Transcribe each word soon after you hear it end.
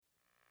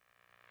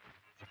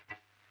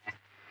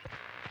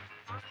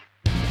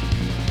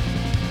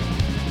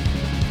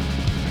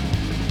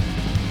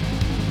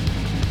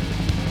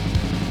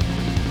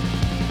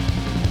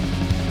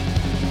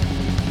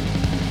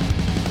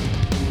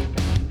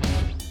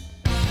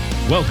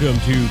Welcome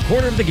to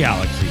Corner of the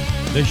Galaxy,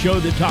 the show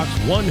that talks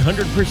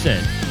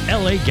 100%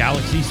 LA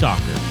Galaxy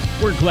soccer.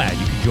 We're glad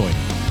you could join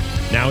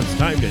us. Now it's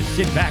time to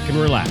sit back and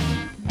relax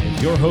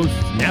as your hosts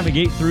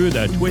navigate through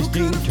the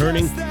twisting,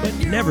 turning, but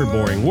never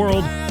boring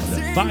world of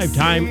the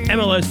five-time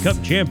MLS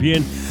Cup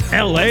champion,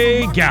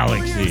 LA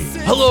Galaxy.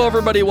 Hello,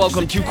 everybody.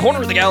 Welcome to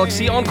Corner of the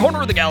Galaxy on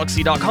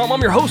cornerofthegalaxy.com.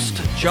 I'm your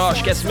host,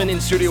 Josh Guessman. In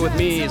studio with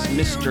me is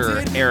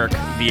Mr. Eric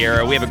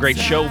Vieira. We have a great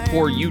show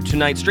for you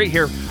tonight, straight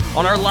here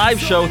on our live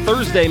show,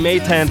 Thursday, May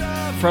 10th,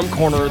 from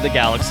Corner of the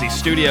Galaxy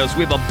Studios.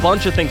 We have a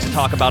bunch of things to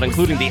talk about,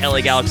 including the LA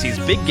Galaxy's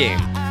big game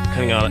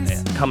coming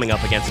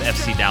up against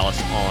FC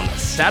Dallas on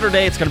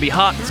Saturday. It's going to be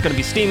hot. It's going to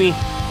be steamy.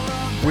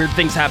 Weird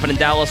things happen in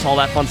Dallas, all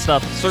that fun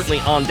stuff certainly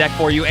on deck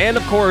for you. And,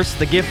 of course,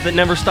 the gift that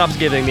never stops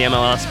giving, the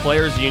MLS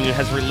Players Union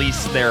has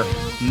released their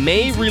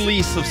May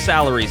release of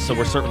salaries, so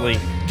we're certainly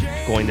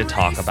going to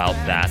talk about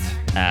that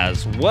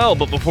as well.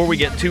 But before we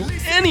get to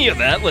any of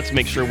that, let's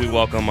make sure we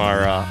welcome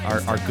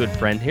our good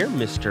friend here,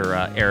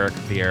 Mr. Eric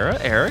Vieira.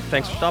 Eric,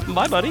 thanks for stopping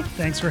by, buddy.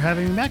 Thanks for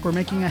having me back. We're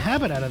making a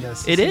habit out of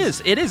this. It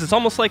is. It's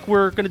almost like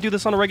we're going to do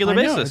this on a regular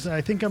basis. I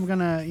think I'm going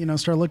to,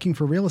 start looking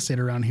for real estate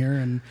around here.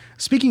 And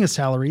speaking of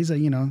salaries,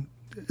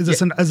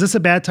 is this a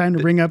bad time to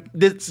bring up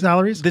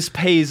salaries? This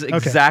pays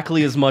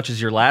exactly as much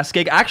as your last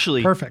gig.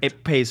 Actually, perfect.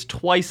 It pays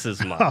twice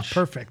as much. Oh,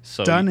 perfect.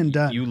 So done and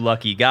done. You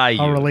lucky guy.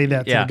 I'll relay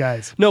that to the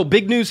guys. No,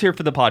 big news here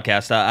for the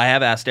podcast. I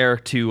have asked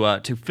Eric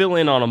to fill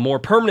in on a more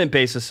permanent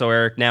basis. So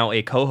Eric now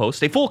a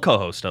full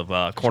co-host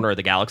of Corner of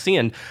the Galaxy,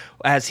 and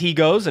as he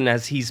goes and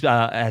as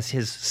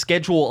his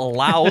schedule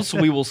allows,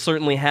 we will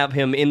certainly have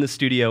him in the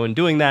studio and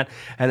doing that.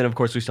 And then, of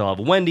course, we still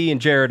have Wendy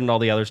and Jared and all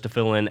the others to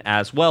fill in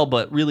as well.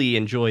 But really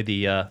enjoy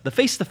the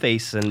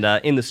face-to-face and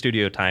in the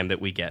studio time that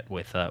we get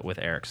with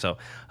Eric. So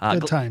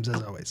good times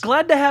as always.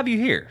 Glad to have you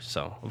here.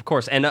 So of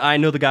course, and I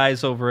know the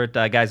guys over at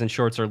Guys in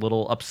Shorts are a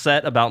little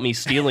upset about me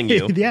stealing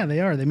you. Yeah, they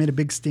are. They made a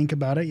big stink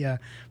about it. Yeah,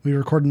 we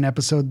recorded an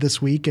episode this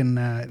week, and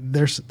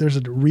there's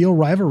a real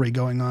rivalry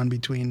going on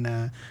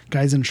between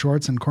Guys in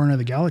Shorts and Corner of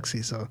the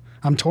Galaxy. So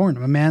I'm torn.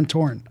 I'm a man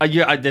torn.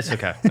 That's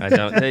okay. I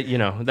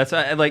don't. That's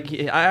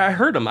I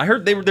heard them. I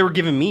heard they were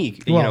giving me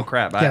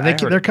crap. Yeah,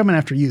 they're coming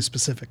after you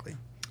specifically.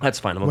 That's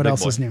fine. What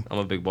else is new? I'm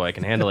a big boy. I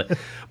can handle it.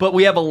 But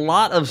we have a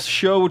lot of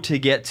show to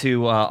get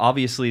to.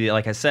 Obviously,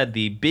 like I said,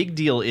 the big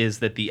deal is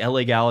that the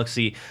LA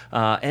Galaxy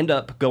end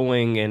up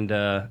going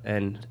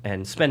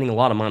and spending a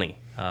lot of money.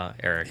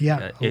 Eric.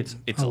 Yeah, it's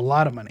a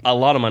lot of money. A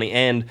lot of money.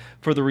 And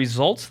for the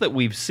results that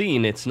we've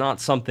seen, it's not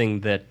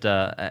something that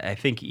I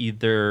think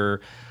either...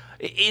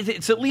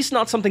 It's at least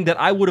not something that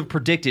I would have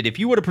predicted. If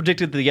you would have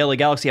predicted that the LA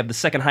Galaxy have the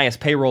second highest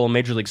payroll in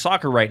Major League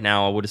Soccer right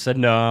now, I would have said,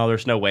 no,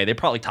 there's no way. They're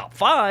probably top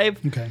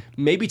 5,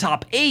 maybe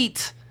top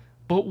 8.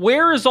 But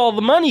where is all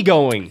the money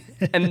going?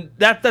 And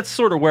that's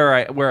sort of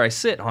where I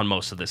sit on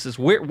most of this, is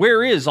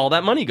where is all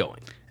that money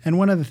going? And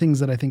one of the things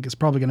that I think is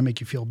probably going to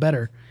make you feel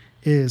better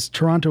is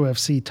Toronto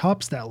FC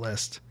tops that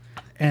list.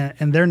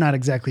 And they're not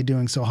exactly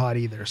doing so hot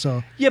either.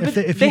 So yeah, but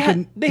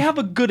they have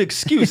a good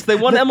excuse. They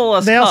won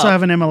MLS. They Cup. also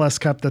have an MLS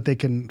Cup that they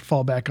can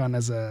fall back on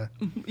as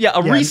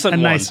recent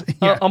one, nice,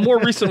 a more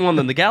recent one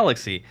than the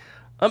Galaxy.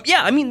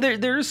 I mean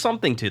there is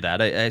something to that.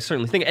 I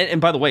certainly think.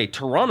 And by the way,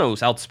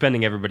 Toronto's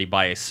outspending everybody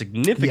by a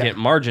significant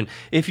margin.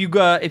 If you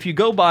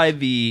go by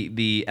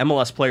the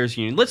MLS Players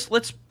Union,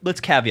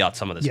 let's caveat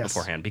some of this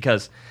beforehand,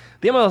 because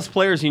the MLS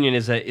Players Union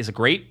is a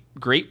great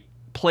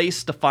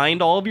place to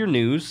find all of your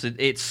news.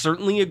 It's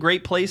certainly a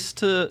great place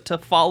to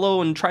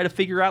follow and try to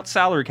figure out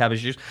salary cap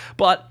issues.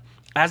 But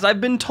as I've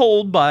been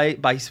told by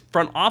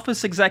front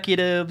office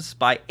executives,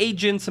 by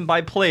agents, and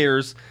by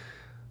players,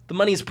 the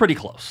money is pretty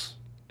close.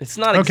 It's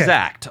not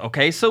exact,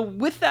 okay? So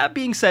with that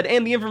being said,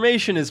 and the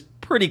information is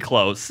pretty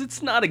close,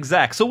 it's not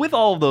exact. So with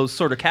all of those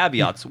sort of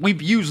caveats,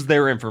 we've used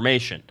their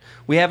information.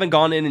 We haven't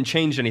gone in and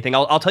changed anything.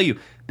 I'll tell you,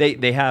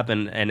 they have,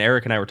 and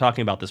Eric and I were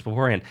talking about this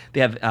beforehand,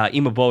 they have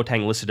Ima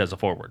Boateng listed as a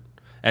forward.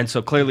 And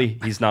so clearly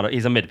he's a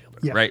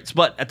midfielder, right?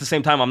 But at the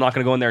same time, I'm not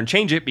going to go in there and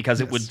change it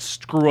because it would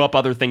screw up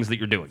other things that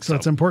you're doing. So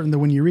it's important that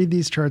when you read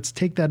these charts,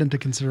 take that into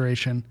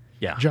consideration.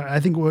 Yeah. I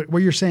think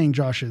what you're saying,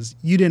 Josh, is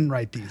you didn't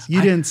write these.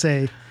 You didn't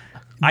say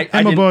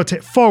Ima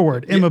Boateng,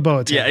 forward, Ima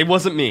Boateng. Yeah, it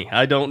wasn't me.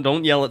 I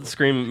don't yell and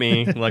scream at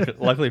me,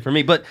 luckily for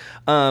me. But,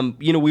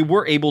 we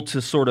were able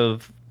to sort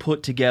of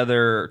put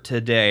together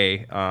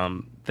today,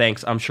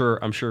 thanks. I'm sure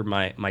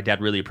my dad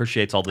really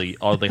appreciates all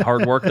the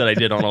hard work that I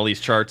did on all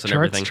these charts and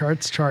everything.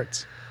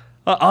 Charts.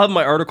 I'll have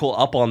my article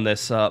up on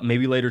this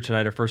maybe later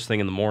tonight or first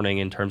thing in the morning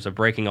in terms of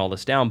breaking all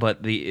this down.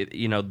 But the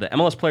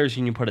MLS Players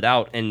Union put it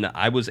out, and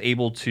I was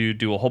able to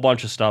do a whole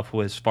bunch of stuff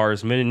as far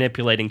as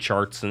manipulating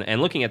charts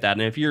and looking at that.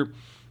 And if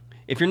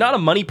you're not a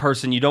money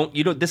person, you don't.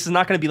 This is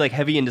not going to be like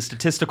heavy into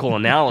statistical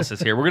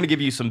analysis here. We're going to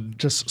give you some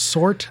just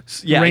sort.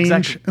 Yeah,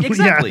 range.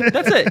 Exactly.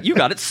 That's it. You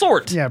got it.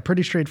 Sort. Yeah,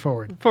 pretty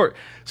straightforward.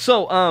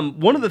 So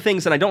one of the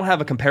things, and I don't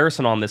have a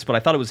comparison on this, but I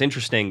thought it was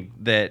interesting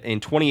that in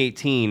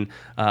 2018,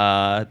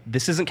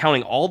 this isn't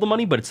counting all the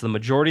money, but it's the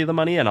majority of the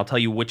money, and I'll tell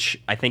you which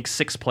I think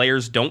 6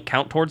 players don't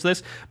count towards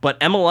this. But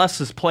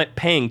MLS is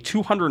paying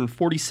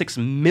 $246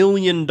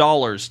 million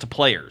to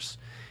players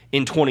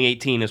in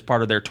 2018 as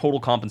part of their total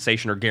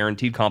compensation or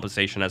guaranteed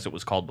compensation, as it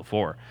was called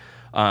before.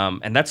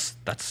 And that's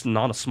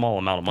not a small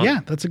amount of money.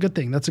 Yeah, that's a good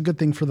thing. That's a good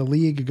thing for the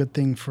league, a good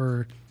thing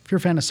for, if you're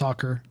a fan of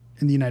soccer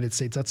in the United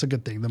States, that's a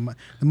good thing. The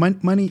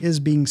money is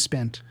being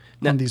spent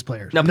on these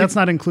players. And that's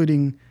not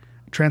including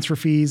transfer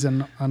fees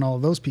and on all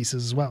of those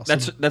pieces as well.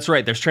 That's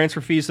right. There's transfer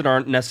fees that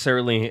aren't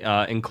necessarily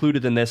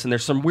included in this, and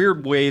there's some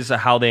weird ways of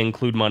how they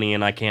include money,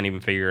 and I can't even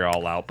figure it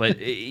all out. But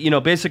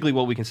basically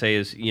what we can say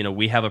is,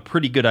 we have a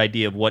pretty good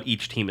idea of what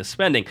each team is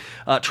spending.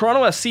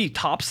 Toronto FC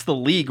tops the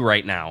league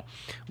right now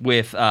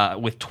with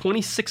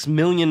 $26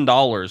 million,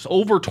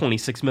 over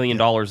 $26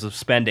 million of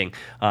spending.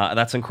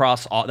 That's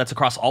across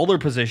all their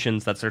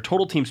positions. That's their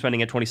total team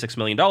spending at $26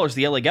 million.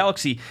 The LA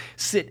Galaxy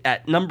sit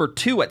at number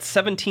 2 at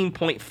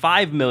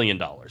 $17.5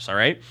 million. All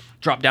right.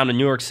 Drop down to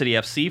New York City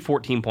FC,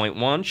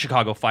 14.1.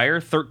 Chicago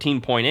Fire,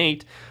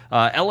 13.8.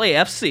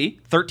 LAFC,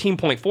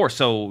 13.4.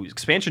 So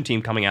expansion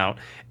team coming out.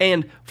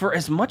 And for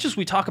as much as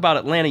we talk about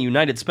Atlanta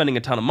United spending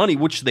a ton of money,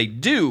 which they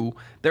do,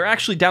 they're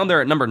actually down there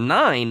at number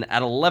 9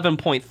 at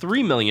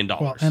 $11.3 million.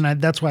 Well,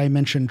 and that's why I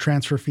mentioned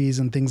transfer fees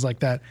and things like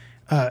that.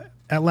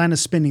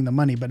 Atlanta's spending the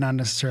money, but not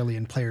necessarily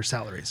in player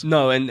salaries.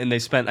 No, and they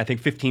spent, I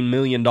think, $15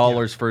 million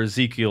for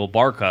Ezekiel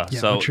Barca. Yeah,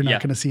 so, which you're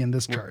not going to see in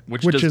this chart,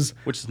 which is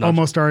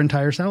almost our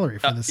entire salary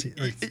for this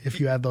if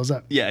you add those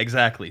up. Yeah,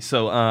 exactly.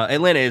 So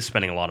Atlanta is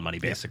spending a lot of money,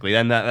 basically,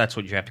 and that's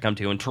what you have to come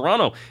to. And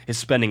Toronto is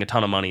spending a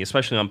ton of money,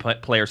 especially on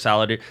player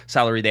salary.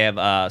 They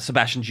have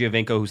Sebastian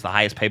Giovinco, who's the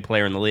highest paid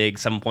player in the league,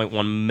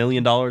 $7.1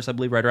 million, I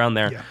believe, right around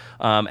there. Yeah.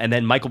 And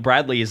then Michael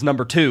Bradley is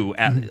number 2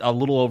 at a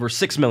little over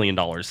 $6 million,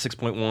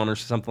 6.1 or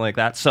something like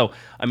that. So,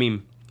 I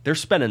mean, they're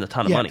spending a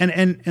ton of money.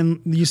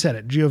 And you said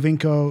it,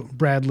 Giovinco,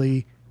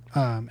 Bradley,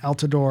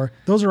 Altidore,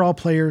 those are all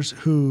players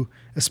who,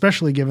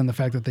 especially given the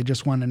fact that they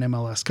just won an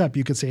MLS Cup,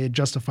 you could say it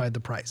justified the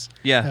price.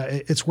 Yeah.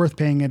 It's worth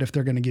paying it if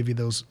they're going to give you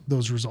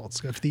those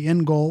results. If the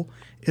end goal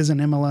is an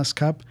MLS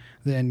Cup,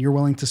 then you're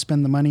willing to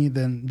spend the money,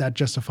 then that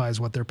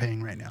justifies what they're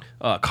paying right now.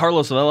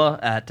 Carlos Vela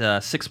at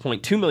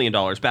 $6.2 million.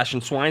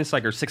 Bastian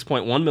Schweinsteiger,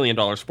 $6.1 million,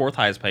 4th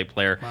highest paid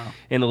player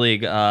in the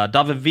league.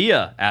 David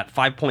Villa at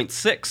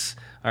 $5.6.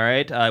 All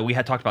right. We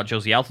had talked about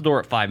Josie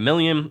Altidore at $5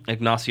 million.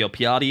 Ignacio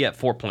Piatti at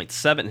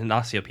 $4.7.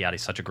 Ignacio Piatti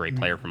is such a great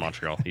player from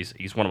Montreal.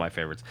 He's one of my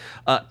favorites.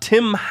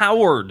 Tim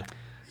Howard,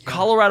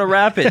 Colorado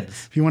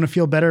Rapids. If you want to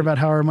feel better about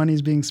how our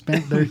money's being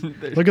spent,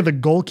 look at the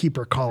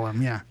goalkeeper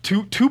column. Yeah.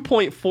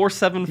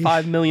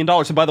 $2.475 million.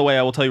 And by the way,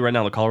 I will tell you right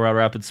now, the Colorado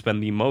Rapids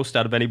spend the most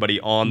out of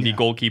anybody on the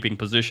goalkeeping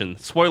position.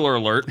 Spoiler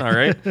alert. All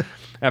right.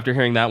 After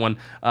hearing that one,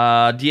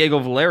 Diego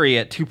Valeri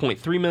at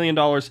 $2.3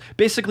 million.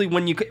 Basically,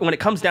 when it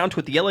comes down to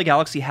it, the LA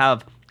Galaxy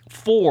have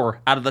 4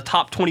 out of the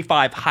top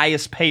 25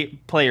 highest paid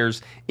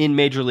players in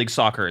Major League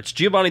Soccer. It's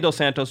Giovanni Dos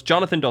Santos,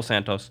 Jonathan Dos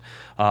Santos,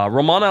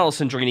 Roman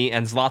Alessandrini,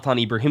 and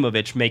Zlatan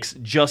Ibrahimovic makes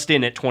just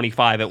in at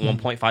 25 at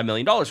 $1.5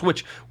 million,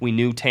 which we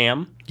knew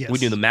TAM. Yes. We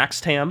knew the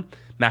Max TAM.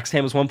 Max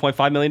TAM was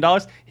 $1.5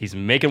 million. He's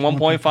making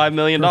 $1.5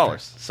 million.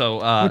 Perfect.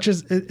 So, which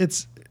is,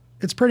 it's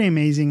pretty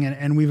amazing,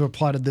 and we've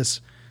applauded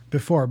this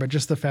before, but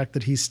just the fact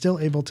that he's still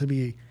able to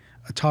be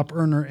a top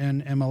earner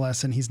in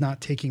MLS and he's not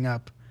taking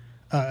up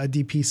a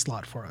DP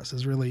slot for us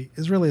is really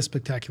a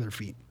spectacular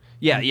feat.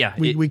 Yeah.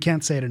 We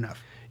can't say it enough.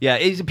 Yeah,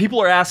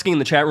 people are asking in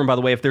the chat room, by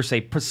the way, if there's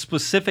a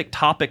specific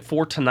topic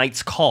for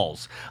tonight's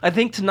calls. I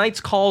think tonight's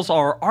calls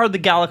are the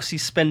Galaxy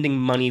spending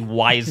money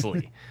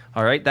wisely?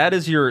 All right, that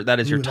is your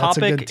topic. That's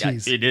a good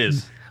tease. It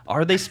is.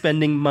 Are they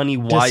spending money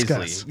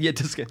wisely? Discuss. Yeah,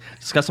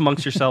 discuss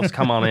amongst yourselves.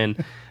 Come on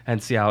in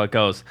and see how it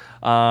goes.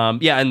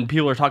 And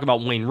people are talking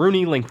about Wayne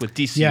Rooney linked with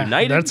DC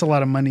United. That's a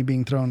lot of money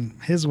being thrown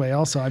his way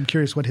also. I'm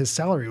curious what his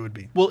salary would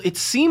be. Well, it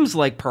seems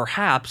like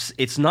perhaps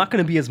it's not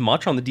going to be as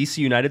much on the DC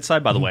United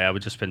side. By the way, I've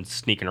just been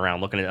sneaking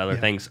around looking at other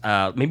things.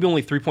 Maybe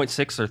only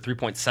 $3.6 or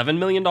 $3.7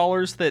 million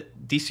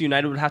that DC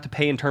United would have to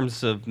pay in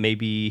terms of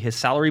maybe his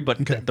salary, but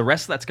the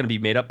rest of that's going to be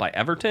made up by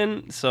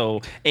Everton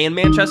and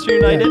Manchester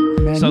United.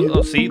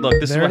 Yeah, see, look,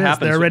 this is what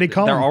happens. They're already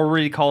calling. They're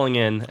already calling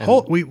in.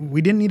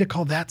 We didn't need to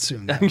call that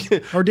soon.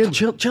 Or did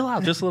chill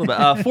out just a little bit.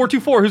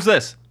 424, who's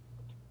this?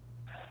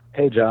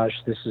 Hey, Josh.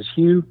 This is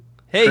Hugh.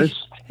 Hey, Chris.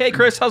 Hey,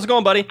 Chris. How's it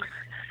going, buddy?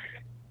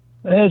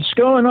 It's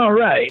going all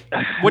right.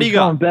 What do you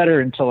got? Going better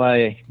until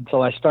I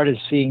started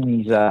seeing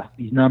these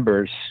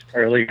numbers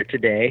earlier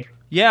today.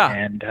 Yeah.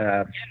 And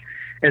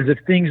as if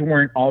things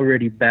weren't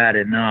already bad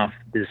enough,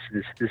 this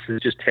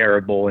is just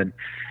terrible, and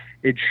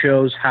it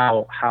shows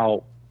how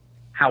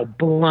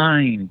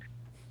blind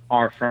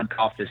our front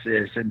office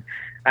is. And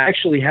I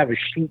actually have a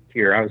sheet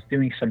here. I was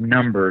doing some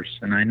numbers,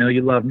 and I know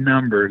you love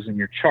numbers in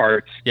your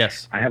charts.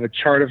 Yes. I have a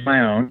chart of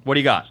my own. What do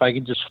you got? So I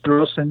can just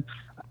throw some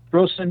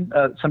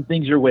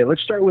things your way.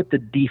 Let's start with the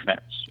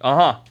defense.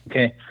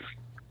 Okay.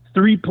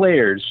 Three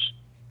players.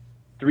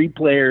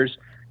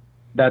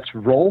 That's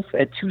Rolf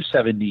at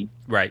 270.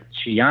 Right.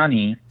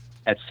 Chiani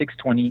at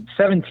 620.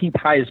 17th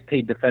highest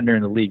paid defender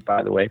in the league,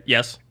 by the way.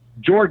 Yes.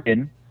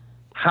 Jordan,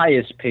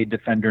 highest paid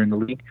defender in the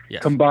league,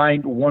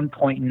 combined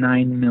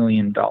 $1.9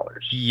 million.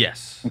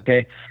 Yes.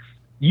 Okay.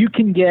 You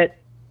can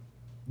get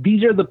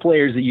these are the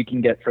players that you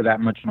can get for that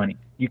much money.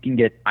 You can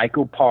get Ike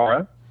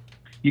Opara,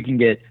 you can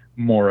get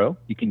Morrow,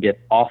 you can get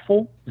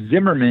Awful,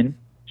 Zimmerman,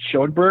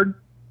 Schoenberg,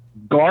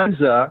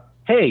 Garza.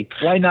 Hey,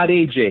 why not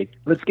AJ?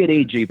 Let's get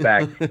AJ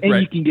back. And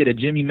Right. you can get a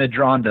Jimmy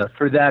Medranda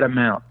for that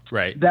amount.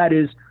 Right. That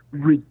is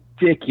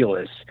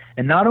ridiculous.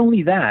 And not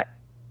only that,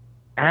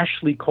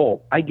 Ashley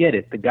Cole, I get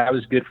it. The guy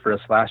was good for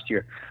us last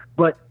year.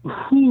 But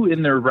who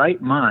in their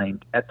right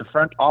mind at the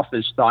front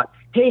office thought,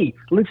 hey,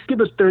 let's give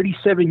a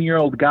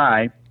 37-year-old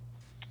guy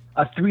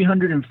a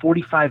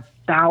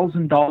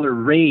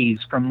 $345,000 raise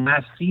from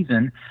last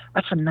season?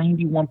 That's a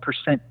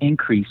 91%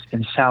 increase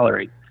in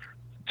salary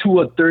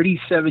to a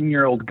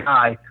 37-year-old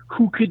guy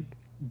who could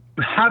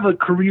have a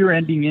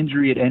career-ending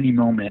injury at any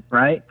moment,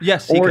 right?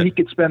 Yes, he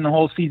could spend the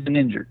whole season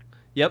injured.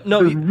 Yep.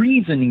 No. The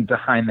reasoning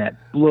behind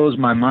that blows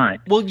my mind.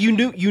 Well, you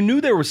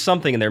knew there was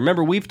something in there.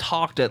 Remember, we've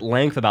talked at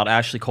length about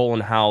Ashley Cole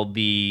and how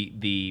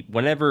the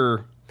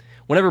whenever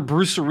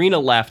Bruce Arena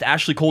left,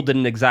 Ashley Cole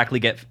didn't exactly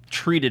get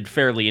treated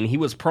fairly, and he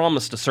was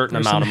promised a certain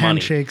There's amount some of money.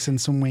 handshakes and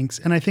some winks.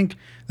 And I think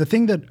the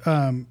thing that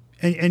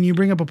and you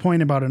bring up a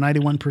point about a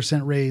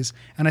 91% raise,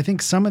 and I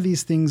think some of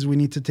these things we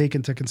need to take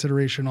into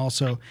consideration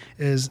also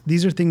is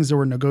these are things that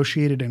were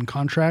negotiated in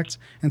contracts,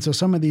 and so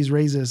some of these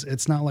raises,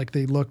 it's not like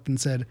they looked and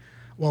said,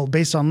 well,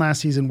 based on last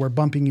season, we're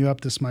bumping you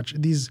up this much.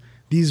 These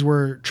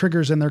were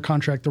triggers in their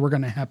contract that were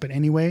going to happen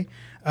anyway.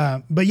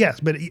 But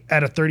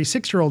at a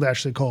 36-year-old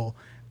Ashley Cole,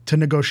 to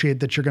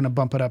negotiate that you're going to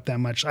bump it up that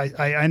much,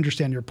 I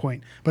understand your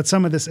point. But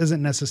some of this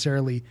isn't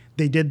necessarily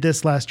they did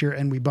this last year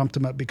and we bumped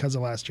them up because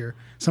of last year.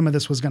 Some of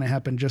this was going to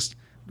happen just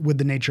with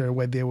the nature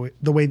of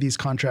the way these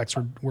contracts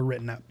were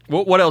written up.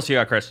 What else you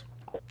got, Chris?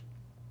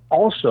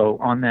 Also,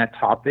 on that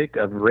topic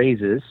of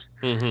raises,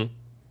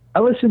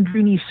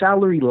 Alessandrini's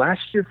salary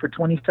last year for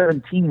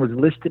 2017 was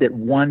listed at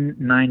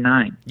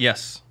 $199.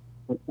 Yes.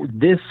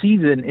 This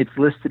season, it's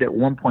listed at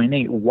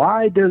 1.8.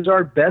 Why does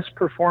our best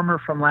performer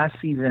from last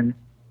season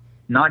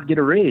not get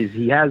a raise?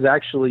 He has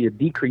actually a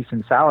decrease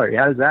in salary.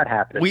 How does that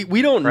happen?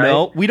 We don't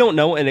know. We don't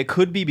know, and it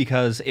could be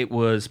because it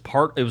was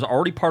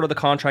already part of the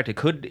contract.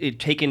 It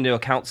take into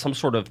account some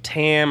sort of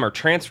TAM or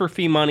transfer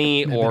fee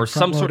money or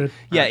some sort of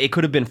it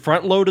could have been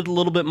front loaded a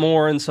little bit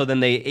more, and so then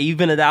they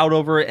even it out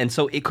over it, and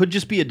so it could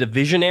just be a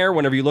division error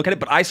whenever you look at it.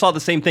 But I saw the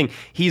same thing.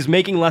 He's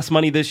making less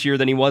money this year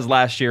than he was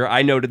last year.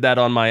 I noted that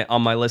on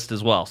my list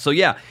as well. So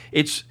yeah,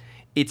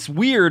 it's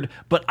weird,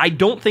 but I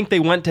don't think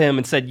they went to him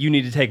and said, you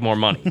need to take more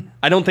money.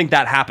 I don't think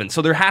that happened.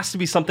 So there has to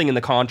be something in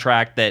the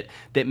contract that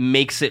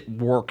makes it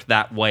work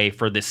that way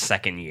for this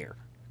second year.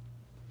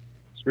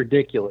 It's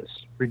ridiculous.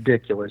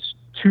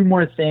 Two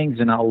more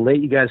things, and I'll let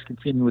you guys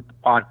continue with the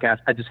podcast.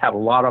 I just have a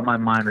lot on my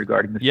mind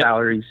regarding the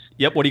salaries.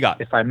 Yep, what do you got?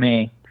 If I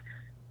may.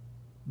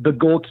 The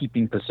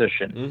goalkeeping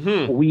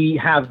position. We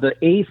have the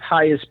 8th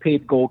highest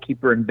paid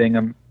goalkeeper in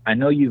Bingham. I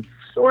know you've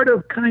sort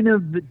of kind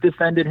of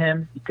defended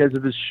him because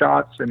of his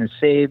shots and his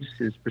saves.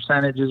 His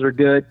percentages are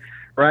good,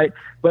 right?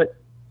 But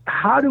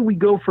how do we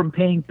go from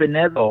paying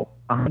Pinedo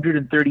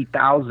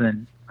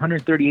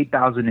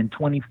 $138,000 in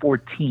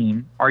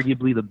 2014,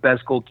 arguably the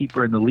best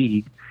goalkeeper in the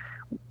league?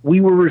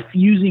 We were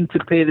refusing to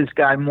pay this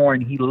guy more,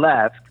 and he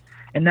left.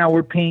 And now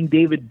we're paying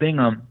David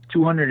Bingham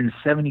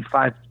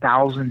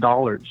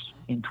 $275,000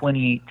 in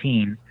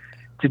 2018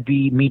 to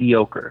be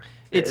mediocre.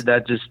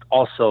 That just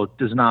also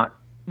does not.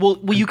 Well,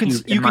 you can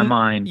my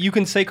mind. You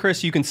can say,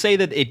 Chris, you can say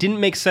that it didn't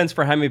make sense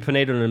for Jaime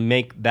Pinedo to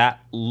make that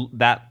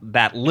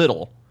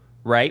little,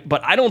 right?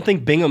 But I don't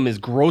think Bingham is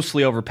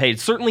grossly overpaid.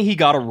 Certainly, he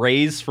got a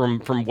raise from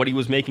what he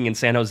was making in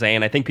San Jose,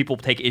 and I think people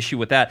take issue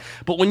with that.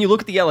 But when you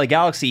look at the LA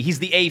Galaxy, he's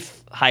the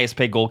 8th highest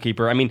paid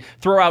goalkeeper. I mean,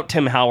 throw out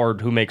Tim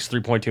Howard, who makes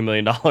 $3.2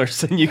 million,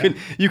 and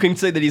you can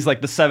say that he's like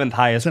the 7th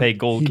highest paid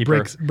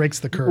goalkeeper. He breaks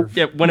the curve.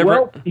 Yeah,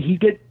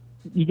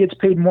 he gets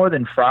paid more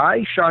than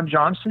Fry, Sean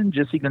Johnson,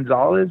 Jesse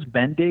Gonzalez,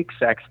 Bendick,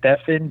 Zach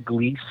Steffen,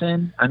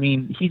 Gleason. I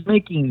mean, he's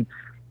making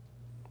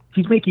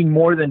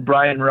more than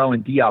Brian Rowe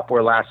and Diop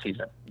were last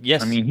season.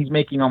 Yes. I mean, he's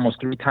making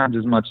almost 3 times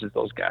as much as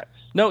those guys.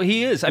 No,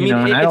 he is. I mean,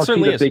 I don't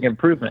certainly see the big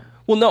improvement.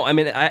 Well, no, I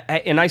mean,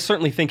 I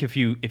certainly think if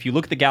you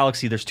look at the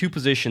Galaxy, there's 2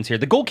 positions here.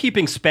 The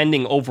goalkeeping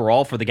spending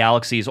overall for the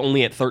Galaxy is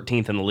only at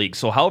 13th in the league.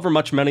 So however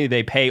much money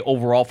they pay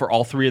overall for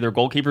all 3 of their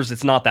goalkeepers,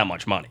 it's not that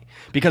much money.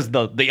 Because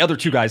the other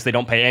 2 guys, they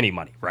don't pay any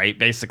money, right?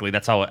 Basically,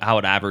 that's how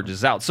it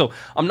averages out. So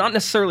I'm not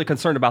necessarily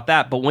concerned about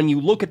that. But when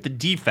you look at the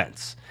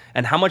defense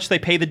and how much they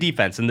pay the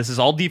defense, and this is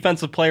all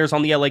defensive players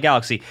on the LA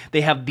Galaxy,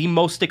 they have the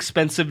most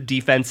expensive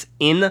defense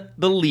in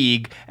the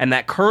league, and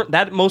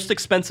that most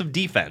expensive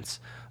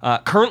defense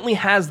currently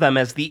has them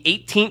as the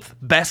 18th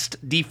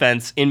best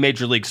defense in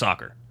Major League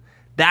Soccer.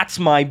 That's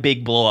my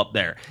big blow up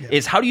there. Yeah.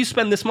 Is how do you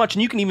spend this much?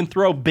 And you can even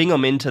throw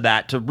Bingham into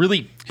that to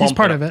really bump He's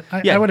part of it.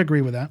 I would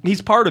agree with that.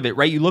 He's part of it,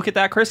 right? You look at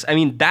that, Chris. I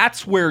mean,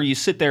 that's where you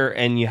sit there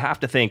and you have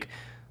to think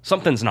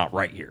something's not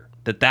right here.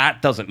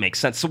 That doesn't make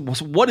sense. So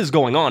what is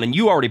going on? And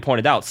you already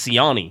pointed out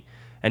Ciani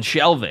and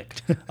Shelvik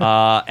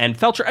and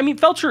Felcher. I mean,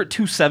 Felcher at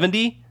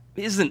 270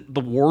 isn't the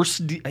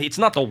worst. It's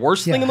not the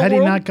worst thing in the world. Had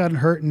he not gotten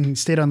hurt and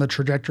stayed on the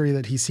trajectory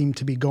that he seemed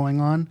to be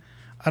going on,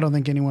 I don't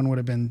think anyone would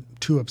have been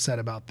too upset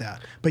about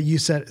that. But you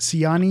said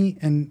Siani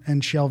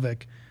and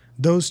Shelvik,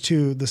 those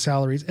two, the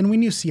salaries, and we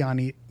knew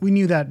Siani, we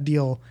knew that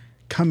deal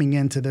coming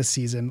into this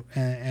season,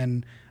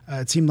 and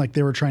it seemed like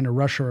they were trying to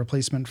rush a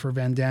replacement for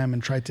Van Dam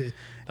and try to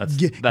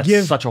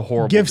that's such a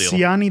horrible give deal.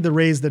 Siani the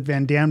raise that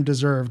Van Dam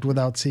deserved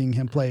without seeing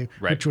him play,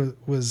 Right. which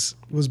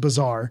was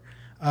bizarre.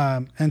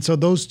 And so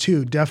those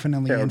two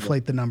definitely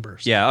inflate the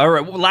numbers. Yeah. All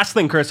right. Well, last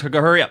thing, Chris,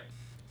 hurry up.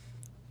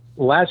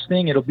 Last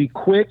thing, it'll be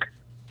quick.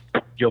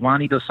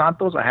 Giovanni Dos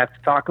Santos, I have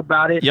to talk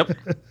about it. Yep.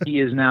 He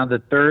is now the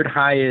third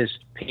highest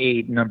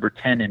paid number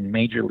 10 in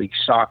Major League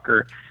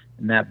Soccer,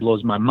 and that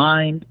blows my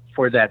mind.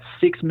 For that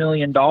 $6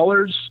 million,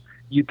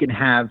 you can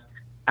have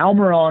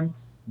Almiron,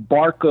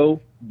 Barco,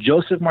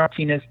 Joseph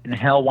Martinez, and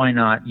hell, why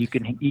not? You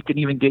can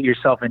even get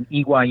yourself an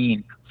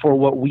Higuain for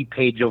what we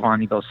paid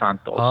Giovanni Dos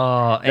Santos.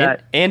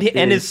 And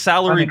his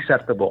salary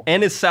unacceptable.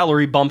 And his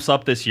salary bumps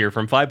up this year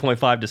from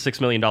 $5.5 to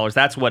 $6 million.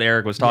 That's what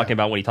Eric was talking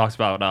about when he talks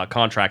about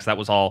contracts. That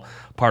was all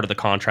part of the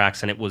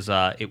contracts, and it was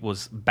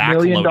backloaded.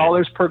 $1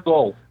 million per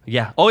goal.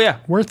 Yeah. Oh yeah.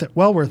 Worth it.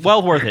 Well worth it.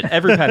 Well worth it.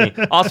 Every penny.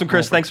 Awesome,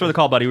 Chris. Thanks for the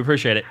call, buddy. We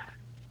appreciate it.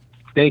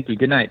 Thank you.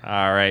 Good night.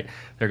 All right.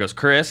 There goes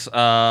Chris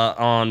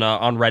on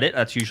Reddit.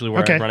 That's usually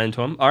where I run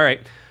into him. All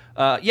right.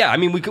 Yeah. I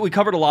mean, we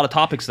covered a lot of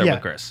topics there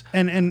with Chris.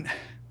 And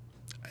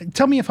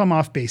tell me if I'm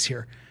off base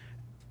here.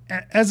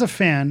 As a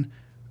fan,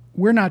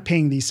 we're not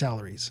paying these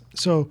salaries,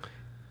 so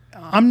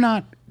I'm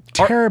not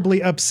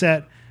terribly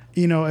upset.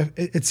 You know,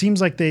 it seems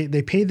like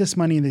they pay this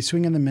money and they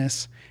swing and the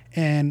miss,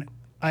 and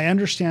I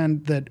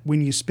understand that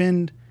when you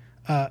spend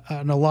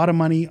a lot of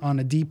money on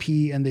a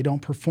DP and they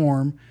don't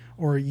perform,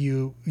 or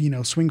you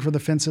swing for the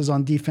fences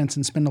on defense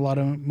and spend a lot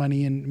of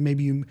money and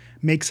maybe you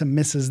make some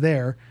misses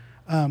there,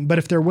 but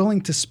if they're willing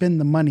to spend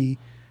the money,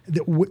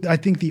 I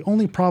think the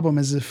only problem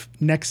is if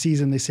next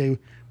season they say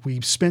we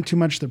spent too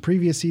much the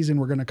previous season,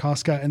 we're going to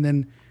cost cut, and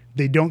then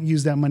they don't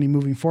use that money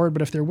moving forward.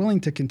 But if they're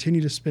willing to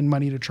continue to spend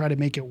money to try to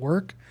make it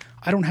work,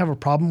 I don't have a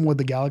problem with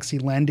the Galaxy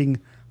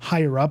landing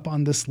higher up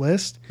on this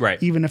list,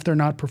 right? Even if they're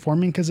not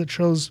performing, because it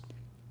shows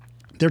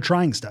they're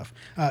trying stuff.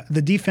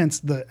 The defense,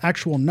 the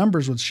actual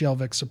numbers with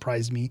Shelvik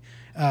surprised me,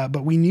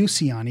 but we knew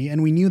Siani,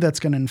 and we knew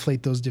that's going to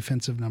inflate those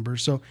defensive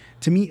numbers. So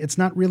to me, it's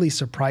not really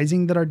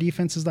surprising that our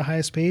defense is the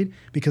highest paid,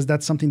 because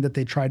that's something that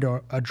they try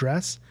to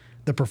address.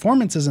 The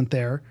performance isn't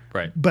there,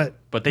 right? But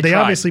they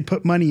obviously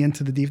put money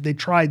into the defense. They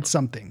tried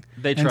something.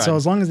 And so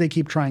as long as they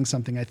keep trying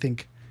something, I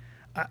think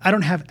I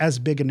don't have as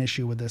big an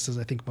issue with this as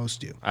I think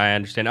most do. I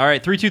understand. All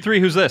right, 323,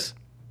 who's this?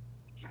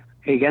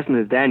 Hey, Gaston,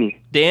 it's Danny.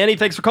 Danny,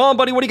 thanks for calling,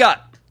 buddy. What do you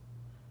got?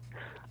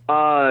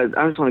 I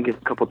just want to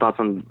give a couple thoughts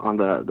on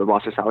the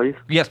roster salaries.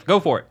 Yes, go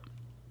for it.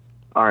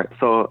 All right,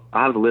 so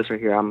I have the list right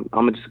here. I'm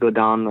gonna just go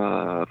down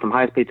from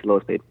highest paid to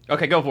lowest paid.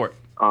 Okay, go for it.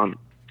 All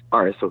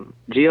right, so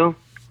Gio,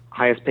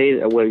 highest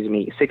paid. What does he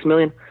make? $6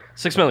 million.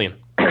 $6 million.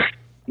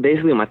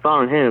 Basically, my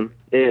thought on him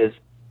is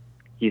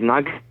he's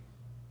not.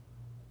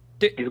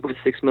 He's worth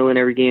 $6 million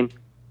every game.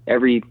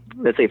 Every,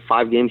 let's say,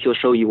 5 games, he'll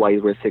show you why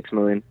he's worth $6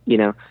 million. You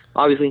know,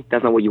 obviously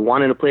that's not what you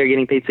want in a player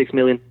getting paid $6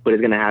 million, but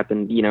it's gonna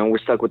happen. You know, we're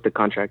stuck with the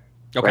contract.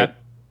 Okay.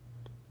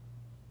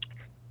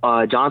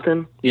 Right?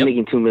 Jonathan, he's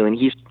making $2 million.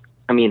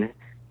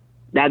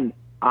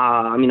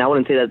 I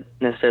wouldn't say that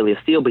necessarily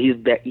a steal, but he's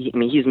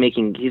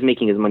making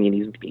his money,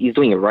 and he's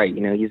doing it right.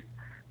 You know,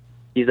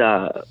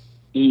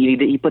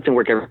 he puts in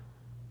work,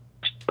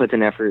 puts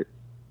in effort.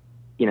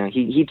 You know,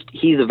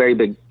 he's a very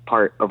big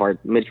part of our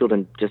midfield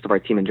and just of our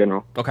team in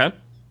general. Okay.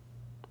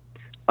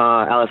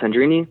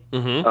 Alessandrini,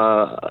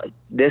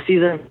 this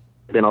season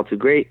been all too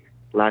great.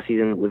 Last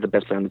season was the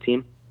best player on the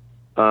team.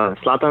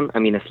 Zlatan.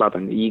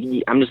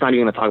 I'm just not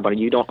even going to talk about it.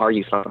 You don't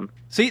argue Zlatan.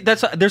 See,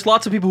 there's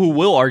lots of people who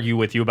will argue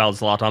with you about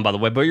Zlatan, by the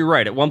way, but you're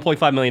right. At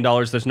 $1.5 million,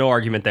 there's no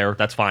argument there.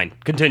 That's fine.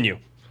 Continue.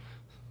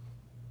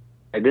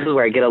 This is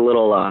where I get a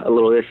little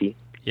iffy.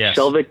 Yes.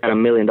 Shelvik at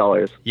 $1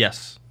 million.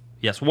 Yes.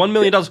 $1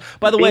 million.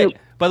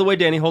 By the way,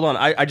 Danny, hold on.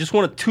 I just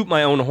want to toot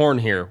my own horn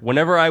here.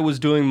 Whenever I was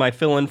doing my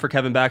fill-in for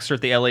Kevin Baxter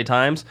at the LA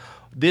Times,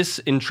 this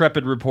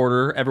intrepid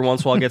reporter, every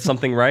once in a while gets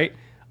something right.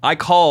 I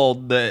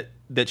called that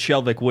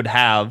Shelvik would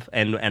have,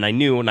 and I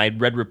knew, and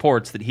I'd read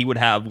reports that he would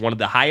have one of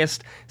the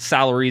highest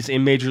salaries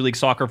in Major League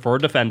Soccer for a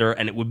defender,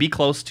 and it would be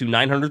close to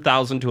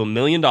 $900,000 to $1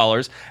 million,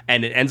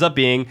 and it ends up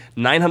being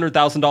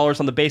 $900,000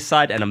 on the base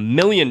side and $1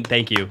 million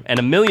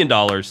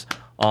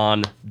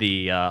on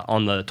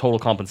the total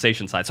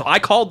compensation side. So I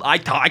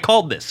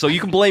called this. So you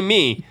can blame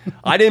me.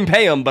 I didn't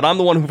pay him, but I'm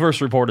the one who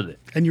first reported it.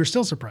 And you're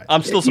still surprised.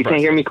 I'm still surprised. You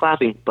can't hear me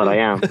clapping, but I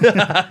am.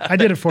 I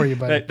did it for you,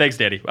 buddy. Thanks,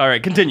 Danny. All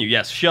right, continue.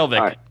 Yes, Shelvik.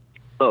 All right.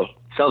 So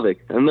Shelvik,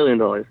 $1 million.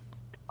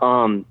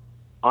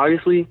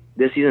 Obviously,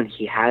 this season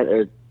he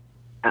had,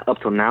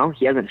 up till now,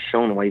 he hasn't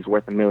shown why he's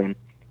worth $1 million,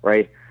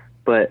 right?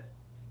 But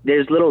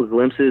there's little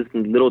glimpses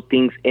and little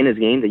things in his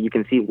game that you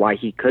can see why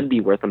he could be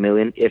worth $1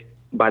 million if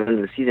by the end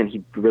of the season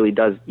he really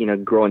does,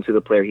 grow into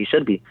the player he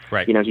should be.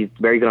 Right. He's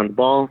very good on the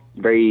ball.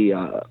 Very,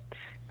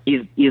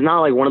 he's not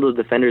like one of those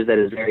defenders that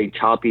is very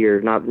choppy or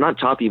not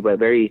choppy,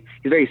 but he's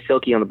very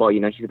silky on the ball.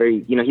 He's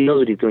very, he knows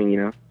what he's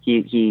doing.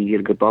 He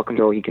has good ball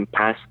control. He can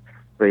pass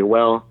very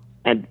well,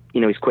 and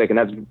he's quick, and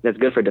that's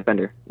good for a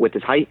defender. With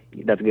his height,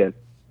 that's good.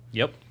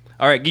 Yep.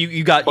 All right,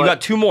 you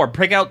got two more.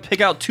 Pick out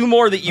two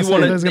more that you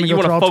want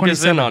to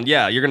focus in on.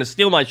 Yeah, you're gonna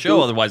steal my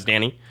show otherwise,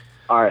 Danny.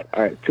 All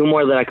right. Two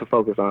more that I can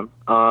focus on.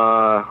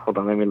 Hold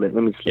on, let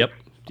me skip. Yep.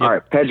 All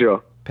right,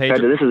 Pedro.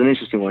 This is an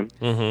interesting one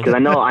because I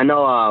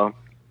know.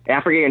 I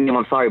forget your name.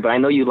 I'm sorry, but I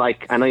know you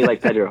like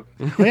Pedro.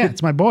 Oh, yeah,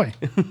 it's my boy.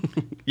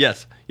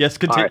 Yes.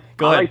 Continue. Right.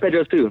 Go ahead. I like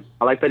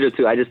Pedro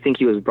too. I just think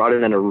he was brought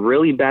in at a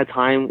really bad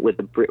time with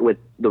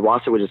the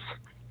roster was just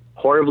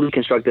horribly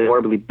constructed,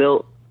 horribly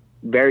built.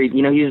 Very,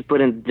 he was put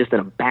in just in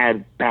a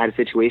bad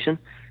situation.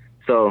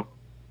 So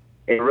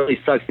it really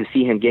sucks to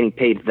see him getting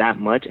paid that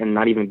much and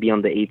not even be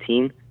on the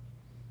 18.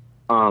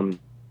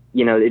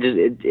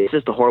 It's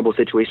just a horrible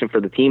situation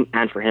for the team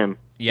and for him.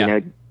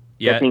 Yeah.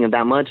 Paying him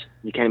that much,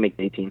 you can't make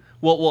the 18.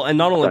 Well, and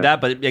not only that,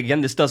 but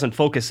again, this doesn't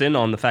focus in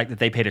on the fact that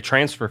they paid a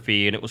transfer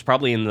fee, and it was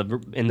probably in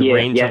the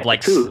range of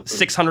like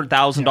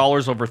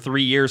 $600,000 over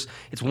 3 years.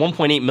 It's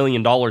 $1.8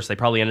 million they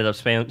probably ended up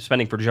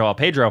spending for Joao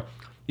Pedro.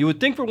 You would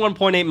think for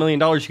 $1.8 million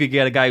you could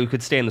get a guy who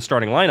could stay in the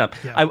starting lineup.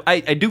 Yeah.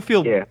 I do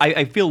feel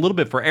I feel a little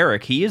bit for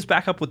Eric. He is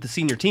back up with the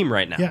senior team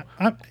right now. Yeah,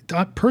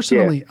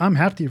 I'm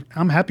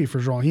happy for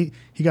Joao. He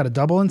got a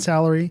double in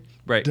salary.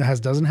 Right.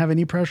 Doesn't have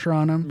any pressure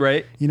on him.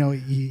 Right.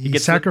 He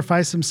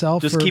sacrificed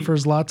himself for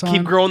Zlatan.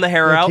 Keep growing the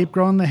hair out. Keep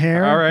growing the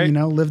hair. All right.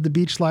 Live the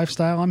beach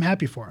lifestyle. I'm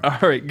happy for him.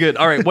 All right, good.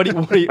 All right,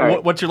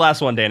 what's your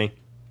last one, Danny?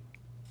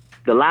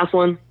 The last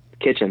one,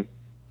 Kitchen.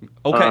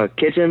 Okay.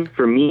 Kitchen,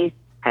 for me,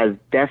 has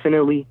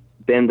definitely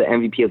been the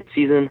MVP of the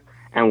season,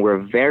 and we're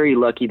very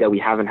lucky that we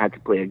haven't had to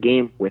play a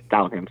game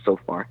without him so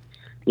far.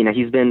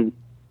 He's been,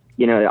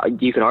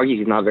 you could argue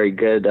he's not very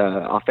good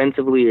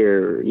offensively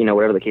or,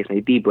 whatever the case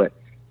may be, but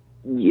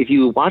if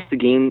you watch the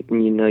game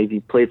and, if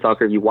you played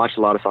soccer, you watch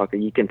a lot of soccer,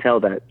 you can tell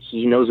that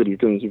he knows what he's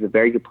doing. He's a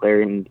very good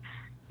player, and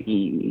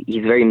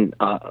he's very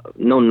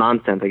no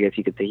nonsense, I guess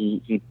you could say.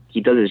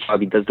 He does his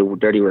job, he does the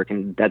dirty work,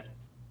 and that's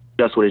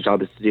just what his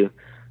job is to do.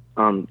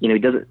 He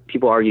doesn't.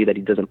 People argue that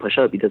he doesn't push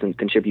up, he doesn't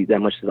contribute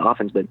that much to the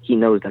offense, but he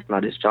knows that's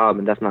not his job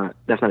and that's not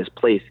his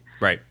place.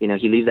 Right. He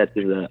leaves that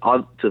to the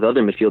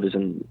other midfielders,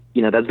 and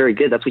that's very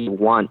good. That's what you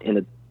want in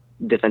a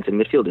defensive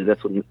midfielder.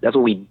 That's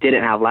what we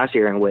didn't have last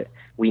year, and what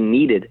we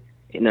needed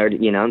in order.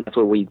 That's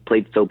what we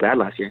played so bad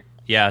last year.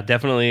 Yeah,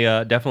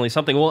 definitely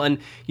something. Well, and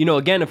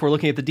again, if we're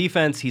looking at the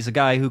defense, he's a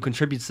guy who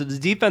contributes to the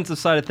defensive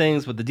side of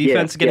things. With the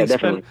defense getting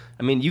spent,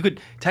 I mean, you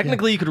could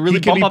really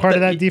bump up part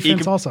of that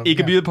defense also. He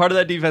could be a part of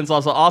that defense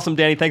also. Awesome,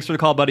 Danny. Thanks for the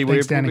call, buddy.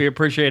 Thanks, Danny. We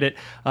appreciate it.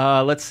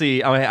 Let's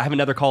see. I have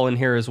another call in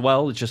here as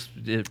well. It's just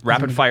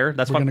rapid fire.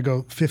 That's fine. We're going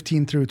to go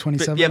 15 through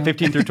 27. Yeah,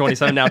 15 through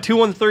 27 now.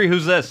 213.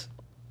 Who's this?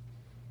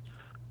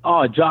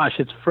 Oh, Josh,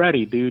 it's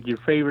Freddie, dude, your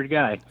favorite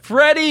guy.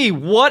 Freddie,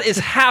 what is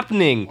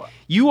happening?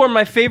 You are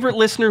my favorite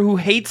listener who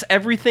hates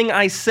everything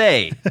I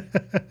say.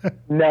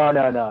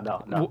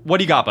 No. What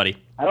do you got, buddy?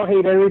 I don't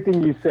hate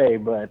everything you say,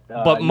 but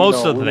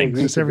most of the things.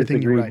 Just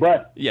everything you write.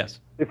 But yes.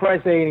 Before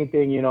I say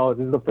anything,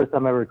 this is the first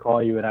time I ever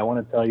call you, and I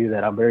want to tell you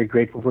that I'm very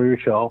grateful for your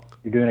show.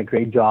 You're doing a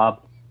great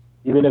job.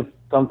 Even if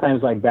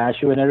sometimes I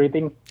bash you and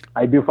everything,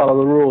 I do follow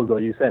the rules, though.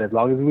 You said as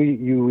long as we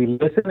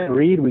listen and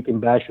read, we can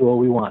bash you all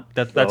we want.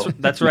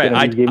 That's right.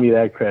 I give me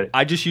that credit.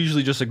 I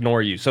usually just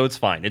ignore you, so it's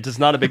fine. It's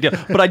not a big deal.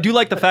 But I do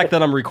like the fact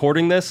that I'm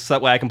recording this, so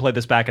that way I can play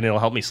this back and it'll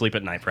help me sleep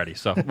at night, Freddie.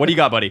 So what do you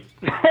got, buddy?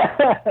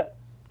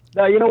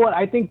 No, you know what?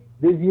 I think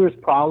this year's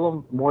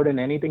problem more than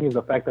anything is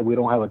the fact that we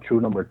don't have a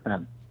true number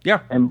 10.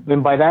 Yeah.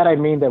 And by that I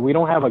mean that we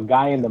don't have a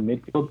guy in the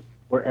midfield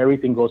where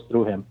everything goes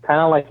through him.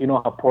 Kind of like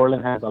how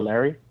Portland has a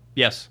Larry.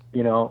 Yes.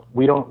 We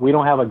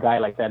don't have a guy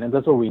like that, and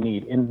that's what we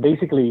need. And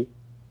basically,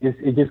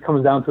 it just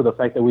comes down to the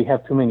fact that we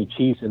have too many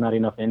Chiefs and not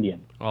enough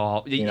Indians.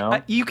 Oh,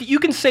 you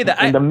can say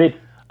that. In the mid,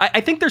 I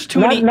think there's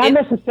too many. Not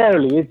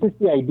necessarily. It's just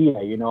the idea,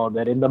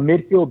 that in the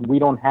midfield we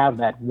don't have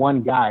that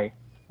one guy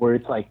where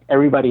it's like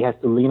everybody has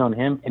to lean on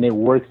him, and it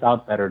works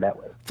out better that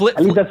way.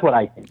 At least that's what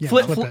I think. Yeah,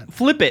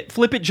 flip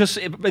it. Just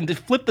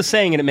flip the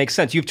saying, and it makes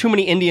sense. You have too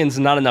many Indians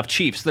and not enough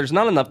Chiefs. There's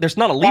not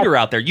a leader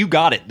out there. You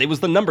got it. It was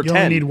the number 10. You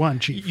only need one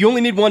chief. You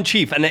only need one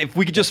chief, and if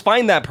we could just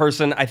find that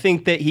person, I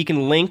think that he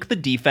can link the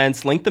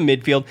defense, link the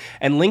midfield,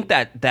 and link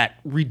that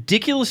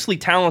ridiculously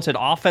talented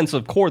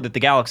offensive core that the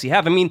Galaxy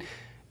have. I mean,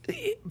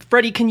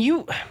 Freddie, can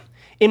you?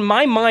 In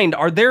my mind,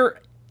 are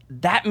there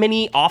that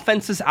many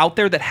offenses out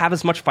there that have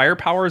as much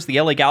firepower as the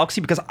LA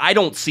Galaxy? Because I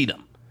don't see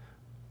them.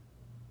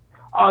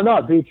 Oh,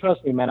 no, dude,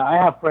 trust me, man. I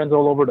have friends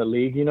all over the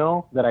league,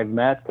 that I've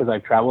met because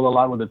I've traveled a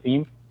lot with the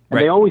team. And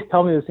They always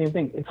tell me the same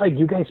thing. It's like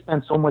you guys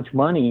spend so much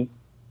money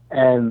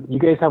and you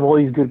guys have all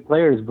these good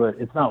players, but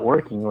it's not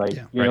working.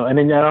 And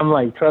then I'm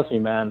like, trust me,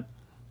 man.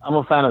 I'm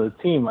a fan of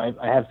the team. I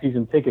have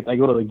season tickets. I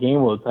go to the game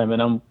all the time,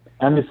 and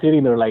I'm just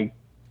sitting there like,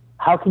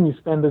 how can you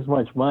spend this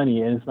much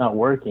money and it's not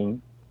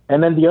working?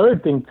 And then the other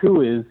thing,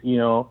 too,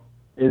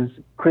 is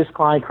Chris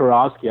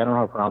Klein-Karowski. I don't know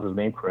how to pronounce his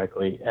name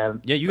correctly.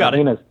 And yeah, you got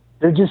it.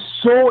 They're just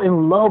so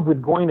in love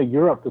with going to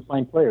Europe to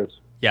sign players.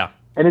 Yeah.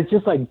 And it's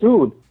just like,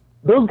 dude,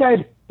 those guys,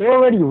 they're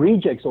already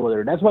rejects over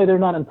there. That's why they're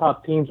not in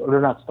top teams or they're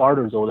not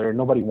starters over there and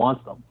nobody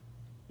wants them.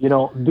 You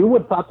know, do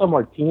what Tata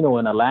Martino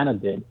in Atlanta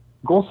did.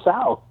 Go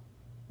south.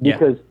 Yeah.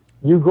 Because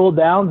you go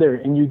down there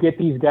and you get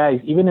these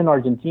guys, even in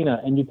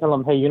Argentina, and you tell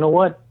them, hey, you know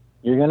what?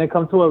 You're going to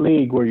come to a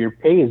league where your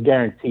pay is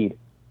guaranteed.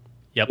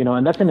 Yep. You know,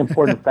 and that's an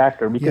important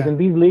factor because Yeah. in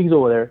these leagues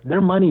over there,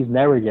 their money is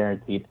never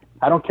guaranteed.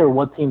 I don't care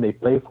what team they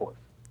play for.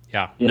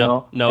 Yeah. You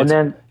know? No, and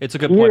then it's a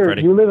good here, point,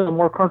 Freddie. you live in a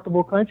more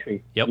comfortable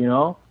country. Yep. You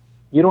know?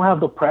 You don't have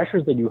the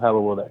pressures that you have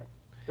over there.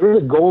 There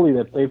was a goalie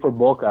that played for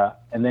Boca,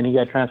 and then he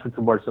got transferred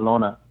to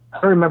Barcelona. I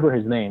don't remember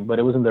his name, but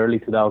it was in the early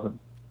 2000s.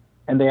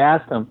 And they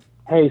asked him,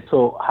 hey,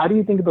 so how do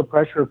you think of the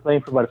pressure of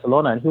playing for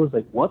Barcelona? And he was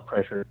like, what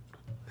pressure?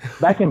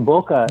 Back in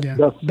Boca, Yeah,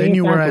 the they same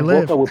knew where fans I of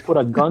live. Boca would put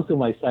a gun to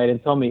my side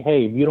and tell me,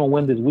 hey, if you don't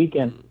win this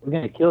weekend, we're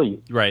going to kill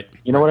you. Right.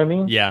 You know what I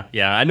mean? Yeah.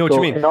 I know what So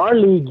you mean. in our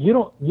league, you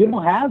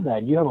don't have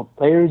that. You have a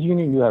players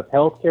union, you have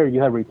healthcare, you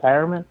have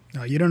retirement.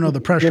 No, you don't know the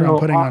pressure You know, I'm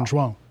putting on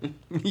João.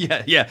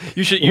 Yeah.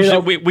 You should. You know-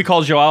 We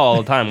call Joao all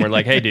the time. We're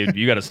like, hey, dude,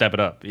 you got to step it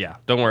up. Yeah.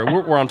 Don't worry.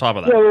 We're on top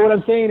of that. Yeah, but what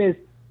I'm saying is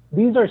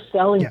these are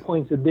selling Yeah.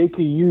 points that they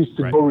could use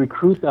to Right. go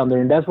recruit down there,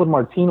 and that's what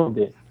Martino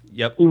did.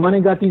 Yep. He went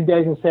and got these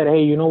guys and said,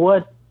 hey, you know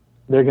what?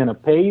 They're going to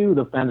pay you,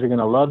 the fans are going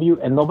to love you,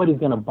 and nobody's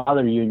going to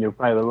bother you in your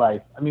private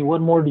life. I mean,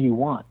 what more do you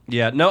want?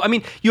 Yeah, no, I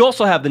mean, you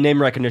also have the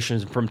name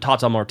recognition from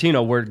Tata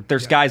Martino, where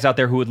there's guys out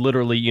there who would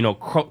literally,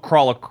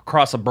 crawl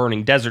across a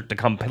burning desert to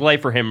come play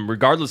for him,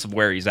 regardless of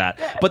where he's at.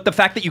 But the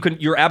fact that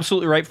you're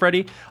absolutely right,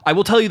 Freddie. I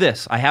will tell you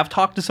this: I have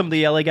talked to some of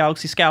the LA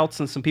Galaxy scouts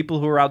and some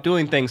people who are out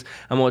doing things.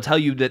 I'm going to tell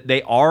you that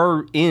they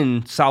are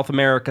in South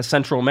America,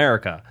 Central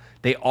America.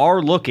 They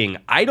are looking.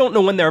 I don't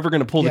know when they're ever going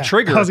to pull the Yeah,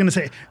 trigger. I was going to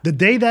say, the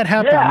day that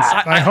happens,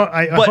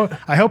 Yeah.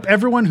 I hope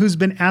everyone who's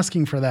been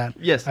asking for that,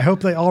 Yes. I hope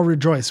they all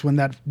rejoice when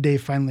that day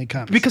finally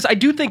comes. Because I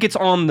do think it's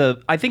on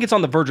the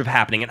verge of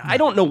happening, and I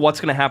don't know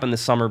what's going to happen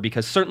this summer.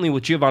 Because certainly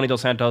with Giovanni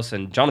Dos Santos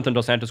and Jonathan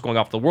Dos Santos going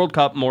off the World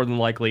Cup, more than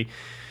likely,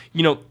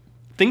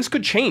 things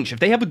could change. If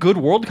they have a good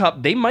World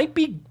Cup, they might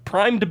be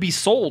primed to be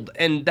sold,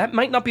 and that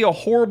might not be a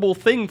horrible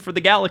thing for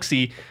the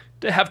Galaxy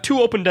to have two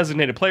open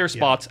designated player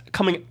spots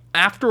coming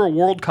after a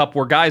World Cup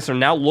where guys are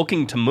now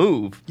looking to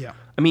move. Yeah.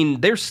 I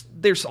mean, there's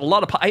a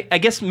lot of. I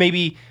guess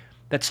maybe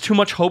that's too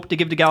much hope to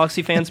give to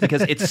Galaxy fans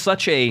because it's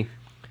such a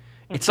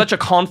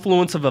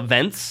confluence of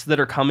events that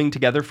are coming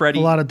together, Freddie.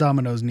 a lot of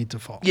dominoes need to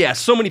fall. Yeah,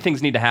 so many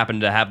things need to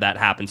happen to have that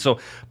happen. So,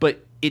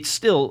 but it's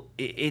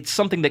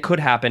something that could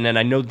happen, and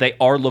I know they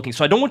are looking.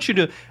 So I don't want you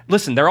to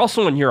listen. They're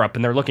also in Europe,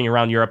 and they're looking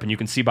around Europe, and you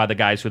can see by the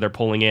guys who they're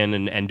pulling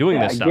in and doing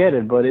Yeah, this stuff. I get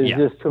it, but it's Yeah.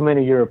 just too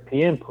many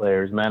European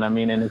players, man. I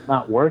mean, and it's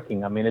not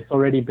working. I mean, it's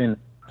already been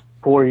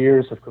 4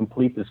 years of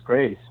complete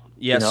disgrace.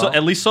 Yeah, you know? so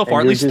at least so And far,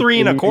 at you're least just- 3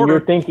 and a and quarter.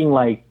 You're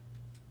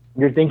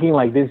thinking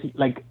like this.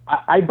 Like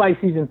I buy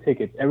season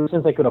tickets ever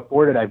since I could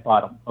afford it. I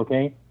bought them.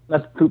 Okay,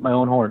 let's toot my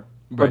own horn.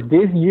 Right. But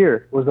this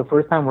year was the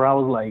first time where I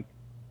was like,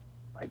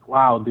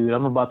 wow, dude,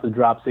 I'm about to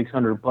drop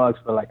 $600,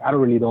 but like I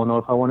really don't know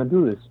if I want to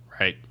do this.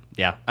 Right.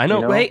 Yeah, I know.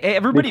 You know? Hey,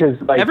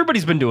 Because, like-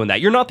 everybody's been doing that.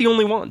 You're not the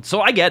only one,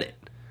 so I get it.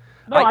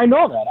 No, I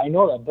know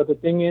that. But the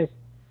thing is,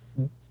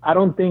 I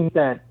don't think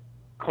that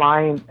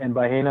Klein and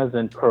Bajenas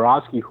and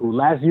Karofsky, who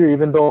last year,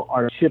 even though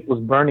our ship was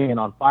burning and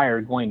on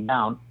fire, going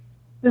down,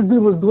 this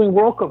dude was doing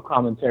World Cup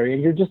commentary,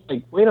 and you're just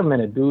like, wait a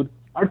minute, dude,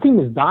 our team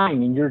is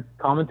dying, and you're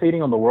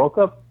commentating on the World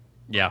Cup?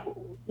 Yeah.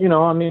 You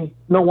know, I mean,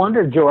 no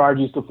wonder Gerard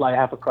used to fly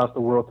half across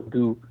the world to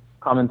do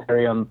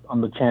commentary on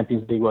the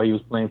Champions League while he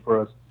was playing for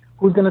us.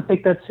 Who's going to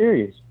take that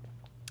serious?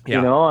 Yeah.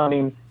 You know, I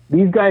mean,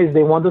 these guys,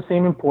 they want the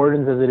same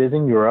importance as it is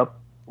in Europe.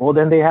 Well,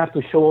 then they have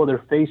to show their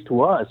face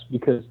to us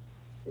because,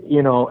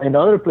 in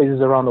other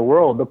places around the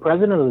world, the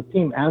president of the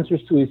team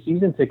answers to his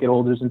season ticket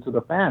holders and to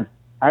the fans.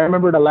 I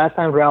remember the last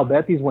time Real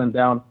Betis went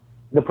down,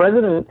 the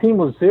president of the team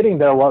was sitting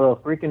there while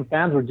the freaking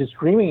fans were just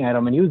screaming at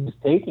him, and he was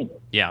just taking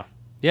it. Yeah.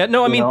 Yeah.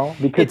 No, I mean,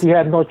 because he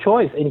had no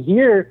choice. And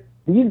here,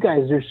 these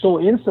guys are so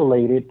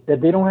insulated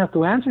that they don't have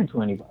to answer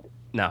to anybody.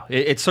 No,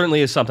 it certainly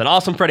is something.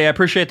 Awesome, Freddie. I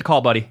appreciate the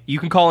call, buddy. You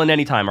can call in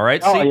anytime, all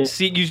right? Oh,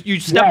 See, you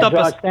stepped up.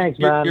 Josh, thanks,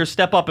 man. You're a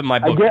step up in my I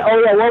book. get,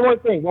 one more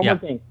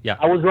thing. Yeah.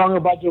 I was wrong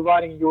about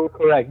Giovanni. You were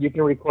correct. You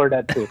can record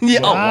that too.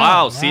 Yeah. Oh,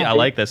 wow. Wow. See, I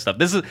like this stuff.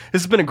 This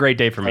has been a great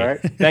day for me. All right.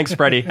 Thanks,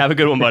 Freddie. Have a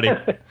good one, buddy.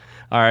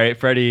 All right,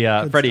 Freddie.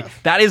 Freddie,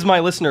 stuff. that is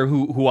my listener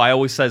who I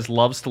always says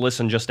loves to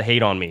listen just to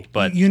hate on me,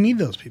 but You need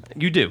those people.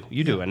 you do,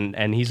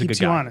 and he's Keeps a good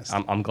you guy. honest.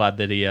 I'm glad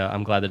that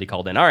he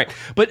called in. All right,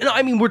 but no,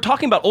 I mean, we're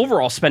talking about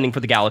overall spending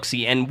for the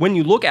Galaxy, and when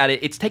you look at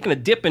it, it's taken a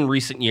dip in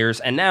recent years,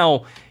 and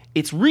now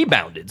it's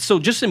rebounded. So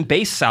just in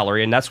base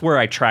salary, and that's where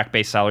I track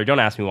base salary. Don't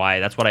ask me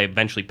why. That's what I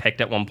eventually picked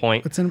at one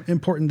point. It's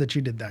important that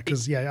you did that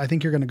because, I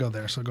think you're going to go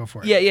there, so go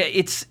for it. Yeah.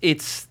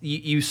 It's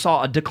you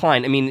saw a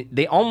decline. I mean,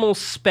 they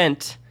almost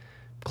spent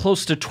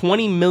close to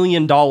 $20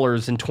 million in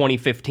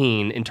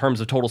 2015 in terms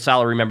of total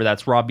salary. Remember,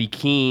 that's Robbie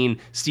Keane,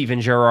 Steven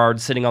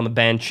Gerrard sitting on the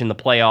bench in the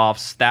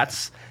playoffs.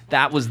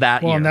 That was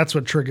that Well, year. and that's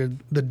what triggered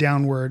the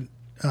downward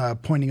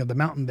pointing of the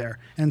mountain there.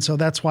 And so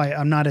that's why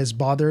I'm not as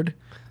bothered.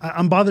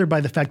 I'm bothered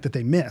by the fact that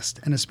they missed.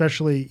 And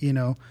especially,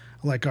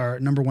 like our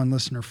number one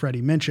listener,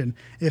 Freddie, mentioned,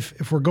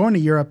 if we're going to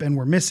Europe and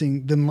we're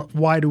missing, then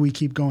why do we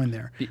keep going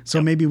there?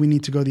 So maybe we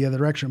need to go the other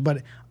direction.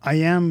 But I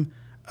am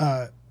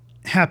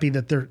happy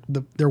that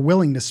they're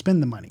willing to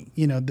spend the money.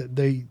 You know,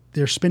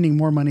 they're spending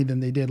more money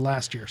than they did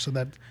last year, so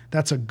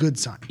that's a good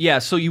sign. Yeah,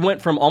 so you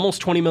went from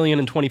almost $20 million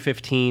in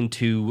 2015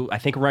 to I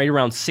think right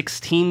around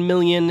 $16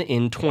 million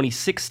in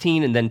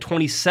 2016, and then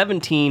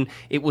 2017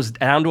 it was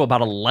down to about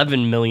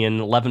 $11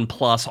 million, 11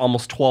 plus,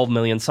 almost $12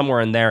 million,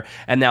 somewhere in there,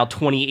 and now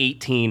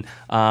 2018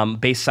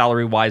 base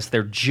salary wise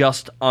they're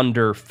just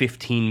under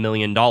 $15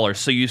 million.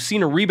 So you've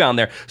seen a rebound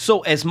there.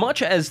 So as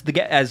much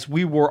as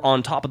we were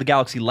on top of the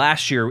Galaxy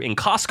last year in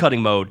cost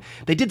cutting mode,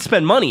 they did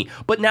spend money,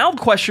 but now the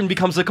question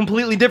becomes a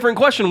completely different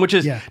question, which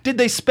is, did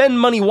they spend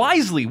money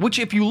wisely? Which,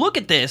 if you look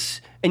at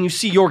this and you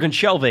see Jorgen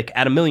Skjelvik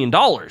at $1 million,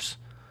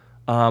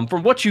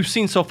 from what you've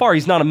seen so far,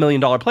 he's not $1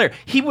 million player.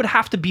 He would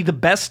have to be the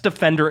best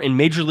defender in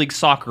Major League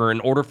Soccer in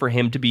order for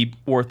him to be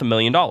worth $1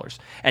 million,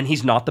 and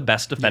he's not the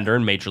best defender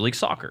in Major League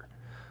Soccer.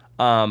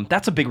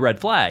 That's a big red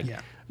flag.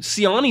 Yeah.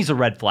 Siani's a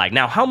red flag.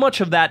 Now, how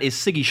much of that is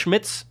Siggy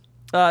Schmidt's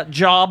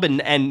job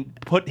and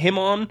put him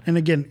on? And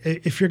again,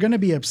 if you're going to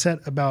be upset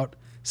about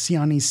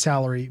Siani's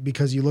salary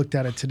because you looked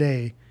at it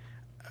today,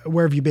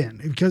 where have you been?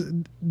 Because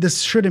this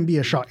shouldn't be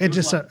a shock. It's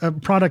just a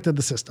product of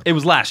the system. It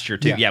was last year,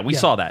 too. Yeah, we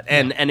saw that.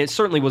 And it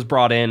certainly was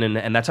brought in,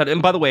 and that's how.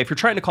 And by the way, if you're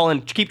trying to call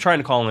in, keep trying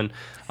to call in.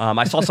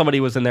 I saw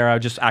somebody was in there. I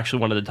just actually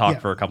wanted to talk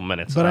for a couple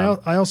minutes. But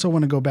I also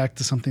want to go back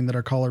to something that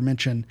our caller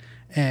mentioned,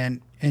 and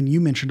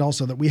you mentioned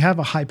also that we have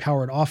a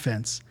high-powered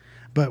offense,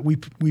 but we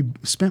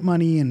spent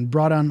money and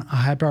brought on a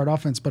high-powered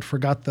offense, but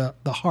forgot the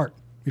heart.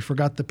 We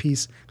forgot the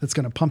piece that's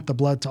going to pump the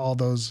blood to all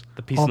those.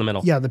 The piece in the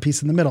middle. Yeah, the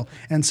piece in the middle.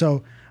 And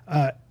so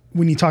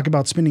when you talk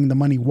about spending the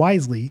money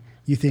wisely,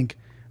 you think,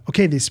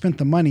 okay, they spent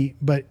the money,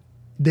 but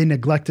they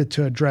neglected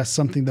to address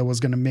something that was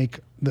going to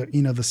make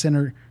the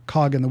center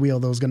cog in the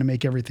wheel that was going to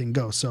make everything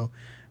go. So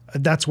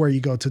that's where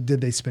you go to, did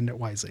they spend it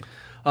wisely?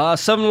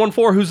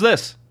 714, who's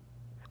this?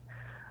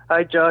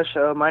 Hi, Josh.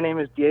 My name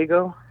is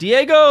Diego.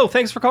 Diego,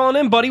 thanks for calling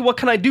in, buddy. What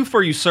can I do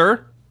for you,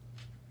 sir?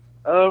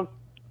 I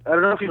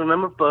don't know if you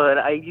remember, but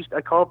I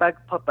called back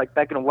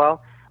in a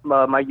while.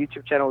 My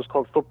YouTube channel was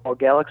called Football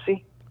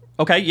Galaxy.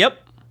 Okay, yep.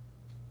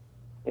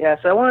 Yeah,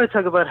 so I wanted to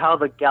talk about how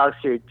the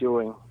Galaxy are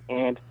doing.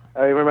 And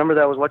I remember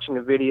that I was watching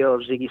a video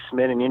of Ziggy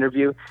Schmidt, an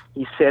interview.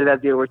 He said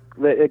that they were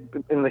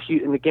in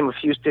the game of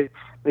Houston,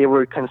 they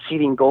were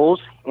conceding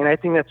goals, and I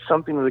think that's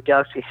something that the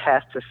Galaxy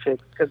has to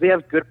fix because they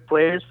have good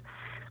players,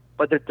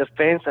 but their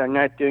defense are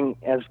not doing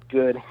as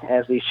good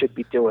as they should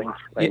be doing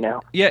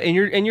now. Yeah,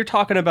 and you're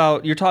talking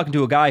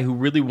to a guy who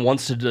really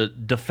wants to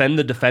defend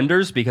the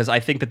defenders, because I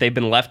think that they've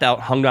been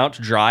hung out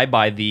to dry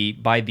by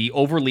the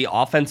overly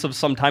offensive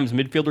sometimes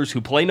midfielders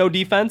who play no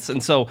defense.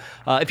 And so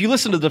if you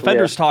listen to the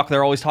defenders talk,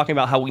 they're always talking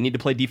about how we need to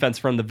play defense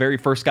from the very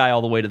first guy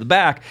all the way to the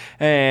back.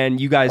 And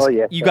you guys,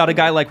 got a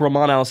guy like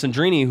Roman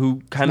Alessandrini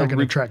who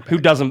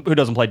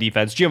doesn't play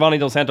defense. Giovanni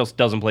Dos Santos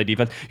doesn't play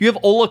defense. You have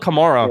Ola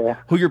Kamara,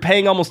 who you're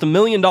paying almost $1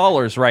 million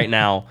right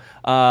now,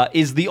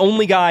 is the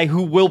only guy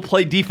who will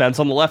play defense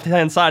on the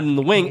left-hand side in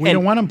the wing. We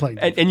don't want him playing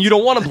defense. And you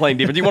don't want him playing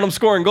defense. You want him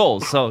scoring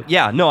goals. So,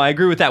 I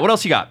agree with that. What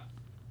else you got?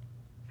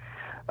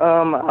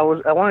 I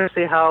wanted to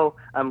say how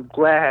I'm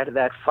glad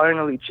that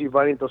finally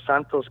Giovanni Dos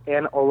Santos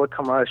and Ola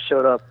Kamara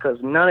showed up, because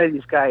none of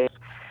these guys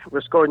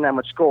were scoring that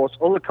much goals.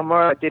 Ola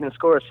Kamara didn't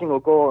score a single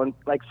goal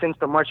since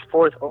the March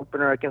 4th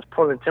opener against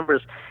Portland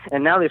Timbers,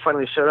 and now they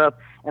finally showed up.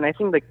 And I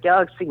think the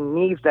Galaxy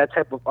needs that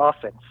type of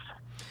offense.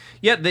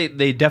 Yeah,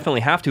 they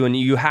definitely have to, and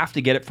you have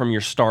to get it from your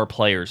star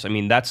players. I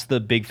mean, that's the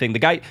big thing. The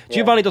guy,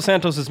 Giovanni Dos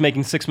Santos, is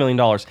making $6 million.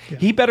 Yeah.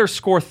 He better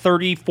score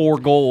 34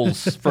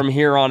 goals from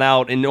here on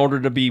out in order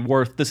to be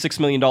worth the $6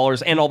 million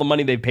and all the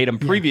money they paid him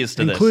previous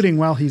to this. Including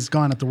while he's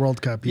gone at the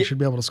World Cup. He should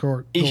be able to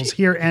score goals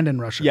here and in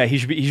Russia. Yeah, he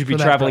should be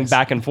traveling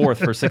back and forth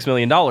for $6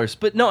 million.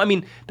 But no, I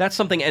mean, that's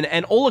something.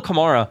 And Ola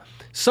Kamara,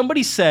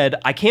 somebody said,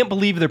 I can't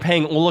believe they're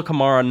paying Ola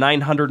Kamara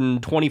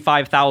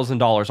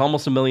 $925,000,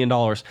 almost $1 million.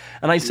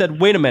 And I said,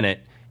 wait a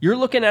minute. You're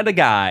looking at a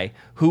guy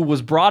who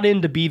was brought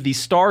in to be the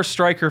star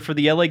striker for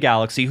the LA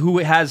Galaxy,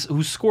 who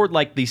scored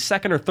like the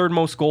second or third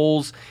most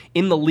goals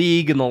in the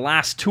league in the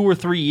last 2 or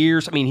 3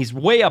 years. I mean, he's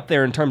way up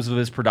there in terms of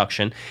his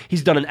production.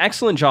 He's done an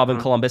excellent job in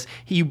Columbus.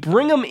 You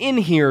bring him in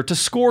here to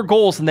score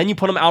goals, and then you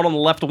put him out on the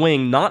left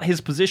wing, not his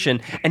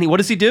position. And what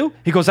does he do?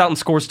 He goes out and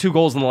scores 2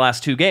 goals in the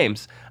last 2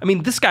 games. I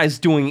mean, this guy's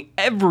doing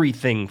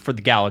everything for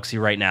the Galaxy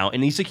right now,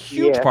 and he's a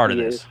huge part of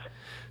this.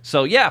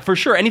 So, for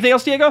sure. Anything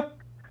else, Diego?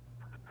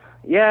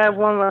 Yeah, I have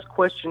one last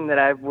question that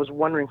I was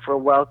wondering for a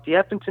while. Do you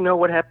happen to know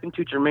what happened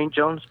to Jermaine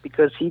Jones?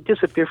 Because he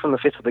disappeared from the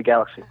face of the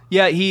Galaxy.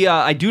 Yeah,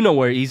 I do know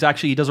where he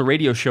does a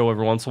radio show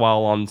every once in a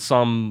while on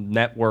some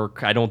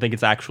network. I don't think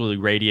it's actually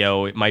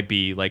radio. It might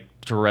be like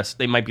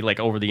they might be like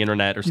over the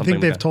internet or something.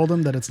 You think they've told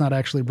him that it's not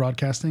actually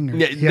broadcasting? Or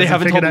they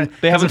haven't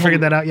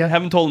figured that out yet.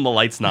 Haven't told him the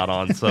light's not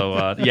on.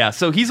 So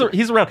so he's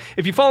around.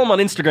 If you follow him on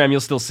Instagram,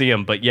 you'll still see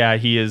him. But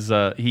he is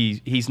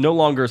he's no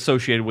longer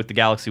associated with the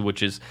Galaxy,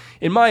 which is,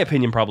 in my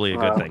opinion, probably a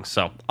good thing.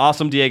 So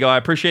awesome, Diego. I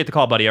appreciate the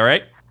call, buddy. All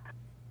right.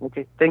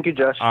 Okay. Thank you,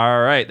 Josh.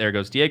 All right, there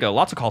goes Diego.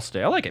 Lots of calls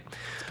today. I like it.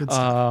 Good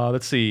stuff.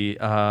 Let's see.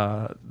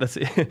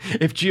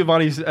 If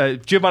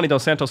Giovanni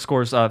Dos Santos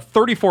scores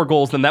 34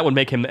 goals, then that would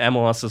make him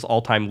MLS's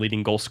all-time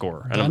leading goal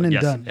scorer. Done and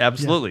yes, done.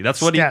 absolutely. Yeah.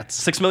 That's what Stats.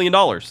 $6 million.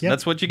 Yep.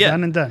 That's what you get.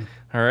 Done and done.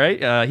 All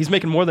right. He's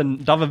making more than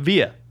David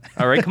Villa.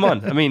 All right, come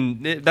on. I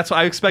mean, that's what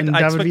I expect. And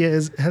David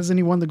Villa hasn't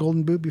he won the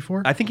Golden Boot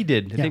before? I think he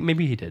did. I Yeah. think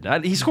maybe he did.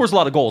 He scores a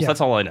lot of goals. Yeah. That's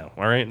all I know.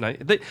 All right.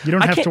 You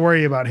don't have to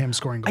worry about him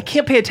scoring goals. I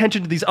can't pay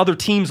attention to these other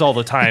teams all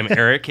the time,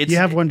 Eric. You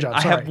have one job.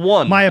 I Sorry. have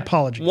one. My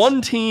apologies.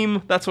 One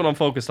team. That's what I'm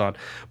focused on.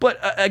 But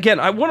again,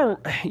 I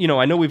want to.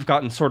 I know we've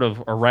gotten sort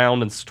of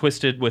around and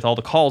twisted with all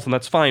the calls, and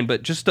that's fine.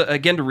 But just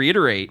again to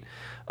reiterate.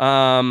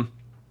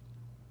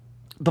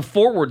 The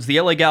forwards,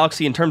 the LA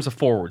Galaxy, in terms of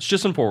forwards,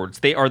 just in forwards,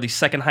 they are the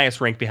second highest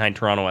ranked behind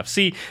Toronto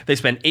FC. They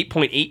spend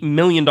 $8.8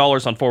 million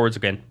on forwards.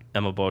 Again,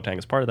 Emma Boateng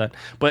is part of that.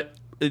 But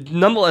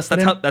nonetheless,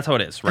 that's how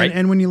it is, right?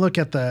 And when you look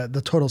at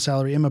the total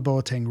salary, Emma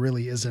Boateng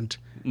really isn't.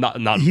 Not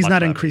He's much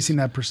not of increasing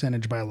that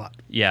percentage by a lot.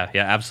 Yeah,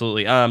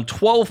 absolutely.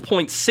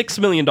 $12.6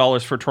 million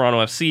for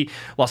Toronto FC.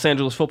 Los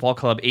Angeles Football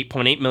Club,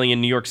 $8.8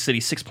 million. New York City,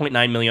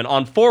 $6.9 million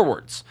on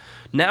forwards.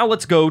 Now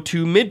let's go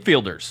to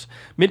midfielders.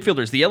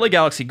 The LA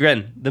Galaxy,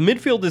 again, the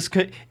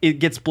midfield it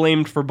gets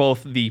blamed for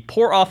both the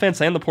poor offense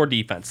and the poor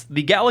defense.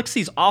 The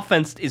Galaxy's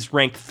offense is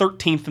ranked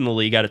 13th in the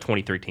league out of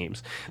 23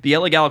 teams. The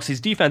LA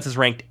Galaxy's defense is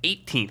ranked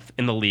 18th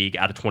in the league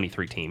out of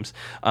 23 teams.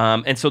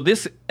 And so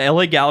this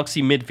LA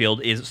Galaxy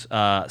midfield is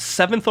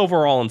 7th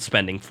overall in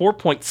spending,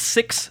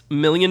 $4.6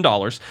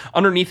 million,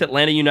 underneath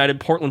Atlanta United,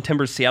 Portland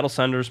Timbers, Seattle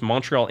Sounders,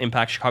 Montreal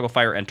Impact, Chicago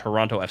Fire, and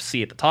Toronto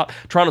FC at the top.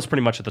 Toronto's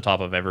pretty much at the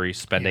top of every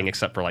spending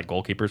except for like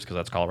goalkeepers because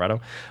that's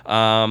Colorado.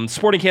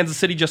 Sporting Kansas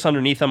City just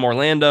underneath them,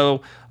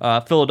 Orlando,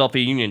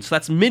 Philadelphia Union. So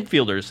that's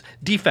midfielders.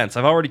 Defense,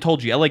 I've already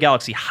told you, LA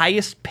Galaxy,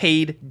 highest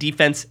paid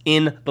defense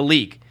in the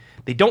league.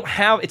 They don't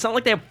have, it's not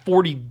like they have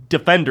 40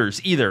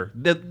 defenders either.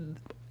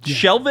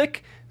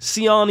 Shelvik,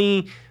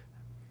 Siani,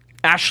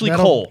 Ashley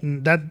Cole.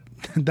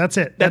 That's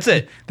it. That's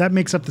it. That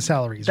makes up the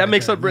salaries. That right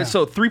makes there. up,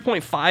 so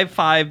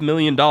 $3.55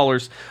 million.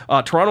 Toronto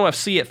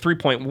FC at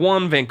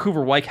 3.1,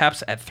 Vancouver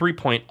Whitecaps at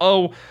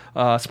 3.0,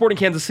 Sporting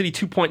Kansas City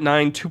 2.9,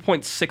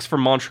 2.6 for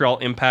Montreal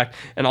Impact,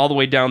 and all the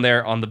way down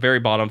there on the very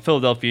bottom,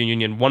 Philadelphia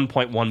Union,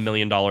 $1.1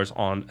 million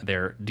on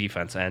their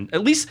defense. And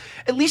at least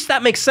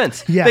that makes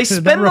sense. Yeah, they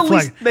spend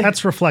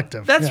that's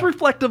reflective. That's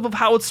reflective of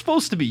how it's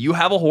supposed to be. You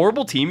have a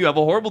horrible team, you have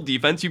a horrible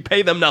defense, you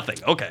pay them nothing.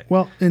 Okay.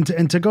 Well,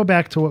 and to go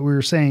back to what we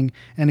were saying,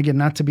 and again,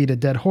 not to beat a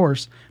dead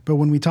horse, but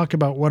when we talk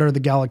about what are the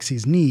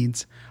Galaxy's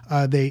needs,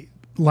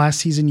 last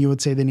season you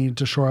would say they needed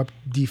to shore up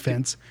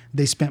defense.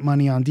 They spent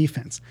money on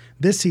defense.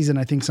 This season,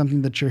 I think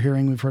something that you're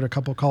hearing, we've heard a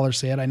couple callers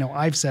say it, I know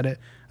I've said it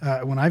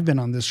when I've been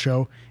on this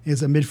show,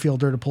 is a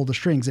midfielder to pull the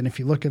strings. And if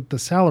you look at the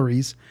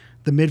salaries,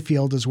 the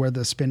midfield is where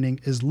the spending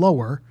is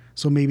lower,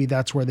 so maybe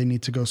that's where they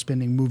need to go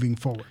spending moving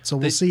forward. So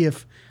we'll see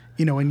if,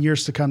 in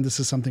years to come, this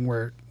is something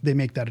where they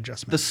make that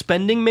adjustment. The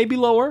spending may be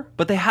lower,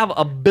 but they have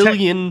a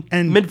billion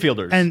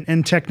midfielders.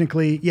 And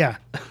technically, yeah,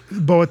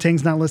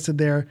 Boateng's not listed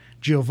there.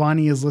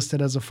 Giovanni is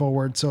listed as a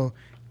forward. So,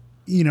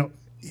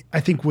 I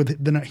think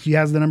he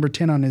has the number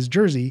 10 on his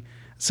jersey.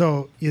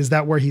 So is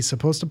that where he's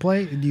supposed to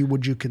play?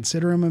 Would you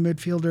consider him a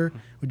midfielder?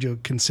 Would you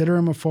consider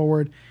him a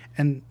forward?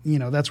 And,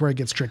 that's where it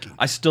gets tricky.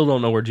 I still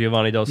don't know where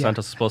Giovanni Dos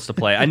Santos is supposed to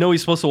play. I know he's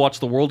supposed to watch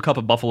the World Cup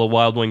at Buffalo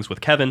Wild Wings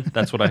with Kevin.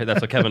 That's what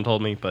Kevin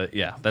told me. But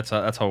yeah, that's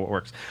how it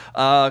works.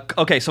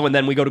 Okay, so and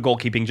then we go to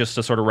goalkeeping just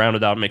to sort of round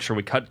it out and make sure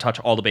we touch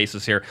all the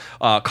bases here.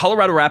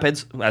 Colorado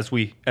Rapids, as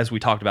we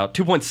talked about,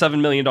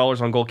 $2.7 million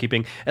on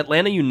goalkeeping.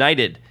 Atlanta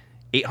United,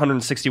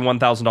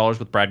 $861,000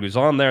 with Brad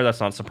Guzan there. That's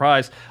not a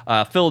surprise.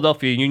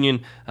 Philadelphia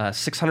Union,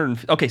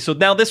 $600. Okay, so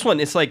now this one,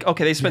 it's like,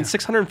 okay, they spent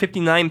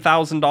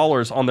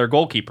 $659,000 on their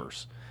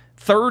goalkeepers.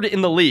 Third in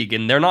the league,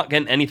 and they're not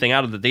getting anything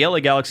out of it. The LA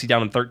Galaxy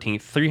down in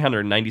 13th,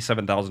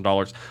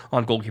 $397,000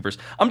 on goalkeepers.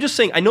 I'm just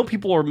saying, I know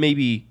people are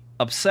maybe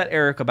upset,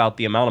 Eric, about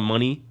the amount of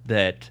money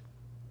that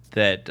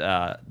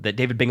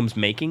David Bingham's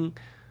making,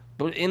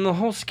 but in the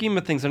whole scheme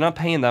of things, they're not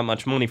paying that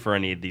much money for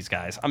any of these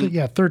guys.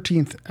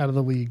 13th out of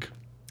the league.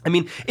 I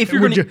mean, if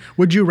you're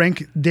would you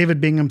rank David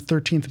Bingham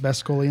 13th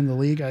best goalie in the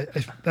league?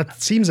 That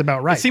seems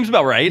about right. It seems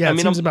about right. Yeah, I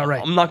mean, seems about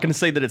right. I'm not going to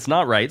say that it's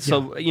not right.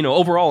 So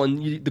overall,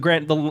 and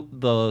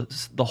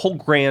the whole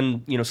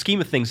grand scheme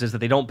of things is that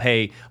they don't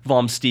pay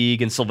Vom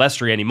Steeg and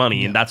Silvestri any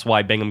money, and that's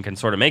why Bingham can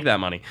sort of make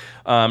that money.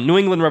 New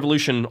England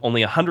Revolution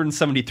only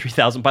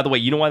 $173,000. By the way,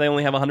 you know why they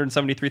only have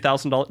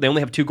 $173,000? They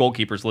only have 2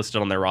 goalkeepers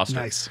listed on their roster.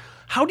 Nice.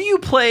 How do you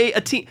play a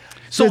team?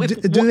 So do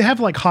they have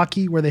like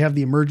hockey where they have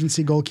the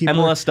emergency goalkeeper?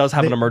 MLS does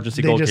have an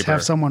emergency goalkeeper. They just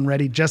have someone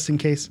ready just in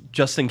case?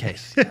 Just in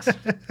case, yes.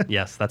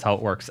 Yes, that's how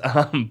it works.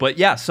 But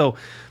yeah, so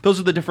those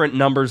are the different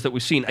numbers that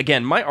we've seen.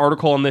 Again, my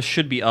article on this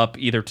should be up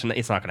either tonight.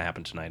 It's not going to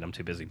happen tonight. I'm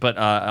too busy. But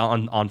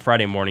on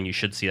Friday morning, you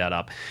should see that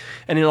up.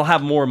 And it'll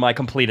have more of my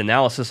complete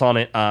analysis on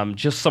it.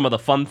 Just some of the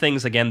fun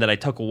things, again, that I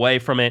took away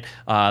from it.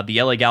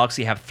 The LA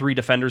Galaxy have 3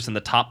 defenders in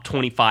the top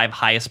 25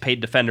 highest paid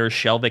defenders.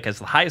 Shelvik has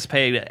the highest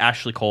paid.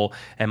 Ashley Cole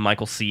and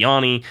Michael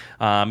Ciani.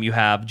 You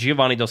have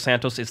Giovanni Dos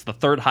Santos. It's the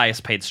third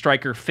highest paid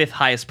striker, fifth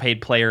highest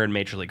paid player in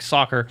Major League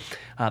Soccer.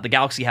 The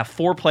Galaxy have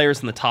 4 players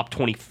in the top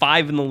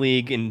 25 in the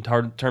league in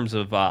terms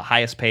of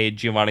highest paid: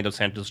 Giovanni Dos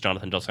Santos,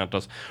 Jonathan Dos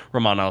Santos,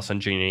 Roman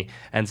Alessandrini,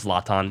 and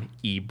Zlatan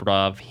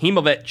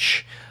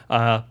Ibrahimovic.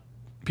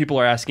 People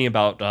are asking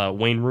about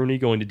Wayne Rooney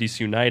going to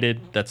DC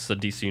United. That's a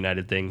DC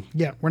United thing.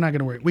 Yeah, we're not going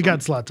to worry. We got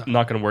Zlatan.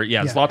 Not going to worry.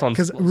 Yeah, Zlatan's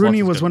because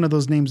Rooney was one of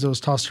those names that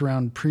was tossed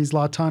around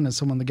pre-Zlatan as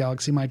someone the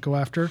Galaxy might go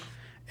after.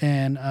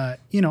 And I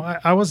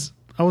was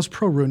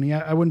pro Rooney.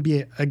 I wouldn't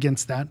be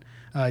against that.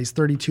 He's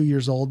 32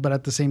 years old, but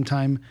at the same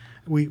time,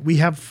 we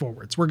have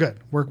forwards. We're good.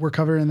 We're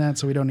covering that,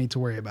 so we don't need to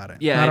worry about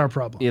it. Yeah, not our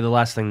problem. Yeah, the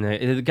last thing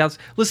the Galaxy.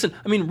 Listen,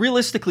 I mean,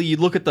 realistically, you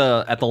look at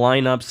the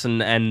lineups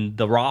and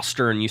the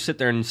roster, and you sit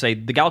there and say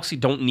the Galaxy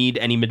don't need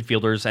any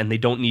midfielders and they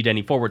don't need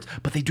any forwards,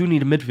 but they do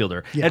need a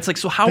midfielder. Yeah. And it's like,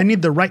 so how they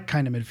need the right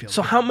kind of midfielder.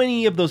 So how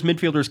many of those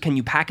midfielders can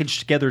you package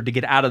together to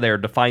get out of there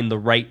to find the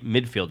right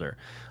midfielder?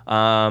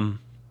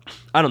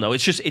 I don't know.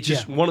 It's just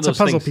one of those things. It's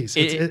a puzzle things.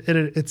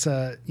 piece. It's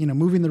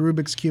moving the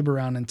Rubik's Cube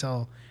around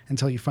until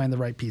you find the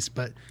right piece.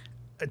 But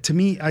to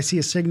me, I see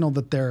a signal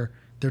that they're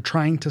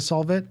trying to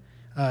solve it.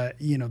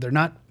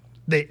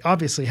 They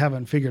obviously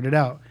haven't figured it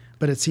out,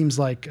 but it seems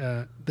like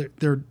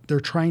they're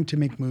trying to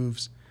make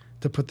moves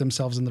to put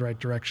themselves in the right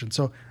direction.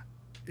 So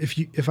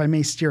if I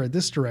may steer it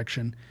this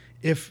direction,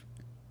 if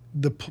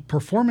the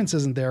performance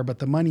isn't there, but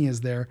the money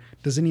is there,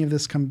 does any of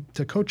this come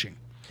to coaching?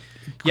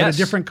 Could a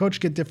different coach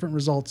get different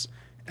results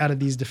out of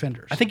these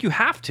defenders? I think you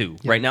have to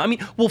right now. I mean,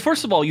 well,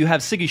 first of all, you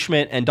have Siggy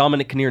Schmidt and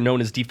Dominic Kinnear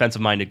known as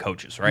defensive-minded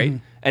coaches, right?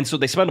 Mm-hmm. And so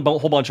they spend a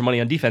whole bunch of money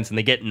on defense and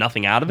they get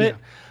nothing out of it.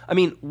 Yeah. I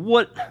mean,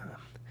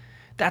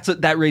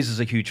 that raises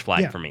a huge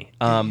flag for me.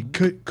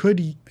 Could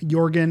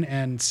Jorgen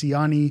and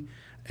Ciani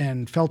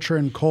and Felcher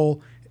and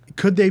Cole,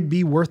 could they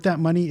be worth that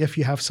money if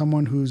you have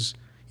someone who's,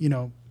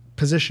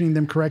 positioning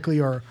them correctly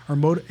or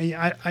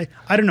I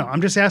don't know.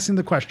 I'm just asking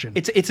the question.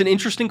 It's an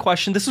interesting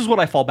question. This is what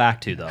I fall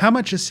back to, though. How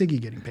much is Siggy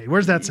getting paid?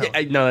 Where's that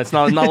salary? No, that's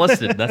not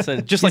listed. That's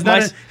just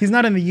he's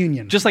not in the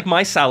union. Just like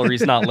my salary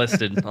is not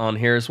listed on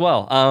here as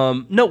well.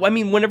 No, I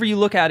mean, whenever you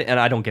look at it, and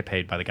I don't get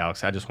paid by the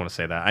Galaxy. I just want to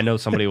say that. I know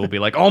somebody will be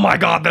like, "Oh my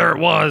God, there it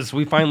was.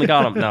 We finally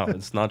got him." No,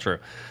 it's not true.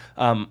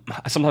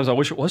 Sometimes I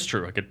wish it was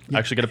true. I could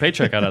actually get a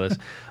paycheck out of this.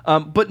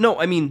 But no,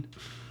 I mean,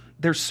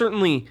 there's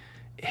certainly.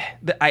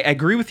 I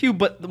agree with you,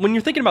 but when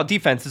you're thinking about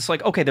defense, it's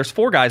like, okay, there's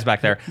 4 guys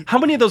back there. How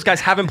many of those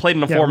guys haven't played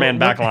in a 4-man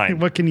back line?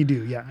 What can you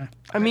do? Yeah,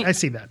 I mean, I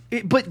see that.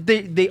 But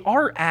they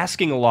are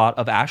asking a lot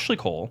of Ashley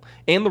Cole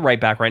and the right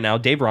back right now,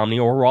 Dave Romney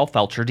or Rolf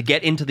Felcher, to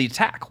get into the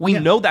attack. We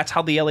know that's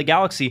how the LA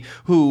Galaxy,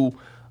 who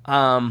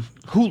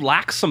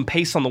lacks some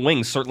pace on the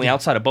wings, certainly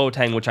outside of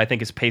Boateng, which I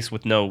think is pace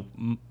with no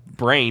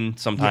brain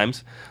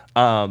sometimes. Yeah.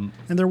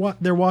 And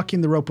they're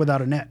walking the rope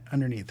without a net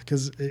underneath,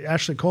 because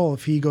Ashley Cole,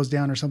 if he goes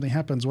down or something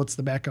happens, what's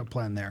the backup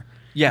plan there?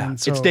 Yeah,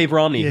 so, it's Dave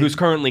Romney, who's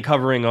currently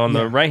covering on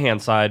the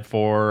right-hand side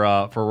for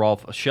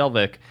Rolf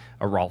Shelvik.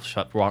 Rolf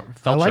Felcher.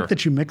 I like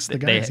that you mixed the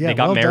guys. They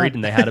got married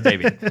and they had a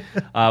baby. We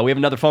have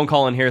another phone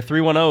call in here,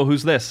 310.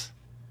 Who's this?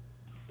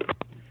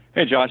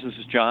 Hey, Josh, this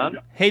is John.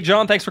 Hey,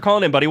 John, thanks for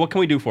calling in, buddy. What can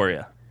we do for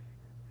you?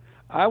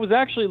 I was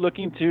actually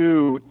looking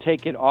to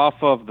take it off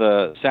of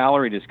the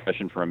salary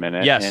discussion for a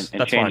minute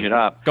and change it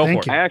up. Go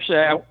for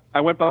it. I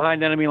went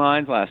behind enemy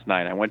lines last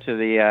night. I went to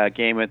the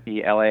game at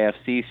the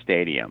LAFC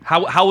stadium.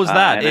 How was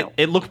that?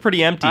 It looked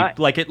pretty empty,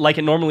 like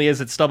it normally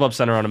is at StubHub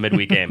Center on a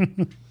midweek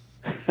game.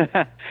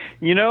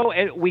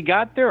 We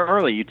got there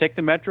early. You take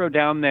the metro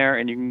down there,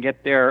 and you can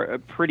get there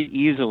pretty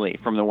easily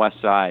from the west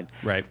side.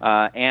 Right.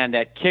 And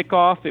at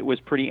kickoff, it was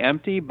pretty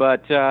empty,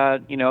 but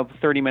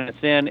 30 minutes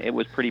in, it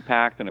was pretty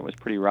packed and it was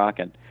pretty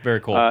rocking.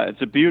 Very cool.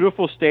 It's a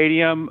beautiful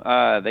stadium.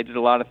 They did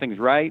a lot of things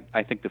right.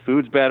 I think the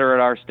food's better at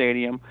our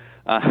stadium.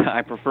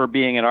 I prefer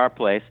being at our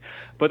place.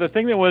 But one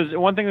thing that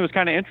was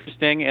kind of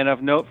interesting and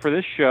of note for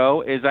this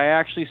show is I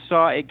actually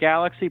saw a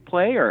Galaxy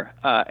player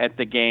at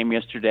the game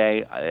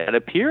yesterday. It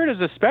appeared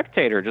as a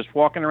spectator, just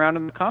walking around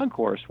in the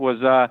concourse. Was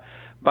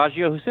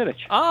Baggio Husidic.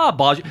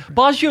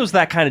 Baggio's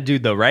that kind of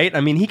dude, though, right? I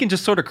mean, he can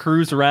just sort of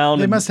cruise around.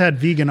 They must have had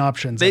vegan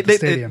options at the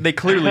stadium. They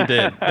clearly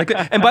did.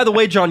 And by the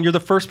way, John, you're the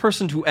first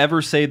person to ever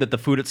say that the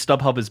food at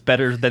StubHub is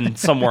better than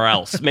somewhere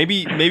else.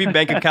 Maybe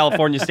Bank of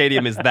California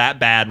Stadium is that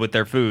bad with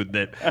their food,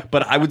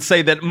 but I would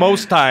say that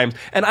most times,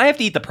 and I have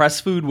to eat the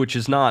press food, which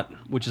is not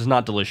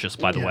delicious,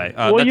 by the way.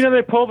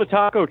 They pull the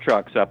taco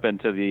trucks up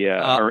into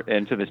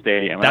the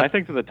stadium, and I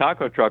think that the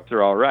taco trucks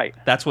are all right.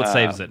 That's what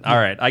saves it. All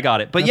right, I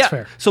got it. But that's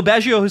fair. So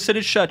Baggio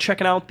Husidic,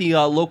 checking out the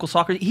local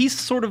soccer. He's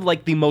sort of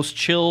like the most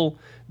chill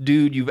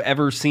dude you've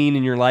ever seen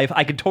in your life.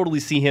 I could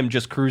totally see him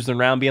just cruising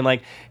around being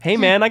like, hey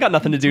man, I got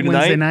nothing to do tonight.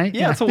 Wednesday night?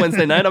 Yeah, it's a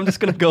Wednesday night. I'm just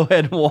going to go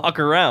ahead and walk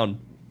around.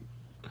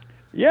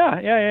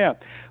 Yeah.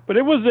 But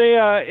it was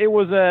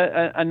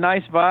a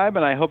nice vibe,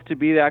 and I hope to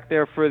be back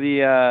there for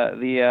the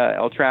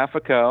El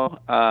Trafico.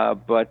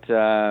 But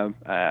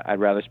I'd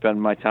rather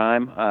spend my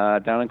time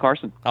down in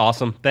Carson.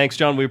 Awesome. Thanks,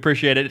 John. We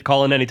appreciate it.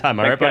 Call in anytime.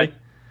 All right, buddy?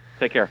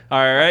 Take care. All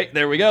right,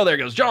 there we go. There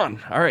goes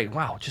John. All right,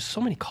 wow, just so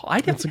many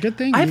calls. That's a good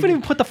thing. I haven't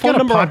even put the phone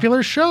number.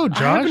 Popular show,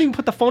 Josh. I haven't even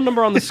put the phone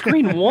number on the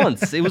screen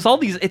once. It was all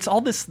these. It's all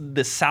this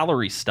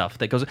salary stuff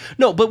that goes.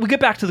 No, but we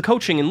get back to the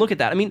coaching and look at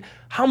that. I mean,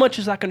 how much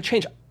is that going to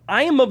change?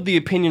 I am of the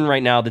opinion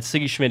right now that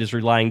Sigi Schmidt is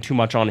relying too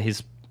much on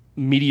his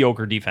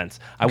mediocre defense.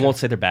 I won't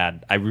say they're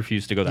bad. I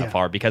refuse to go that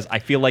far because I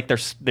feel like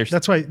there's.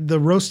 That's why the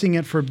roasting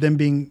it for them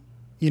being,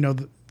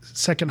 the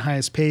second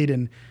highest paid,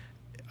 and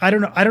I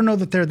don't know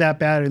that they're that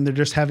bad and they're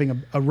just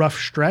having a rough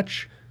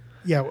stretch.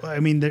 Yeah, I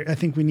mean, I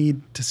think we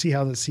need to see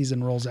how the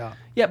season rolls out.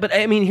 Yeah, but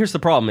I mean, here's the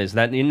problem: is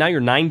that now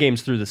you're 9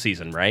 games through the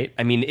season, right?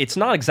 I mean, it's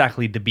not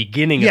exactly the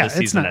beginning of the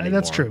season anymore.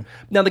 That's true.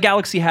 Now, the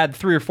Galaxy had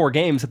 3 or 4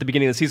 games at the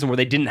beginning of the season where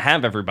they didn't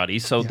have everybody,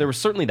 so there was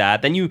certainly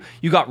that. Then you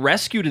got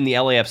rescued in the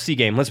LAFC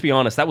game. Let's be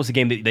honest, that was a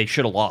game that they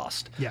should have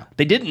lost. Yeah,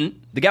 they didn't.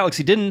 The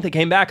Galaxy didn't. They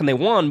came back and they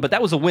won, but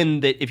that was a win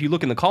that, if you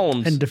look in the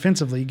columns, and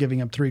defensively,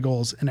 giving up 3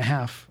 goals and a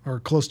half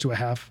or close to a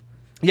half.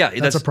 Yeah,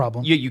 that's a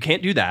problem. You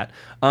can't do that.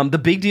 The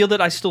big deal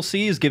that I still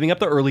see is giving up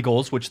the early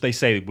goals, which they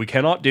say we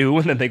cannot do,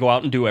 and then they go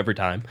out and do every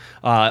time.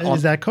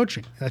 Is that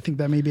coaching? I think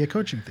that may be a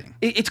coaching thing.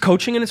 It's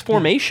coaching and it's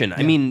formation. Yeah.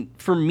 I mean,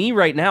 for me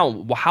right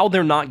now, how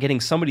they're not getting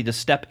somebody to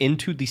step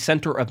into the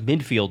center of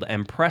midfield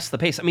and press the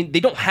pace. I mean, they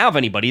don't have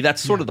anybody.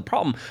 That's sort of the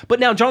problem. But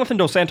now Jonathan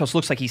Dos Santos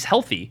looks like he's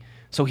healthy,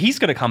 so he's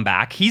going to come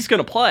back. He's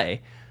going to play.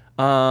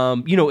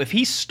 If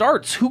he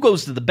starts, who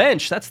goes to the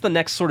bench? That's the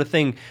next sort of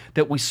thing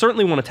that we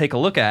certainly want to take a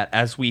look at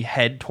as we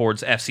head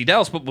towards FC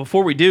Dallas. But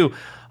before we do,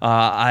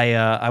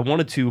 I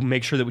wanted to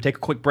make sure that we take a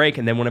quick break,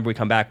 and then whenever we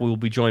come back, we will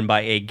be joined by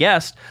a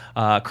guest,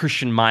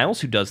 Christian Miles,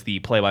 who does the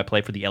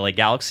play-by-play for the LA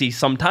Galaxy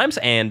sometimes,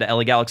 and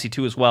LA Galaxy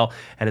 2 as well,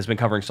 and has been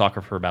covering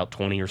soccer for about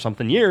 20 or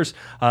something years,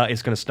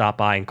 is going to stop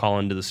by and call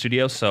into the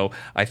studio. So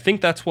I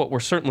think that's what we're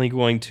certainly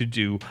going to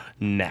do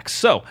next.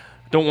 So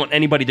don't want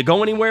anybody to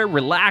go anywhere.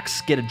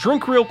 Relax, get a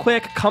drink real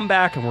quick, come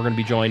back, and we're going to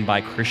be joined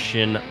by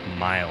Christian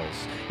Miles.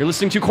 You're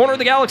listening to Corner of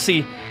the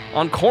Galaxy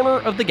on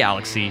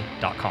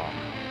cornerofthegalaxy.com.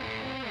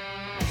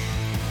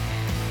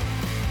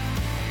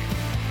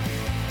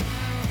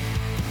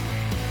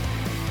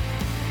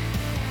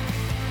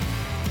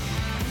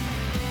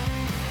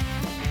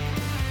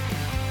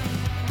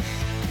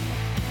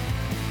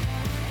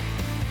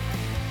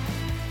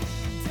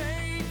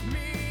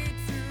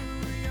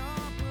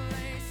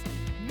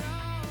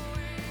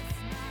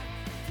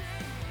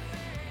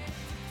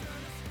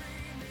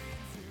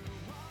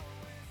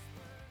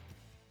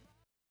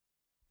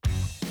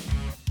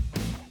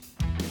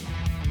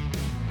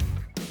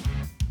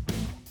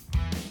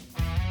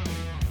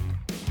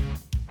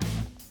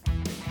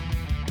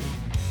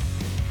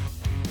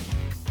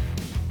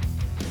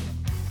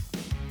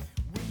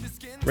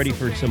 Ready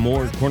for some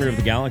more Corner of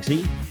the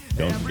Galaxy?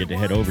 Don't forget to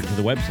head over to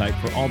the website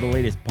for all the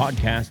latest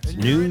podcasts,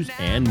 news,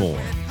 and more.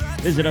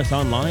 Visit us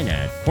online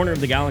at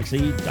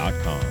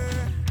cornerofthegalaxy.com.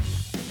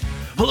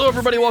 Hello,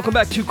 everybody. Welcome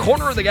back to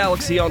Corner of the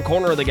Galaxy on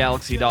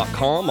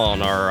cornerofthegalaxy.com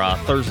on our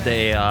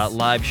Thursday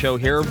live show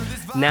here.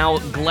 Now,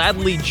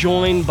 gladly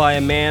joined by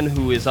a man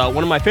who is one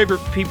of my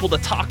favorite people to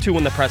talk to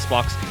in the press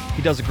box.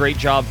 He does a great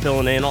job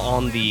filling in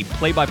on the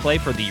play-by-play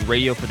for the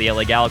radio for the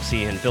LA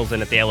Galaxy and fills in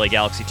at the LA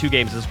Galaxy 2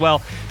 games as well.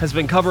 Has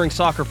been covering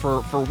soccer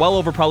for well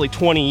over probably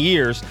 20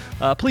 years.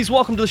 Please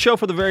welcome to the show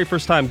for the very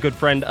first time, good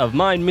friend of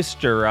mine,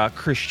 Mr.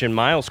 Christian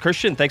Miles.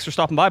 Christian, thanks for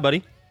stopping by,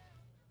 buddy.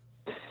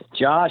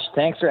 Josh,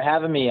 thanks for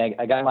having me.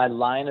 I got my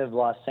Line of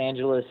Los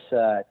Angeles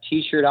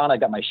T-shirt on. I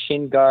got my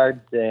shin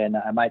guards, and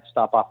I might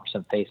stop off for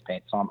some face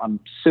paint. So I'm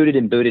suited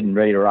and booted and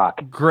ready to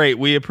rock. Great.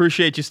 We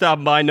appreciate you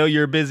stopping by. I know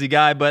you're a busy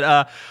guy,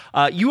 but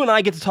you and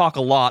I get to talk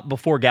a lot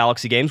before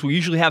Galaxy games. We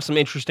usually have some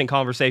interesting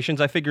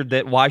conversations. I figured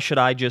that why should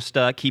I just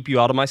keep you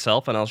out of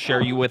myself, and I'll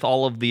share you with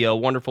all of the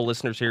wonderful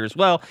listeners here as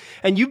well.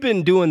 And you've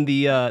been doing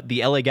the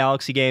LA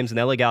Galaxy games and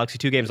LA Galaxy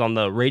 2 games on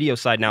the radio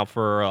side now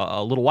for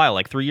a little while,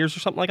 like 3 years or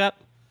something like that?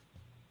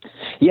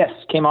 Yes,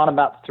 came on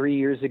about 3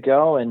 years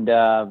ago and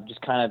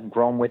just kind of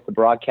grown with the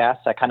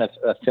broadcast. I kind of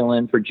fill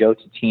in for Joe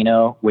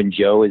Tutino when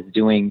Joe is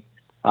doing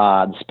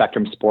the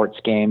Spectrum Sports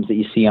games that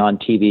you see on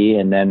TV,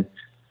 and then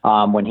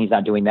when he's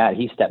not doing that,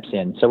 he steps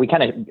in. So we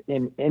kind of,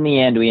 in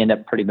the end, we end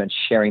up pretty much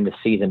sharing the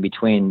season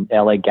between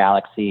LA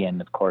Galaxy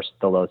and, of course,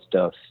 the Los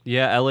Dos.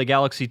 Yeah, LA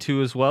Galaxy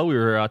 2 as well. We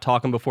were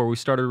talking before we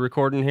started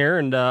recording here,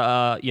 and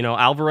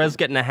Alvarez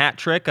getting a hat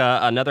trick,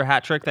 another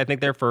hat trick, I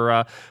think, there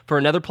for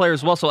another player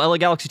as well. So LA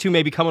Galaxy 2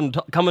 may be coming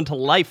to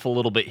life a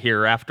little bit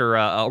here after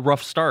a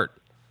rough start.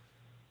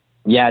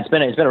 Yeah, it's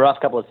been a rough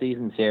couple of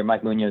seasons here.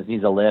 Mike Munoz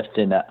needs a lift,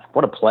 and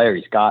what a player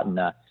he's gotten.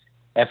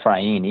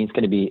 Efrain, he's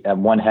going to be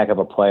one heck of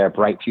a player,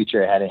 bright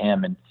future ahead of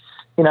him. And,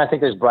 I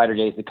think there's brighter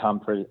days to come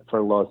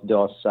for Los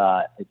Dos.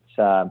 It's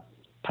kind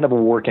of a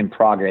work in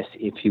progress,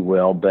 if you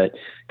will, but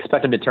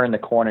expect him to turn the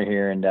corner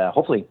here and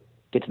hopefully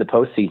get to the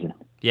postseason.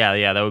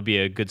 Yeah, that would be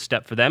a good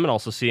step for them, and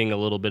also seeing a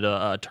little bit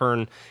of a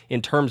turn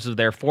in terms of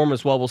their form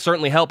as well will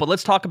certainly help. But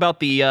let's talk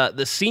about the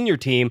senior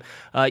team.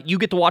 You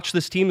get to watch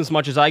this team as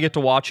much as I get to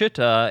watch it,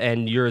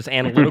 and you're as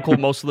analytical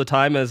most of the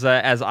time as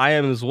I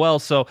am as well.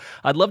 So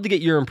I'd love to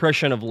get your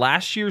impression of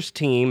last year's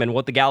team and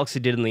what the Galaxy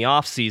did in the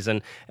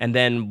offseason, and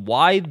then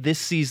why this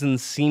season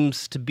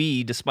seems to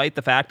be, despite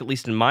the fact, at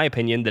least in my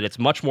opinion, that it's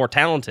much more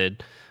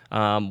talented,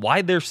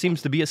 why there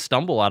seems to be a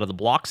stumble out of the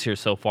blocks here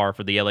so far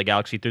for the LA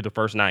Galaxy through the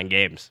first 9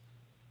 games.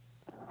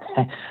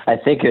 I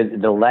think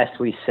the less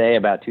we say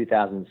about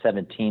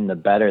 2017, the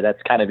better.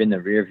 That's kind of in the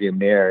rearview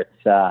mirror.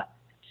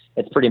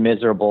 It's pretty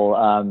miserable.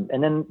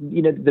 And then,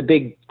 the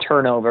big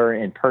turnover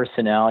in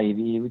personnel,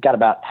 you've got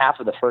about half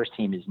of the first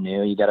team is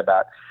new. You got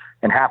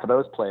and half of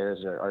those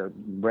players are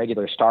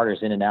regular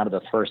starters in and out of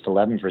the first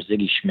 11 for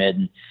Ziggy Schmidt.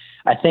 And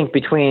I think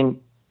between,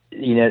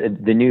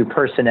 the new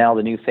personnel,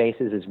 the new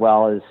faces, as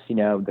well as,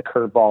 the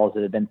curveballs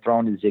that have been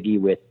thrown to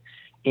Ziggy with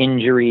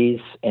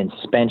injuries and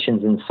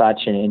suspensions and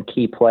such and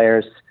key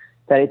players,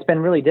 that it's been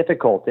really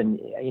difficult. And,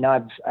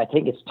 I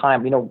think it's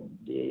time,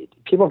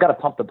 people have got to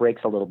pump the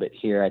brakes a little bit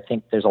here. I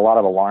think there's a lot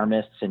of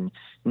alarmists and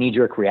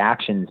knee-jerk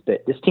reactions,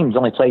 but this team's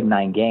only played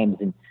 9 games.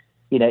 And,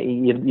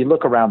 you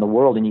look around the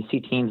world and you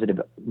see teams that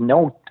have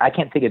I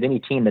can't think of any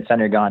team that's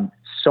undergone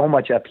so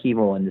much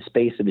upheaval in the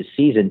space of a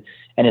season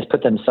and has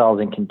put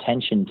themselves in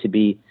contention to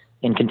be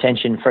in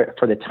contention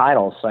for the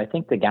title. So I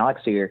think the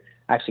Galaxy are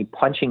actually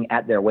punching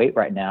at their weight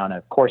right now. And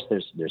of course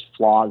there's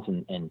flaws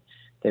and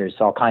there's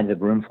all kinds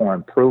of room for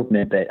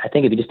improvement. But I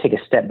think if you just take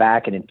a step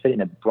back and put it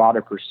in a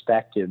broader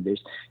perspective,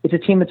 it's a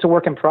team that's a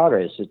work in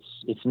progress.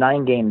 It's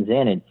 9 games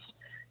in. It's,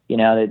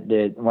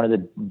 one of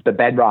the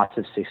bedrocks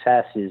of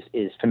success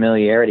is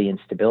familiarity and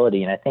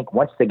stability. And I think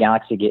once the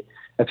Galaxy get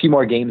a few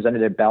more games under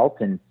their belt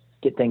and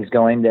get things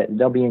going, that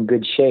they'll be in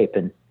good shape.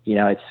 And,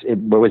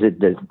 what was it?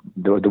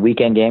 The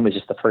weekend game was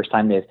just the first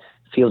time they've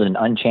fielded an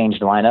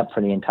unchanged lineup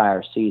for the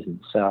entire season.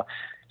 So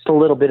just a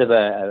little bit of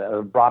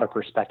a broader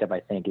perspective,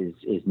 I think, is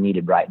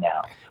needed right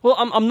now. Well,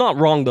 I'm not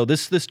wrong though.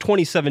 This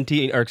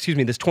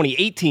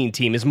 2018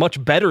 team is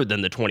much better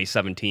than the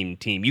 2017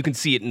 team. You can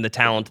see it in the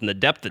talent and the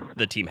depth that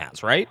the team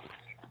has, right?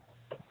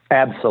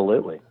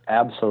 Absolutely.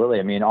 I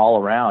mean,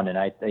 all around.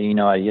 And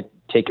you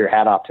take your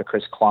hat off to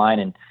Chris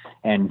Klein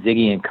and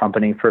Ziggy and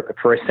company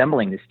for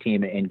assembling this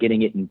team and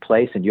getting it in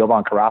place, and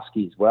Jovan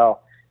Kirovski as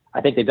well.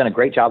 I think they've done a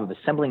great job of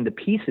assembling the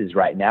pieces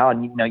right now.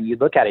 And, you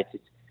look at it,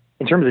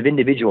 in terms of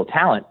individual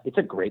talent, it's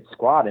a great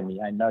squad. I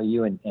mean, I know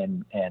you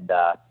and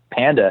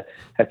Panda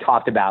have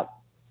talked about,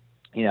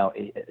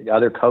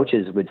 other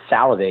coaches would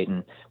salivate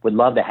and would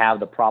love to have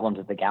the problems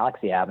that the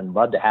Galaxy have and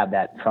love to have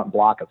that front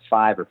block of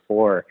 5 or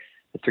 4,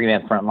 the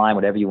 3-man front line,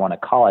 whatever you want to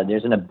call it.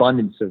 There's an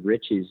abundance of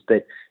riches,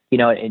 but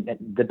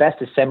the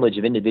best assemblage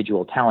of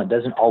individual talent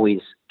doesn't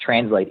always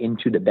translate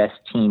into the best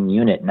team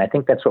unit. And I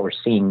think that's what we're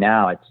seeing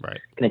now. It's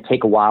going to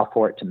take a while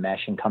for it to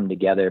mesh and come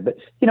together. But,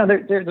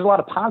 there's a lot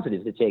of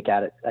positives to take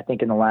out of it. I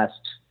think in the last,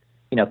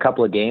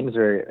 couple of games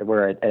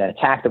where an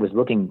attack that was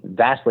looking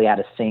vastly out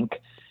of sync,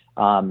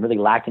 really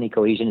lacked any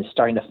cohesion, is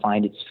starting to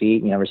find its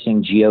feet. We're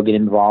seeing Gio get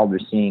involved. We're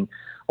seeing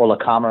Ola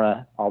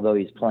Kamara, although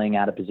he's playing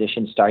out of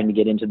position, starting to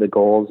get into the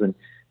goals, and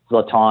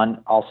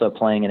Zlatan also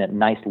playing in a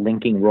nice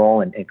linking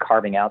role and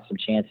carving out some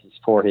chances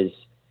for his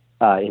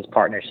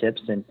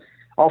partnerships. And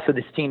also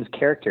this team's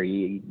character,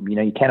 you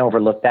can't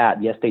overlook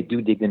that. Yes, they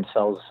do dig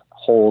themselves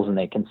holes and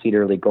they concede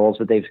early goals,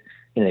 but they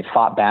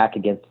fought back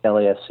against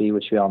LAFC,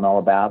 which we all know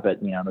about. But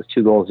those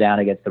 2 goals down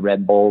against the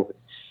Red Bulls,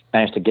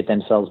 managed to get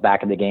themselves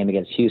back in the game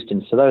against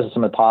Houston. So those are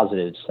some of the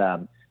positives.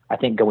 I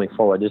think going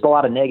forward, there's a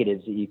lot of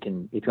negatives that you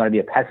can, if you want to be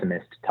a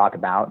pessimist, talk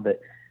about, but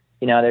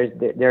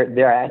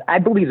I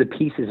believe the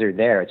pieces are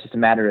there. It's just a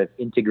matter of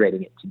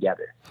integrating it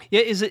together.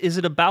 Yeah, is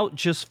it about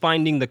just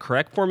finding the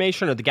correct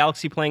formation, or the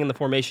Galaxy playing in the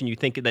formation you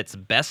think that's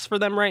best for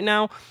them right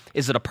now?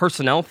 Is it a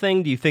personnel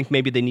thing? Do you think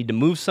maybe they need to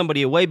move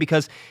somebody away?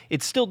 Because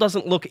it still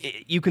doesn't look.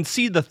 You can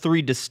see the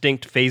 3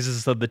 distinct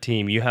phases of the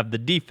team. You have the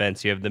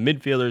defense, you have the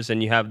midfielders,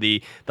 and you have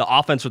the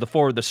offense or the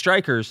forward, the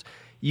strikers.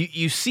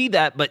 You see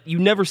that, but you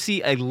never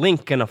see a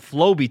link and a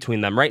flow between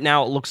them. Right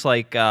now, it looks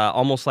like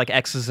almost like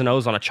X's and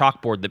O's on a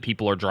chalkboard that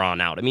people are drawing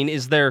out. I mean,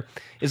 is there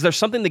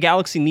something the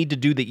Galaxy need to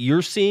do that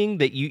you're seeing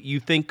that you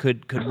think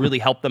could really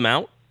help them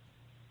out?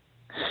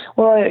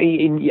 Well,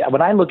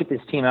 when I look at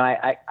this team,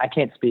 I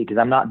can't speak because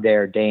I'm not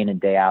there day in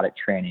and day out at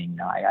training.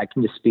 I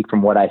can just speak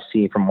from what I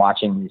see from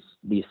watching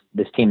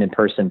this team in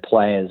person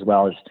play, as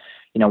well as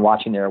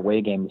watching their away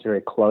games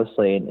very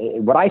closely.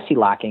 And what I see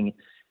lacking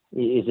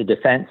is a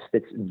defense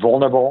that's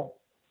vulnerable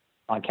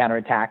on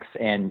counterattacks,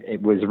 and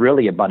it was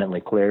really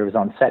abundantly clear. It was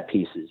on set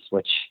pieces,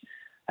 which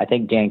I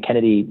think Dan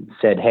Kennedy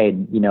said, hey,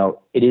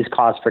 it is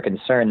cause for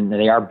concern, and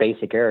they are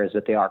basic errors,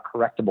 but they are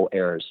correctable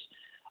errors.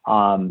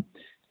 And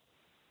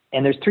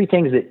there's 3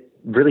 things that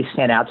really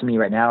stand out to me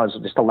right now is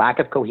just a lack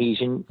of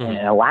cohesion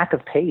and a lack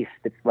of pace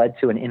that's led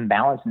to an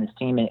imbalance in this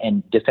team,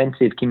 and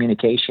defensive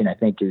communication, I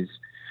think, is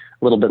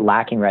a little bit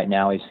lacking right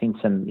now. We've seen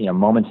some,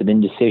 moments of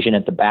indecision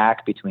at the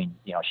back between,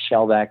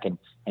 Shelvek and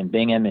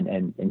Bingham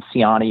and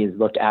Siani has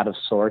looked out of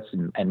sorts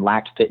and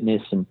lacked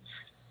fitness. And,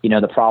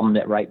 the problem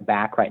at right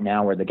back right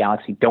now where the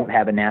Galaxy don't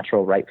have a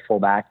natural right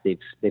fullback.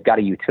 They've got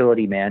a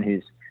utility man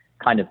who's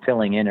kind of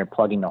filling in or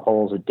plugging the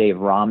holes with Dave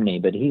Romney,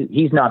 but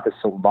he's not the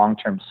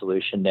long-term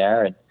solution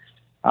there. And,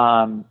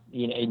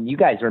 and you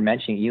guys were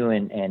mentioning, you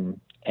and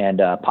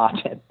Panda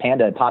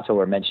and Pato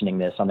were mentioning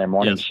this on their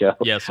morning show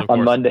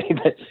on Monday,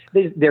 but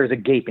there's a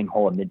gaping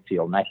hole in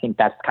midfield. And I think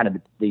that's kind of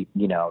the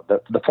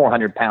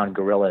 400-pound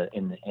gorilla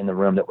in the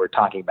room that we're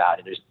talking about.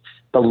 And there's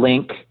the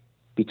link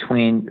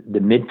between the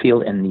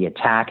midfield and the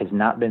attack has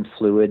not been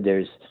fluid.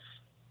 The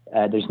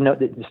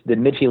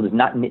midfield is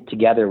not knit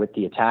together with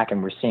the attack,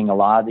 and we're seeing a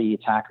lot of the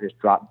attackers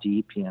drop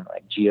deep,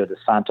 like Gio dos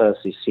Santos.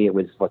 You see it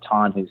with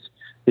Zlatan,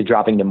 who's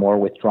dropping to more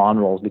withdrawn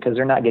roles because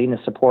they're not getting the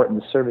support and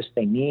the service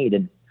they need.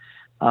 And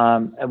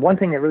one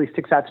thing that really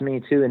sticks out to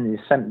me too in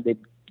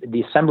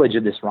the assemblage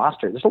of this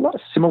roster, there's a lot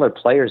of similar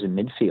players in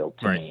midfield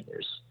to me.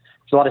 There's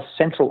a lot of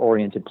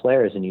central-oriented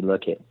players, and you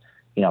look at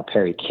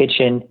Perry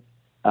Kitchen,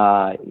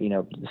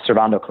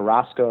 Servando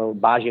Carrasco,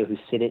 Baggio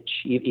Husidic,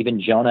 even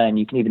Jonah, and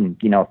you can even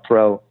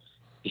throw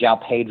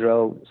João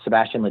Pedro,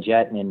 Sebastian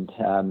Lletget,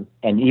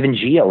 and even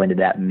Gio into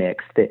that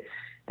mix.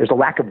 There's a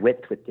lack of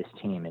width with this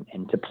team,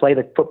 and to play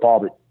the football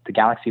that the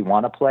Galaxy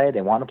want to play, they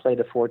want to play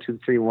the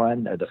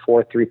 4-2-3-1 or the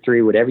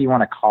 4-3-3, whatever you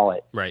want to call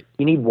it. Right.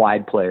 You need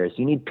wide players.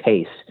 You need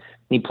pace.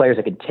 You need players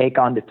that can take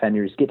on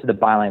defenders, get to the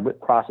byline,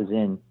 whip crosses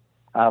in.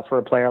 For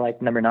a player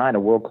like number 9, a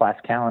world-class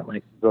talent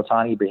like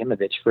Zlatan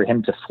Ibrahimovic, for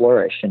him to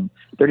flourish, and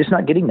they're just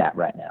not getting that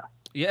right now.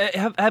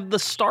 Yeah, have the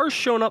stars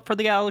shown up for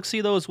the Galaxy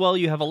though as well?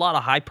 You have a lot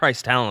of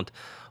high-priced talent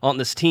on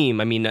this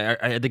team. I mean,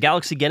 are the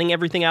Galaxy getting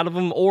everything out of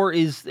them, or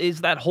is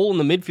that hole in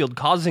the midfield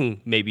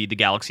causing maybe the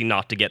Galaxy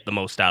not to get the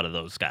most out of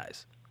those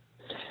guys?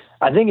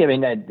 I think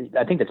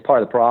that's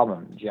part of the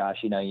problem, Josh.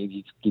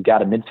 You've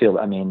got a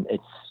midfield. I mean,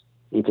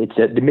 the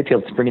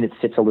midfield spring that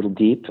sits a little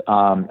deep.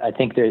 I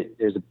think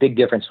there's a big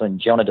difference when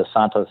Jonah dos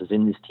Santos is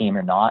in this team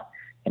or not,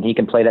 and he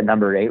can play that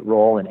number 8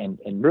 role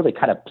and really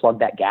kind of plug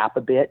that gap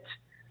a bit.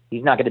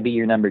 He's not going to be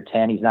your number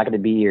 10. He's not going to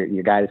be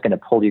your guy that's going to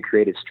pull your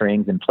creative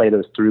strings and play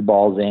those through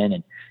balls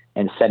in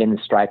and set in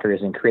the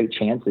strikers and create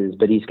chances,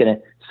 but he's going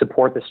to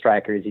support the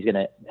strikers. He's going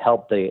to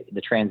help the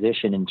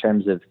transition in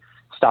terms of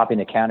stopping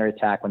the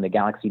counterattack when the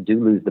Galaxy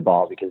do lose the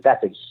ball, because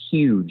that's a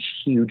huge,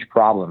 huge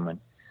problem when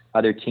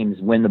other teams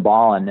win the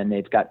ball and then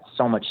they've got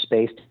so much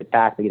space to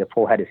attack. They get a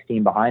full head of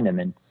steam behind them.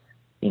 And,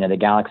 the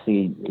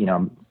Galaxy,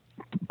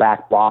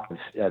 back block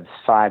of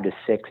 5 to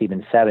 6,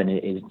 even 7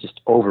 is just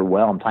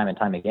overwhelmed time and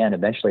time again.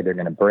 Eventually they're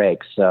going to break.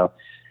 So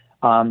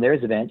there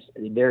is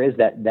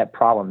that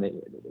problem,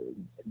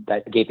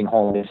 that gaping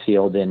hole in the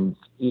field. And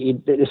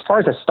as far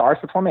as the stars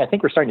performing, I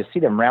think we're starting to see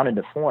them round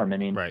into form. I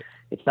mean,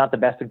 It's not the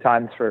best of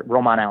times for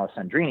Roman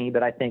Alessandrini,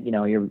 but I think,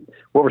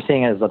 what we're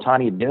seeing as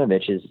Zlatan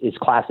Ibrahimovic is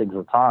classic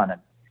Zlatan.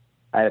 And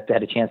I've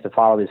had a chance to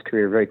follow his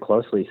career very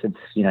closely since,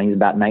 he's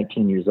about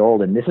 19 years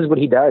old. And this is what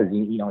he does.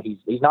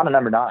 He's not a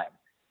number 9.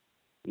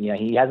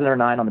 He has a number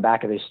 9 on the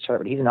back of his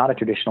chart, but he's not a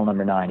traditional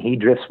number 9. He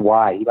drifts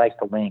wide. He likes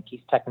to link.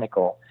 He's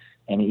technical.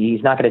 And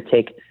he's not going to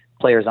take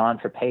players on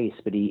for pace,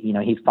 but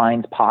he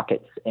finds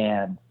pockets.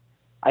 And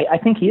I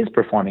think he is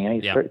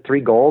performing. He's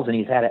 3 goals, and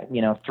he's had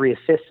 3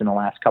 assists in the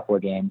last couple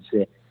of games.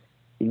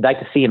 You'd like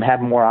to see him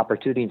have more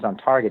opportunities on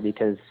target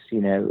because,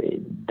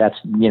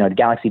 the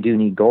Galaxy do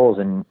need goals.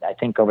 And I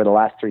think over the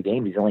last 3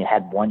 games, he's only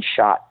had 1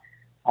 shot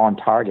on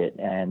target,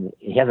 and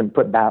he hasn't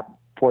put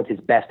forth his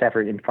best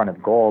effort in front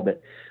of goal.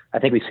 But I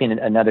think we've seen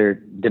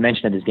another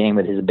dimension of his game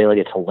with his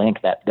ability to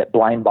link. That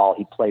blind ball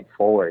he played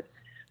forward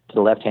to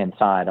the left-hand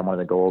side on one of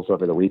the goals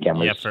over the weekend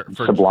was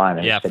sublime.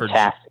 And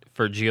fantastic.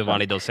 For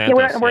Giovanni Dos Santos.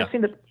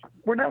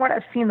 We're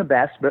not seeing the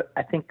best, but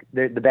I think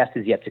the best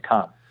is yet to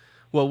come.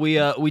 Well,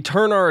 we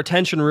turn our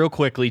attention real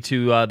quickly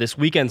to this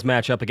weekend's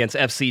matchup against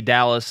FC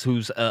Dallas,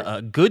 who's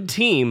a good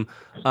team.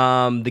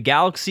 The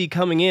Galaxy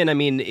coming in, I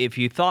mean, if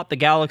you thought the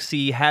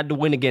Galaxy had to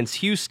win against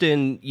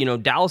Houston,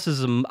 Dallas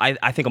is,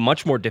 I think, a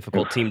much more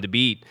difficult team to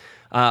beat.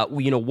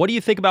 What do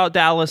you think about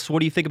Dallas? What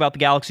do you think about the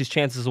Galaxy's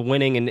chances of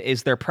winning? And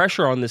is there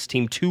pressure on this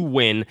team to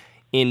win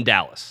in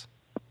Dallas?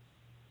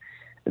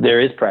 There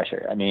is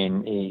pressure. I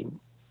mean,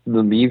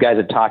 you guys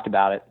have talked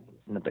about it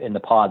in the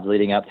pods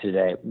leading up to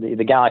today.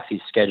 The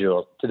Galaxy's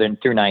schedule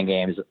through 9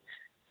 games,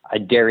 I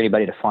dare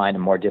anybody to find a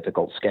more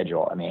difficult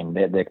schedule. I mean,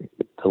 the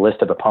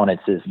list of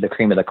opponents is the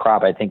cream of the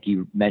crop. I think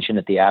you mentioned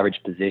that the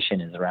average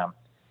position is around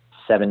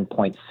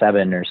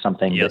 7.7 or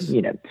something. Yes.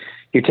 But,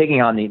 you're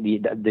taking on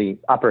the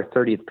upper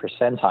 30th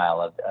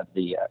percentile of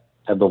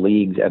the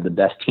leagues of the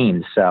best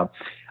teams. So,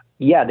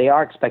 yeah, they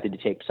are expected to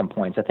take some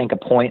points. I think a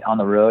point on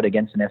the road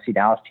against an FC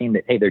Dallas team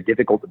that, hey, they're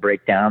difficult to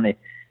break down. They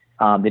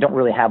don't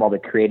really have all the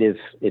creative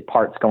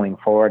parts going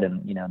forward,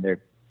 and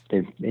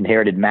they've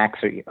inherited Max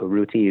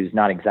Urruti, who's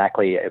not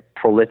exactly a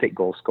prolific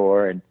goal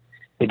scorer, and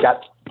they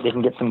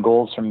can get some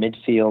goals from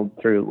midfield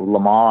through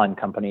Lamar and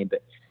company.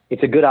 But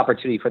it's a good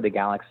opportunity for the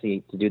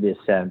Galaxy to do this.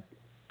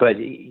 But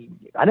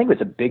I think it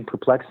was a big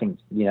perplexing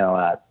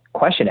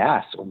question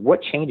asked,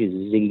 what changes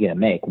is Ziggy going to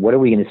make? What are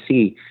we going to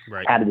see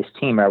out of this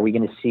team? Are we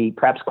going to see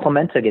perhaps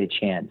Clemente get a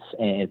chance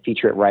and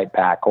feature at right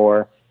back?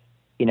 Or,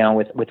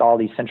 with all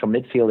these central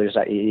midfielders,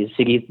 is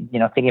Ziggy,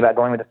 thinking about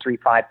going with a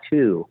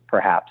 3-5-2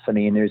 perhaps? I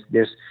mean,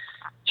 there's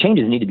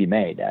changes need to be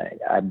made.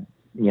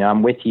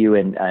 I'm with you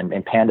and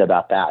Panda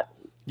about that.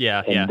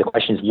 Yeah, and the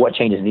question is, what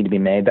changes need to be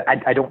made? But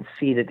I don't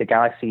see that the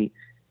Galaxy,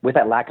 with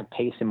that lack of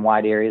pace in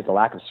wide areas, the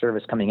lack of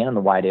service coming in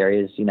the wide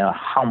areas,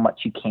 how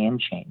much you can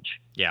change.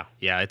 Yeah,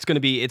 it's going to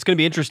be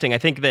interesting. I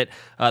think that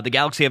the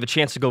Galaxy have a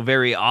chance to go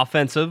very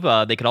offensive.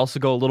 They could also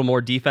go a little more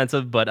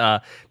defensive,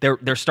 but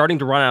they're starting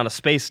to run out of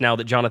space now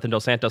that Jonathan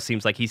Dos Santos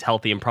seems like he's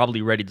healthy and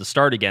probably ready to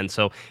start again.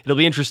 So it'll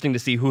be interesting to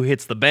see who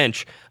hits the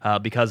bench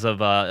because of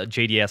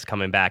JDS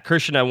coming back.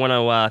 Christian, I want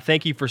to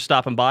thank you for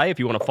stopping by. If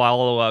you want to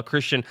follow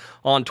Christian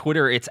on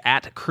Twitter, it's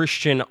at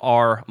Christian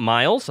R.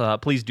 Miles.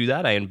 Please do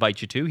that. I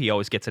invite you to. He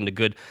always gets into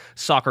good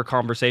soccer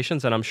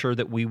conversations, and I'm sure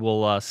that we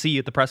will see you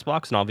at the press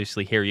box and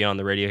obviously hear you on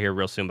the radio here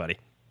real soon, buddy.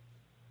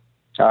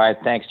 All right.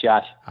 Thanks,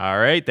 Josh. All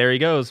right. There he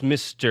goes,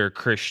 Mr.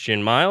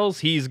 Christian Miles.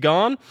 He's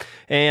gone.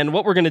 And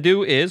what we're going to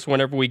do is,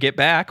 whenever we get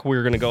back,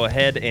 we're going to go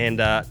ahead and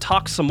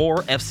talk some more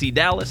FC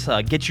Dallas,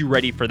 get you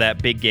ready for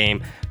that big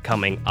game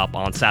coming up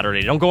on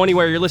Saturday. Don't go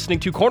anywhere. You're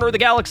listening to Corner of the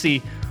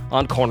Galaxy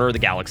on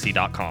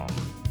cornerofthegalaxy.com.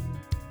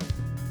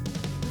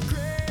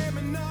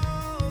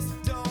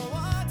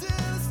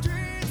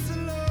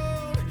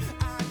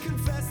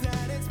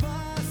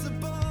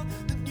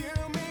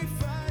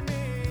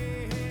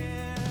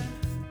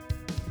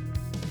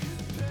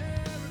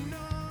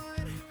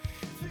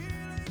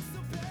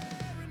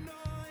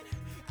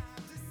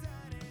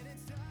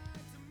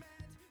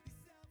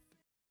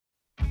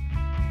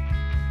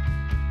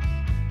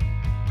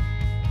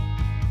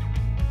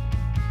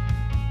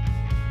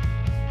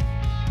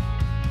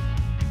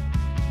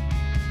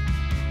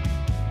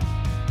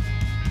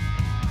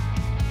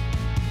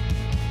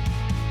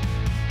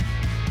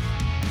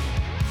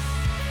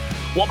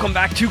 Welcome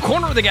back to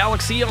Corner of the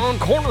Galaxy on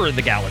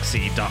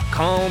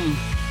cornerofthegalaxy.com.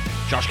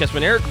 Josh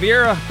Kessman, Eric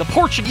Vieira, the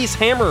Portuguese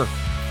Hammer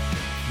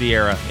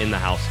Vieira in the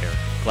house here.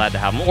 Glad to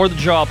have him. Or the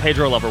Joao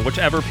Pedro lover,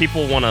 whichever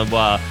people want to...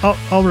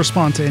 I'll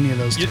respond to any of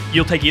those.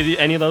 You'll take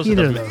any of those?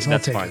 Either of those.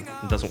 That's fine.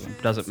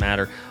 It doesn't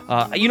matter.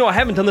 I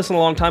haven't done this in a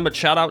long time, but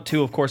shout out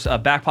to, of course,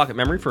 Back Pocket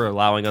Memory for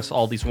allowing us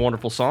all these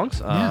wonderful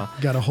songs.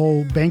 Got a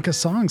whole bank of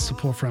songs to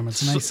pull from.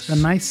 It's a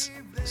nice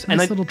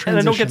little transition. And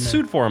I don't get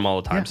sued for them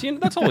all the time. Yeah. See,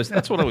 that's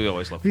what we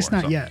always look for. At least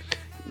not yet.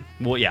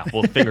 Well, yeah.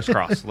 Well, fingers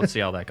crossed. Let's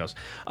see how that goes.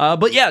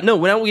 But yeah, no.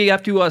 Now we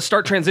have to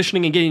start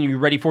transitioning and getting you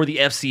ready for the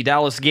FC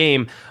Dallas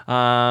game.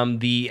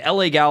 The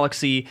LA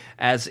Galaxy,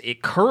 as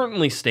it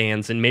currently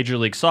stands in Major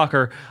League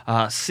Soccer,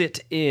 sit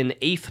in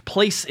 8th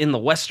place in the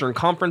Western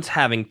Conference,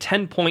 having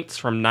 10 points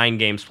from 9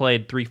 games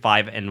played,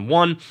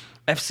 3-5-1.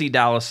 FC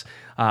Dallas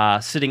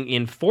sitting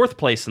in 4th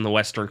place in the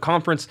Western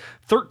Conference,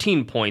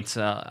 13 points,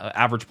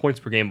 average points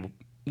per game,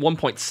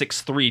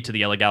 1.63 to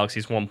the LA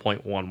Galaxy's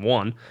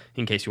 1.11,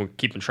 in case you were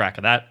keeping track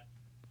of that.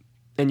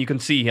 And you can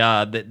see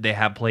that they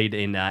have played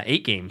in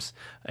 8 games,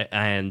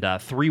 and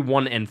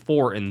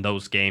 3-1-4 in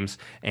those games,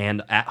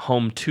 and at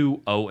home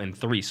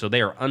 2-0-3. So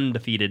they are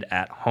undefeated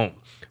at home,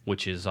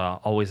 which is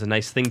always a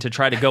nice thing to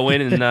try to go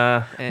in and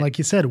like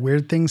you said,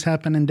 weird things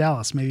happen in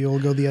Dallas. Maybe we'll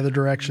go the other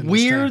direction.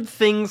 Weird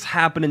things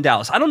happen in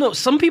Dallas. I don't know.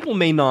 Some people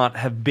may not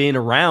have been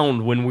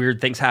around when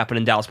weird things happen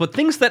in Dallas, but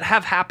things that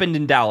have happened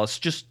in Dallas,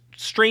 just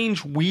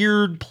strange,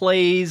 weird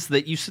plays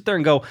that you sit there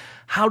and go,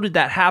 how did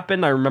that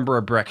happen? I remember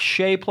a Brek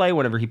Shea play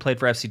whenever he played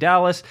for FC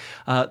Dallas.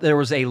 There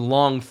was a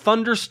long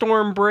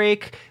thunderstorm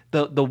break.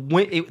 There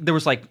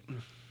was like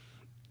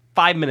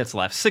 5 minutes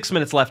left, 6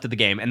 minutes left of the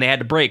game, and they had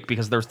to break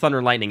because there was thunder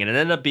and lightning, and it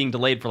ended up being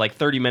delayed for like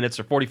 30 minutes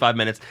or 45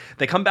 minutes.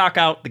 They come back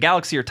out. The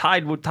Galaxy are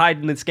tied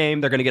in this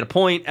game. They're going to get a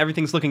point.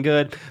 Everything's looking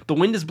good. The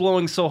wind is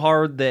blowing so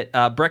hard that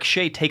Brek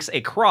Shea takes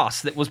a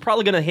cross that was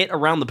probably going to hit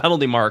around the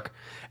penalty mark,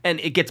 and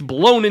it gets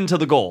blown into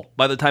the goal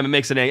by the time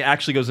it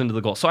actually goes into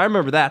the goal. So I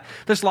remember that.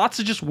 There's lots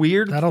of just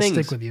weird things. That'll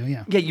stick with you,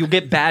 yeah. Yeah, you'll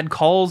get bad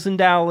calls in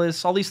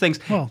Dallas, all these things.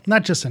 Well,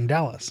 not just in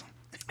Dallas.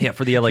 Yeah,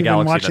 for the LA Galaxy. You've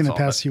been watching the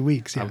past few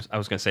weeks. Yeah. I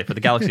was going to say, for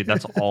the Galaxy,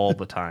 that's all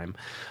the time.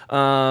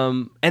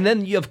 And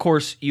then, of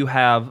course, you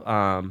have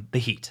the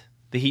Heat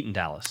in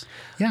Dallas.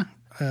 Yeah.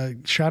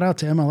 Shout out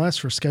to MLS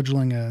for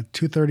scheduling a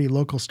 2:30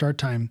 local start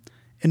time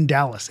in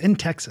Dallas, in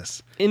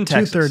Texas.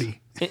 2:30.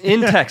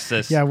 In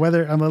Texas. Yeah,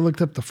 weather. I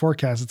looked up the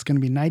forecast. It's going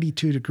to be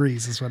 92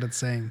 degrees is what it's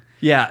saying.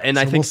 Yeah, and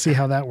so I think we'll see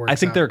how that works. I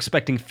think they're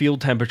expecting field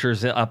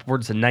temperatures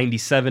upwards of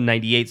 97,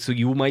 98, so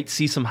you might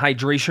see some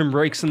hydration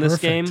breaks in this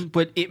game,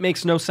 but it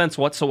makes no sense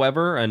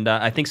whatsoever, and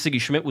I think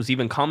Sigi Schmidt was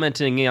even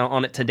commenting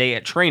on it today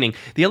at training.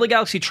 The LA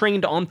Galaxy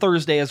trained on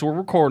Thursday as we're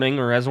recording,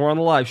 or as we're on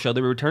the live show.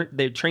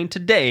 They trained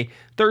today,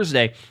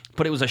 Thursday,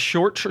 but it was a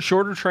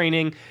shorter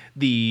training.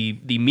 The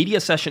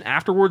media session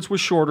afterwards was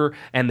shorter,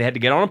 and they had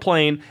to get on a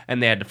plane,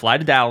 and they had to fly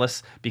to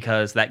Dallas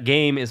because that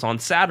game is on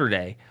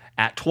Saturday.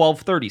 at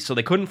 12:30. So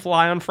they couldn't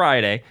fly on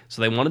Friday,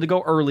 so they wanted to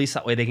go early so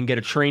that way they can get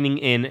a training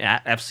in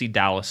at FC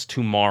Dallas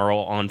tomorrow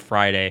on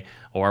Friday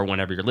or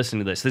whenever you're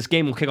listening to this. This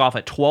game will kick off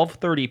at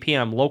 12:30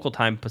 p.m. local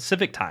time,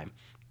 Pacific time.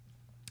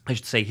 I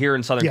should say here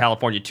in Southern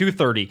California,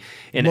 2:30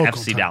 in Local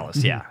FC time.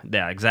 Dallas.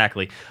 Yeah,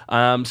 exactly.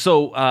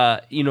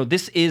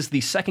 This is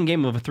the second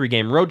game of a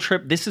 3-game road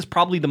trip. This is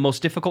probably the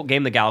most difficult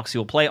game the Galaxy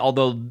will play,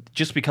 although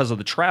just because of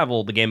the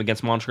travel, the game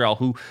against Montreal,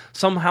 who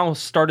somehow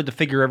started to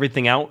figure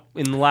everything out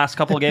in the last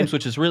couple of games,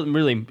 which is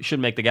really should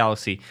make the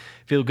Galaxy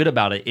feel good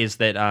about it, is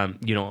that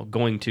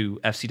going to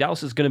FC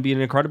Dallas is going to be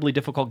an incredibly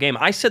difficult game.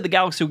 I said the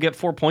Galaxy would get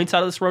 4 points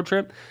out of this road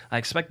trip. I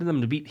expected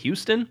them to beat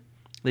Houston.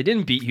 They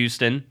didn't beat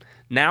Houston.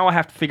 Now I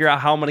have to figure out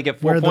how I'm going to get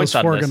 4 points out of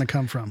this. Where are those 4 going to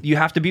come from? You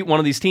have to beat one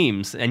of these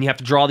teams, and you have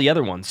to draw the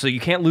other one. So you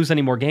can't lose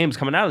any more games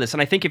coming out of this.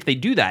 And I think if they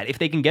do that, if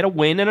they can get a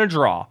win and a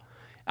draw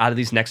out of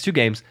these next 2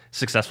 games,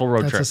 successful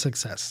road trip. That's a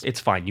success. It's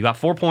fine. You got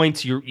 4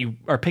 points. You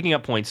are picking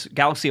up points.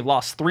 Galaxy have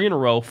lost 3 in a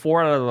row,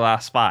 4 out of the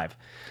last 5.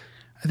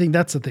 I think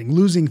that's the thing.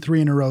 Losing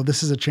 3 in a row,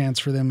 this is a chance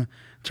for them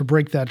to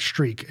break that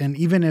streak. And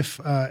even if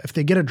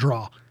they get a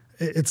draw,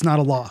 it's not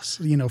a loss.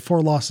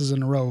 4 losses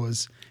in a row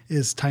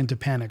is time to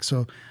panic.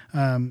 So,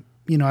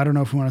 I don't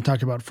know if we want to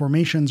talk about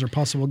formations or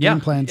possible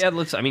game plans. Yeah,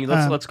 let's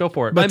go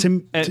for it. But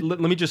let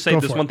me just say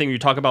this one thing. You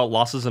talk about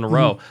losses in a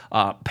row.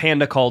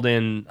 Panda called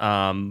in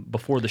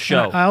before the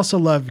show. And I also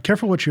love,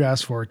 careful what you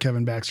ask for,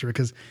 Kevin Baxter,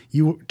 because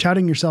you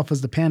touting yourself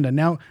as the Panda.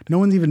 Now, no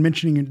one's even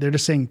mentioning you. They're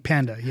just saying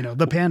Panda,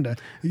 the Panda.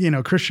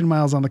 Christian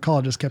Miles on the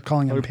call just kept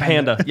calling him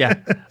Panda.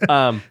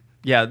 Yeah.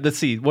 Yeah, let's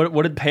see.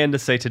 What did Panda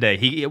say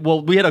today?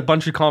 We had a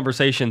bunch of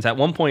conversations. At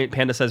one point,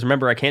 Panda says,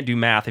 remember, I can't do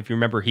math. If you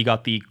remember, he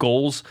got the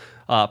goals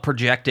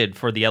projected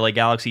for the LA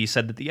Galaxy. He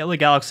said that the LA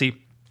Galaxy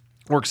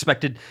were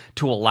expected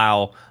to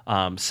allow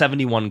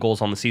 71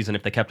 goals on the season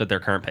if they kept at their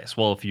current pace.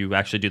 Well, if you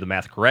actually do the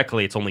math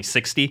correctly, it's only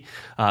 60,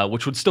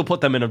 which would still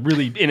put them in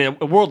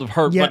a world of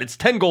hurt. Yeah. But it's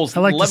 10 goals.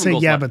 I like 11 to say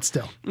goals yeah, left. but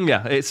still.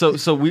 Yeah.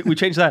 So we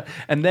changed that,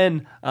 and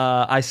then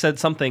I said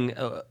something.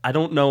 I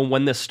don't know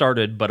when this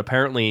started, but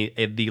apparently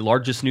the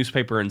largest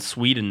newspaper in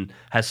Sweden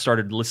has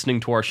started listening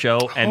to our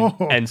show,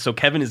 and so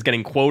Kevin is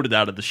getting quoted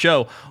out of the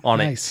show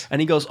on it, and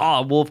he goes,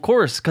 "Oh, well, of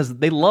course, because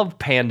they love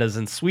pandas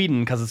in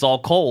Sweden because it's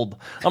all cold."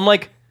 I'm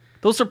like,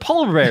 those are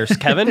polar bears,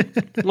 Kevin.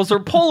 Those are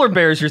polar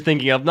bears you're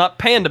thinking of, not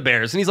panda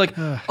bears. And he's like,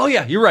 oh,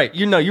 yeah, you're right.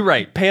 You're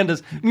right.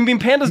 Pandas. You mean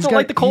pandas don't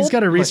like the cold? He's got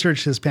to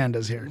research his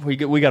pandas here. We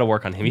got to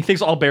work on him. He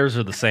thinks all bears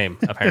are the same,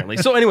 apparently.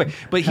 So anyway,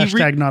 but he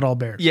hashtag not all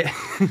bears. Yeah,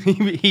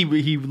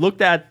 he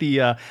looked at at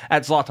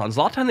Zlatan.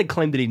 Zlatan had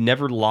claimed that he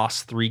never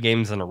lost 3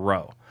 games in a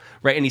row.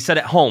 Right, and he said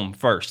at home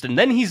first, and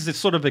then he's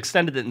sort of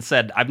extended it and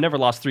said, I've never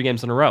lost 3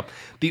 games in a row.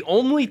 The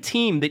only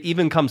team that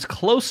even comes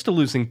close to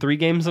losing 3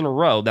 games in a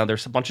row, now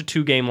there's a bunch of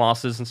 2-game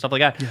losses and stuff like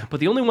that, but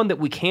the only one that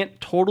we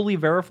can't totally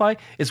verify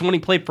is when he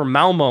played for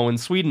Malmo in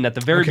Sweden at the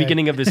very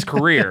beginning of his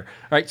career.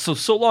 Right,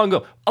 so long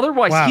ago.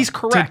 Otherwise, he's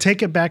correct. To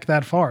take it back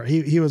that far,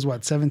 he was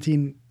what,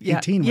 17,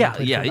 18 when he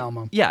played for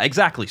Malmo? Yeah,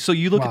 exactly. So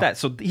you look at that.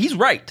 So he's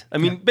right. I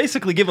mean,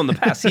 basically give him the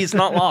pass. He has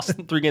not lost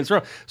 3 games in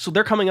a row. So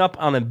they're coming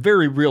up on a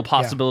very real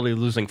possibility of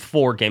losing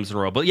 4 games in a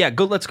row. But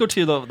let's go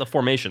to the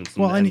formations.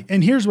 Well,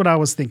 and here's what I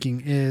was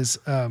thinking is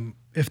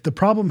if the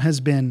problem has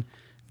been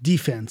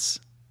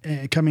defense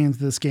coming into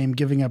this game,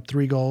 giving up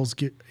 3 goals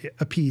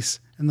apiece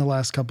in the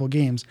last couple of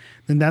games,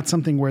 then that's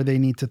something where they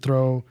need to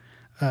throw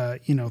a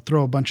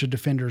bunch of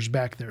defenders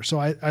back there. So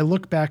I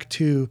look back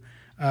to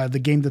the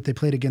game that they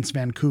played against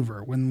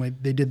Vancouver when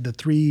they did the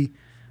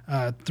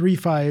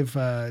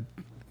 3-5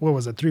 what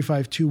was it,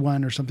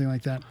 3-5-2-1 or something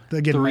like that.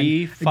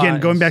 Again,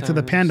 going back to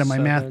the Panda, my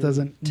math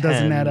doesn't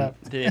add up.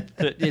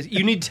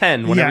 You need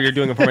 10 whenever you're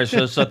doing a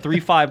formation. So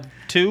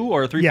 3-5-2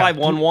 or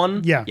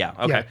 3-5-1-1? Yeah.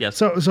 Okay. Yes.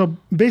 So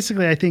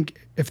basically, I think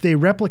if they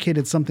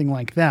replicated something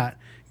like that,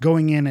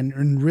 going in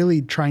and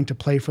really trying to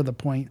play for the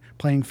point,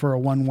 playing for a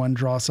 1-1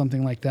 draw,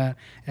 something like that,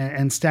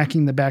 and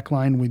stacking the back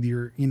line with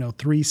your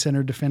 3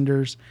 center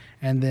defenders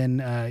and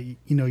then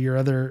your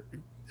other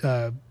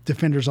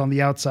defenders on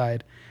the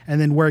outside. And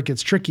then where it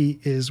gets tricky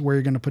is where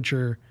you're going to put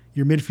your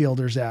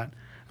midfielders at.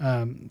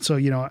 So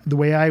the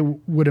way I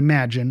would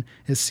imagine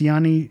is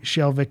Siani,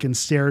 Shelvik, and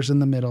Stairs in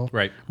the middle.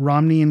 Right.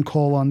 Romney and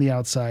Cole on the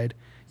outside.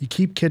 You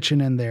keep Kitchen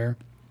in there.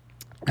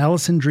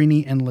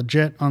 Alessandrini and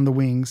Leggett on the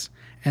wings.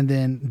 And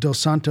then Dos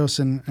Santos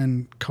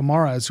and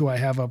Kamara is who I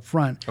have up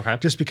front. Okay.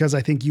 Just because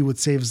I think you would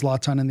save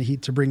Zlatan in the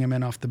heat to bring him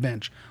in off the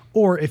bench.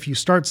 Or if you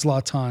start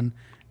Zlatan,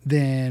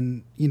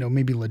 then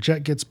maybe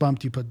Leggett gets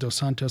bumped. You put Dos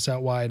Santos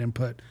out wide and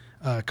put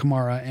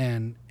Kamara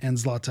and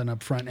Zlatan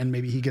up front, and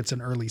maybe he gets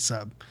an early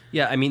sub.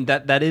 Yeah, I mean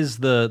that is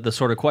the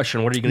sort of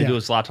question. What are you going to do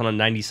with Zlatan on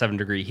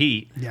 97-degree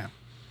heat? Yeah.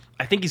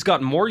 I think he's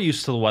gotten more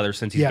used to the weather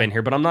since he's been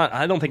here, but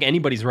I don't think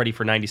anybody's ready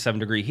for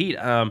 97-degree heat.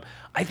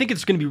 I think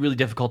it's going to be really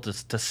difficult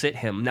to sit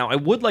him. Now, I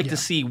would like to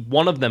see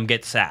one of them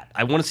get sat.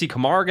 I want to see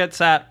Kamara get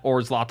sat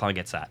or Zlatan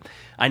get sat.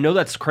 I know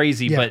that's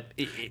crazy, but...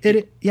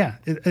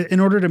 In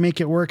order to make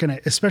it work, and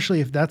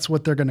especially if that's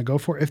what they're going to go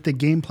for, if the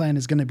game plan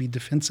is going to be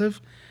defensive,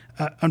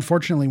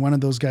 unfortunately, one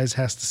of those guys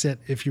has to sit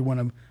if you want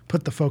to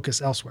put the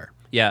focus elsewhere.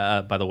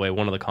 Yeah, by the way,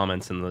 one of the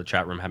comments in the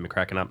chat room had me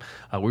cracking up.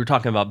 We were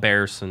talking about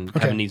Bears, and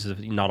Kevin needs to,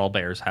 not all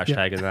Bears,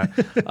 hashtag in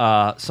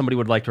that. Somebody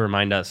would like to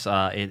remind us,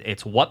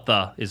 it's What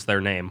The is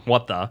their name.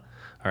 What The.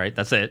 All right,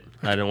 that's it.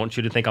 I don't want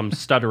you to think I'm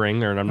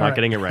stuttering or I'm not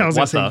getting it right. I was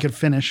going to say you could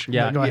finish.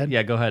 Yeah, go ahead.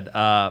 Yeah, go ahead.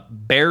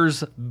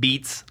 Bears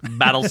beats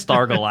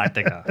Battlestar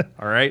Galactica.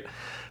 All right?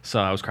 So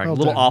I was cracking.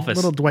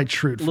 Little Dwight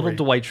Schrute.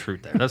 Dwight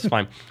Schrute there. That's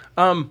fine.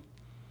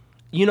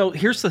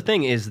 Here's the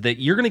thing: is that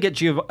you're going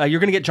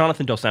to get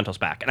Jonathan Dos Santos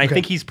back, and I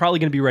think he's probably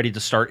going to be ready to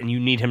start. And you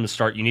need him to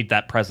start. You need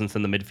that presence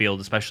in the midfield,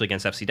 especially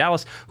against FC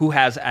Dallas, who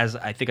has, as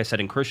I think I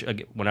said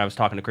when I was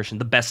talking to Christian,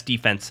 the best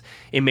defense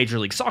in Major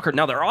League Soccer.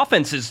 Now their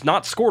offense has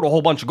not scored a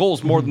whole bunch of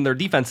goals more than their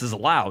defense is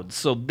allowed,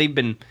 so they've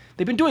been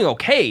doing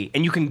okay,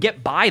 and you can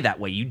get by that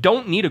way. You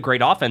don't need a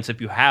great offense if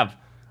you have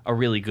a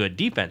really good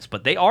defense,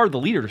 but they are the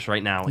leaders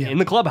right now in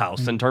the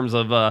clubhouse in terms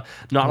of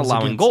not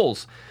allowing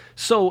goals.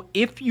 So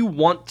if you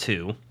want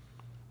to,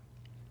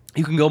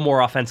 you can go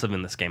more offensive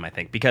in this game, I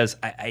think, because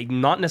I'm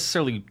not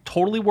necessarily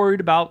totally worried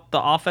about the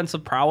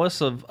offensive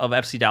prowess of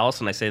FC Dallas,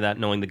 and I say that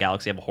knowing the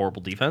Galaxy have a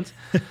horrible defense.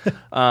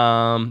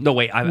 No,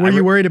 wait. Were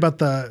you worried about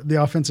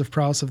the offensive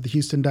prowess of the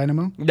Houston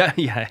Dynamo?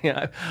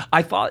 Yeah.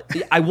 I thought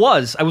I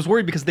was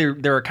worried because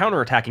they're a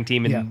counterattacking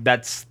team, and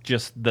that's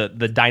just the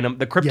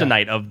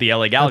kryptonite of the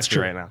LA Galaxy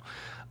right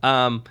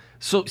now.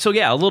 So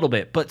yeah, a little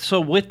bit. But so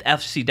with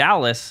FC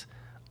Dallas,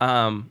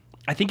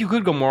 I think you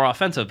could go more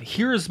offensive.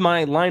 Here's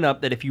my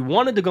lineup that if you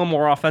wanted to go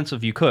more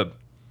offensive, you could.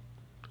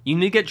 You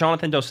need to get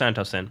Jonathan Dos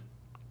Santos in.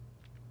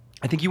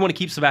 I think you want to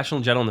keep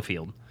Sebastian Lletget on the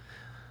field.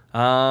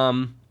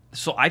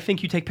 So I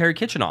think you take Perry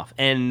Kitchen off.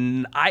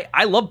 And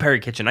I love Perry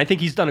Kitchen. I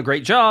think he's done a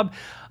great job.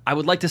 I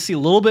would like to see a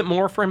little bit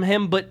more from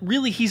him, but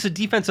really he's a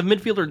defensive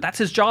midfielder. That's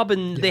his job,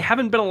 and they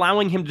haven't been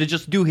allowing him to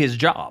just do his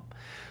job.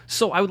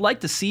 So I would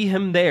like to see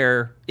him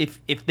there if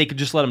they could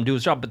just let him do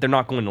his job, but they're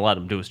not going to let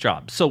him do his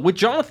job. So with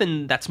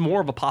Jonathan, that's more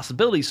of a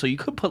possibility, so you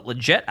could put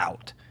Lletget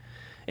out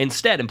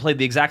instead and play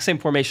the exact same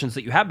formations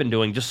that you have been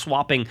doing, just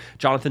swapping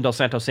Jonathan Dos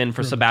Santos in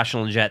for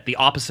Sebastian Lletget, the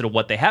opposite of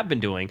what they have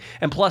been doing.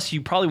 And plus,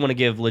 you probably want to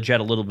give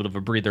Lletget a little bit of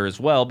a breather as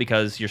well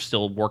because you're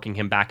still working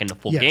him back into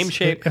full game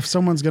shape. If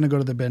someone's going to go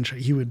to the bench,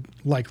 he would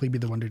likely be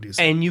the one to do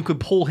so. And you could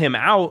pull him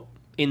out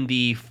in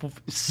the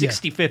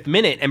 65th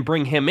minute and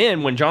bring him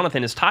in when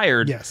Jonathan is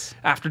tired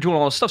after doing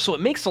all this stuff. So it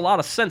makes a lot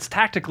of sense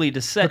tactically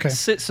to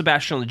sit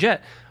Sebastian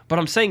Lletget. But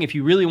I'm saying if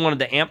you really wanted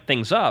to amp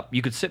things up,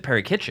 you could sit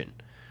Perry Kitchen.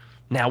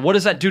 Now, what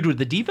does that do to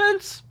the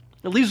defense?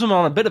 It leaves them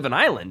on a bit of an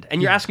island. And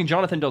you're asking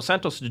Jonathan Dos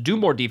Santos to do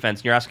more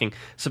defense, and you're asking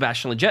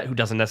Sebastian Lletget, who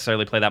doesn't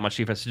necessarily play that much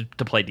defense,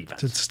 to play defense.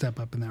 To step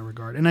up in that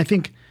regard. And I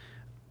think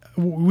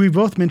we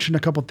both mentioned a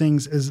couple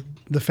things, is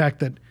the fact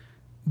that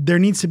there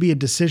needs to be a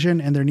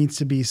decision and there needs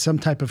to be some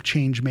type of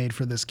change made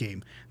for this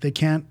game. They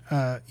can't,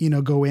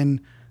 go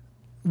in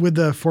with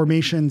the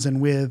formations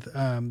and with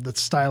the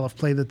style of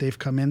play that they've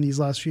come in these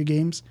last few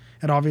games.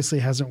 It obviously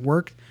hasn't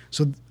worked.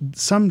 So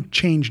some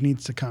change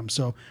needs to come.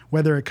 So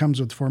whether it comes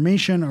with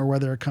formation or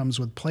whether it comes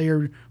with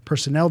player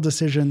personnel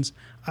decisions,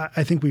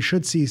 I think we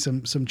should see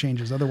some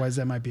changes. Otherwise,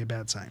 that might be a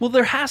bad sign. Well,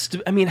 there has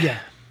to. I mean,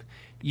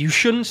 you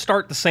shouldn't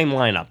start the same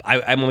lineup.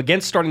 I'm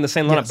against starting the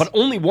same lineup, but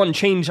only one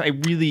change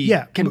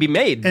can be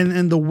made.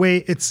 And the way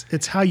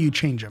it's how you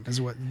change them is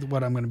what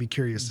I'm going to be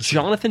curious to see.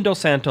 Jonathan Dos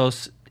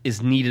Santos is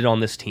needed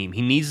on this team.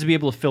 He needs to be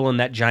able to fill in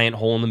that giant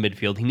hole in the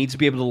midfield. He needs to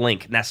be able to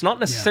link. And that's not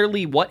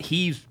necessarily what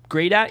he's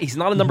great at. He's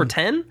not a number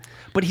 10,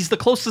 but he's the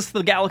closest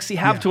the Galaxy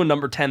have to a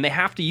number 10. They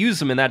have to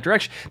use him in that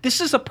direction. This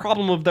is a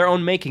problem of their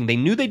own making. They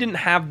knew they didn't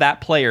have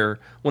that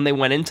player when they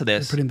went into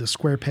this. They're putting the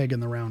square peg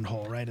in the round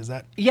hole, right? Is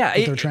that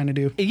what they're trying to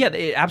do?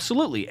 Yeah,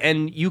 absolutely.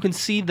 And you can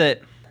see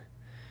that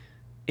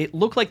it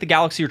looked like the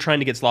Galaxy were trying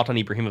to get Zlatan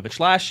Ibrahimovic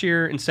last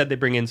year. Instead, they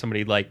bring in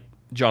somebody like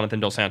Jonathan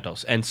Dos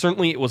Santos. And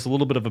certainly it was a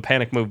little bit of a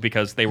panic move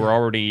because they were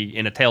already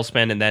in a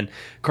tailspin, and then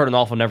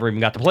Cardinalfo never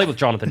even got to play with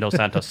Jonathan Dos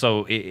Santos.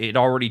 So it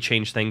already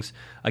changed things.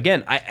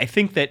 Again, I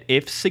think that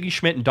if Sigi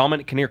Schmidt and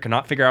Dominic Kinnear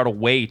cannot figure out a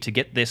way to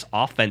get this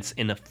offense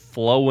in a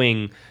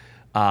flowing,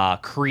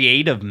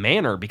 creative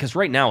manner, because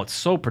right now it's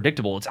so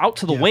predictable. It's out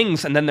to the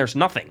wings, and then there's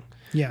nothing.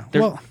 Yeah.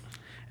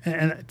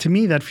 And to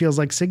me, that feels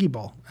like Siggy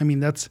ball. I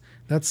mean, that's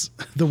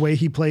the way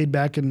he played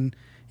back in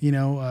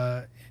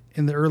the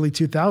early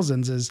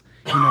 2000s is,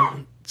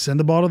 send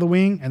the ball to the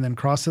wing and then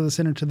cross to the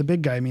center to the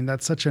big guy. I mean,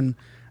 that's such an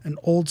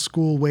old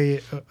school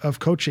way of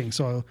coaching.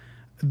 So,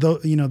 the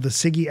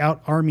Siggy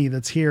out army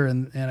that's here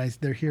and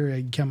they're here.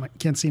 I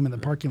can't see them in the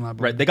parking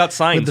lot. Right. They got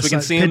signs. We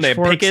can see them. They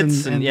have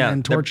pickets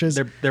and torches.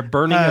 They're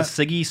burning a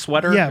Siggy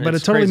sweater. Yeah, but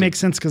it totally makes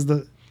sense because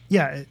it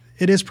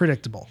is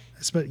predictable.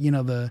 But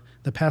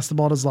the pass the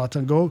ball to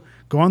Zlatan, go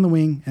on the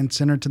wing and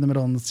center it to the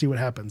middle and let's see what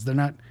happens. They're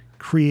not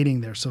creating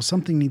there, so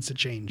something needs to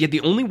change. Yeah,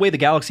 the only way the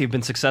Galaxy have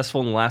been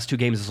successful in the last two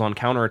games is on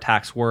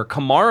counterattacks where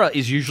Kamara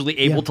is usually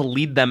able to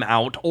lead them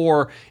out,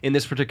 or in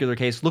this particular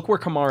case, look where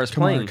Kamara is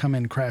playing. Come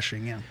in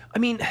crashing, I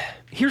mean,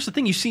 here's the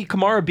thing. You see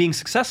Kamara being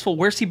successful.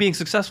 Where's he being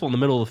successful? In the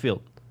middle of the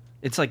field.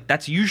 It's like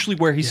that's usually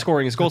where he's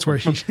scoring his goals,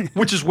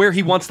 which is where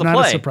he wants to play.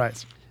 Not a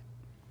surprise.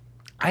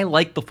 I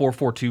like the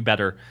 4-4-2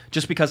 better,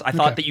 just because I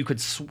thought that you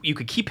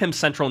could keep him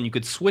central and you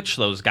could switch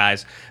those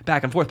guys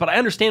back and forth. But I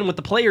understand with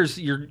the players,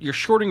 you're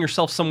shorting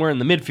yourself somewhere in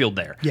the midfield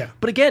there. Yeah.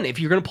 But again, if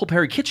you're going to pull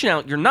Perry Kitchen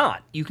out, you're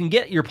not. You can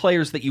get your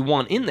players that you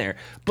want in there,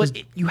 but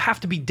you have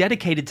to be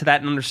dedicated to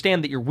that and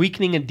understand that you're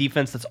weakening a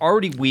defense that's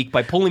already weak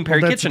by pulling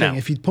Perry Kitchen out.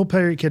 If you pull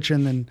Perry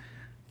Kitchen, then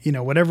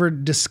whatever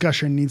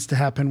discussion needs to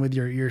happen with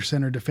your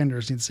center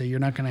defenders needs to say you're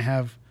not going to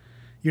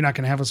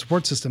have a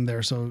support system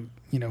there. So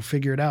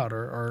figure it out,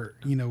 or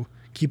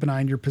keep an eye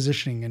on your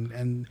positioning,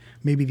 and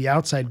maybe the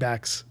outside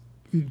backs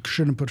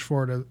shouldn't push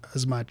forward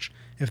as much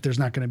if there's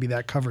not going to be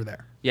that cover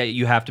there. Yeah,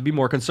 you have to be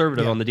more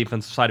conservative on the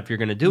defensive side if you're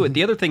going to do it.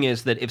 The other thing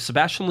is that if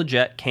Sebastian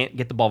Lletget can't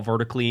get the ball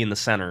vertically in the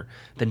center,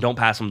 then don't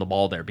pass him the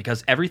ball there,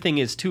 because everything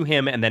is to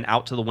him and then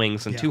out to the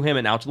wings, and to him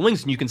and out to the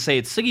wings. And you can say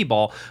it's Siggy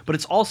ball, but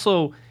it's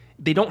also...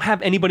 they don't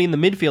have anybody in the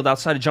midfield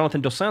outside of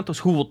Jonathan Dos Santos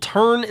who will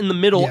turn in the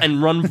middle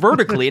and run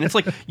vertically. And it's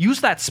like,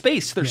 use that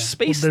space. There's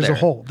space there. There's a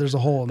hole. There's a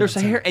hole. There's a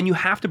hair, and you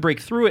have to break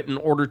through it in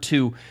order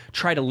to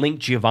try to link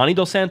Giovanni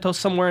Dos Santos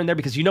somewhere in there,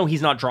 because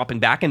he's not dropping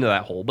back into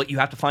that hole, but you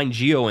have to find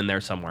Gio in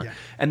there somewhere. Yeah.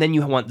 And then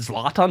you want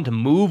Zlatan to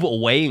move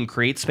away and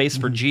create space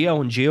for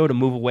Gio, and Gio to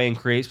move away and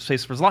create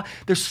space for Zlatan.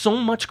 There's so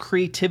much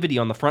creativity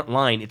on the front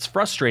line. It's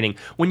frustrating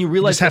when you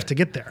realize... you just have to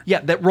get there. Yeah,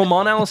 that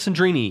Roman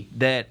Alessandrini,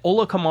 that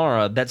Ola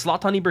Kamara, that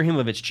Zlatan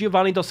Ibrahimovic,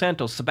 Giovanni Dos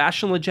Santos,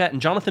 Sebastian Lletget,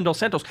 and Jonathan Dos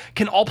Santos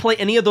can all play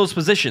any of those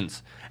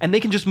positions, and they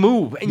can just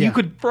move, and you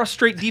could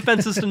frustrate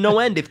defenses to no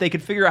end if they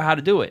could figure out how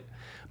to do it.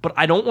 But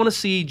I don't want to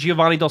see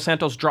Giovanni Dos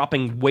Santos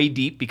dropping way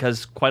deep,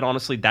 because, quite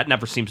honestly, that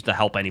never seems to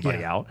help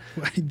anybody out.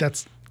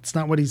 It's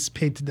not what he's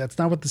paid to. That's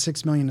not what the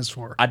 $6 million is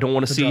for. I don't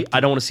want to see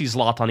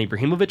Zlatan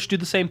Ibrahimovic do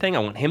the same thing. I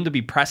want him to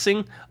be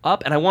pressing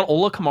up, and I want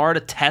Ola Kamara to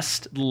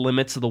test the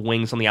limits of the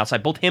wings on the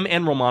outside. Both him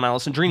and Roman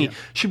Alessandrini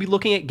should be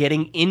looking at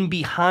getting in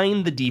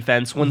behind the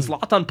defense. When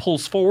Zlatan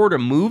pulls forward or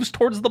moves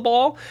towards the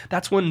ball,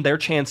 that's when their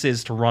chance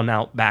is to run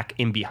out back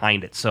in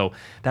behind it. So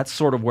that's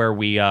sort of where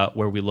we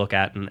look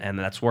at, and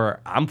that's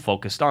where I'm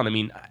focused on. I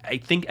mean, I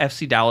think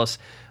FC Dallas,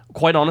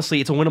 quite honestly,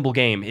 it's a winnable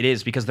game. It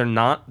is, because they're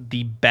not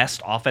the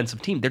best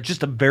offensive team. They're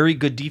just a very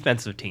good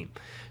defensive team.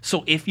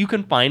 So if you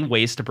can find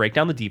ways to break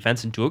down the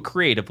defense and do it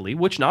creatively,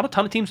 which not a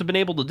ton of teams have been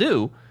able to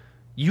do,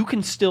 you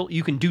can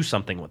do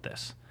something with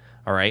this.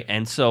 All right.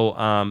 And so,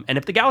 and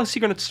if the Galaxy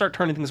are going to start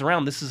turning things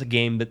around, this is a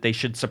game that they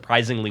should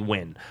surprisingly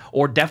win,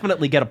 or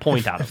definitely get a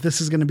point out of. If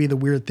this is going to be the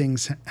weird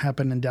things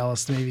happen in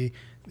Dallas, maybe,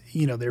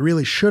 they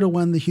really should have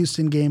won the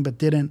Houston game, but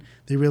didn't.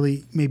 They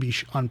really maybe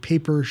on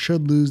paper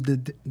should lose the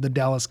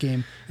Dallas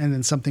game, and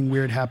then something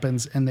weird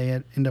happens and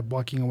they end up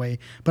walking away.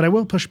 But I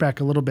will push back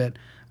a little bit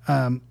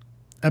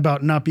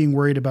about not being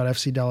worried about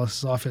FC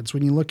Dallas' offense.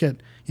 When you look at,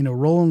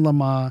 Roland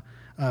Lamah,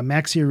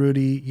 Maxi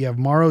Urruti, you have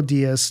Mauro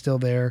Diaz still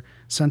there.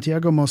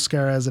 Santiago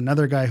Mosquera is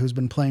another guy who's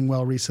been playing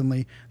well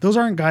recently. Those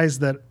aren't guys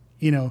that,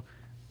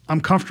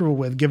 I'm comfortable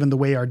with, given the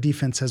way our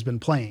defense has been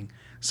playing.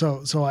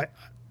 So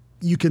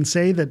you can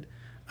say that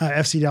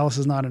FC Dallas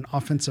is not an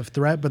offensive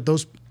threat, but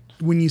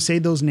when you say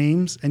those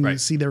names and you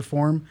see their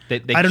form,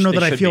 I don't know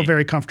that I feel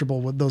very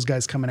comfortable with those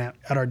guys coming at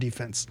our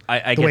defense.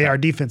 The way our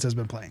defense has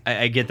been playing.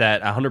 I get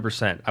that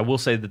 100%. I will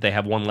say that they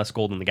have one less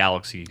goal than the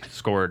Galaxy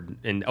scored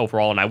in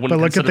overall, and I wouldn't.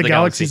 But look at the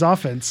Galaxy's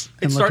offense.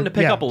 It's starting to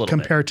pick up a little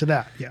compared bit. to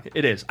that. Yeah,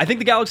 it is. I think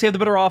the Galaxy have the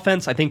better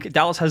offense. I think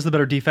Dallas has the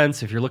better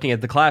defense. If you're looking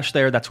at the clash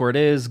there, that's where it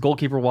is.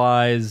 Goalkeeper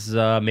wise,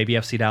 maybe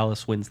FC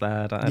Dallas wins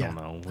that. I don't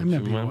know.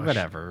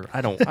 Whatever.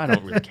 I don't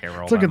really care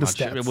all look that at the much.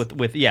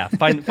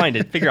 Stats. Find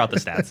it. Figure out the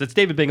stats. It's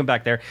David Bingham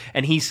back there,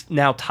 and he's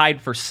now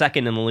tied for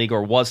second in the league,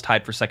 or was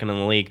tied for second in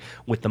the league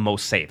with the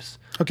most saves.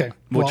 Okay,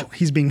 well,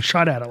 he's being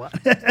shot at a lot.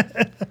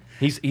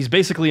 He's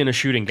basically in a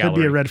shooting gallery.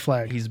 Could be a red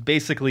flag. He's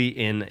basically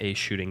in a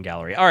shooting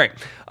gallery. All right,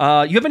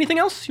 you have anything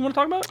else you want to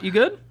talk about? You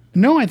good?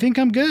 No, I think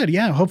I'm good.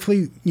 Yeah,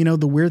 hopefully,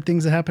 the weird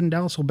things that happen in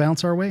Dallas will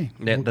bounce our way.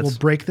 Yeah, we'll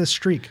break this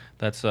streak.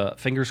 That's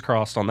fingers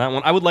crossed on that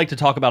one. I would like to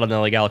talk about an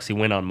LA Galaxy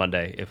win on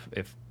Monday,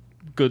 if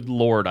good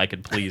Lord, I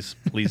could please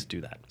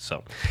do that.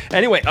 So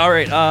anyway, all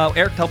right,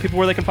 Eric, tell people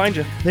where they can find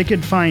you. They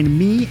could find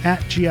me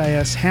at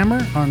GIS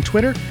Hammer on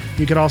Twitter.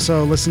 You could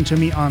also listen to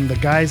me on the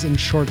Guys in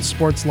Shorts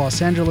Sports Los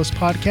Angeles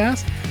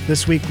podcast.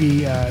 This week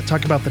we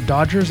talk about the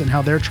Dodgers and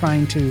how they're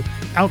trying to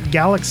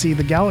out-Galaxy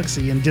the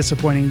Galaxy and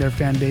disappointing their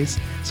fan base.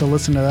 So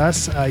listen to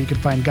us. You can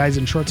find Guys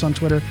in Shorts on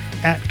Twitter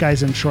at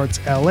Guys in Shorts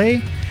LA.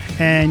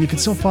 And you can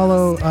still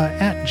follow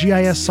at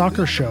GIS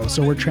Soccer Show.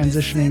 So we're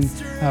transitioning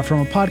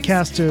from a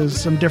podcast to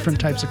some different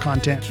types of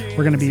content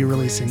we're going to be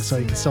releasing. So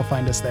you can still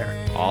find us there.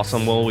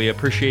 Awesome. Well, we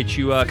appreciate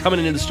you coming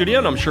into the studio,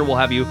 and I'm sure we'll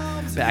have you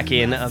back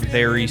in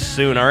very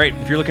soon. All right.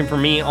 If you're looking for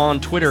me on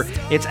Twitter,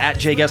 it's at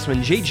Jay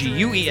Guesman,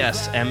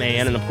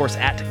 JGUESMAN, and of course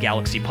at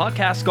Galaxy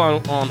Podcast.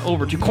 Go on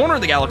over to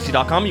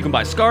cornerofthegalaxy.com. You can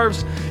buy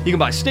scarves. You can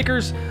buy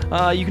stickers.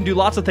 You can do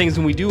lots of things,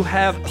 and we do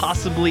have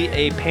possibly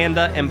a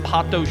Panda and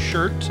Pato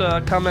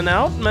shirt coming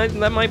out.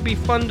 That might be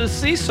fun to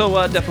see, so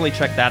definitely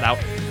check that out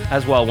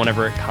as well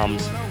whenever it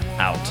comes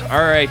out.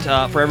 All right,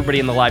 for everybody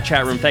in the live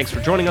chat room, thanks for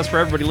joining us. For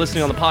everybody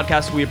listening on the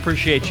podcast, we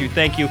appreciate you.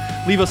 Thank you.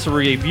 Leave us a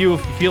review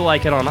if you feel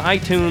like it on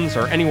iTunes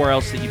or anywhere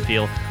else that you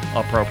feel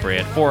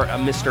appropriate. For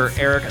Mr.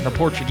 Eric, the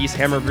Portuguese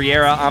Hammer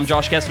Vieira, I'm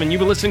Josh Kessman. You've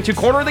been listening to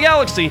Corner of the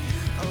Galaxy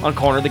on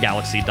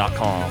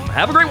cornerofthegalaxy.com.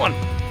 Have a great one.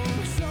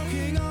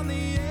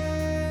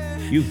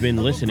 You've been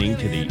listening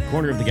to the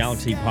Corner of the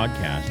Galaxy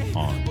podcast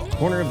on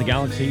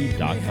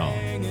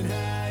cornerofthegalaxy.com.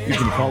 You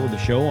can follow the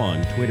show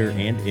on Twitter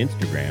and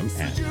Instagram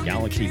at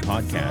Galaxy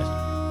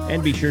Podcast,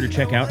 and be sure to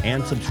check out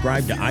and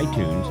subscribe to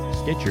iTunes,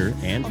 Stitcher,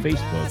 and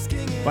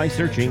Facebook by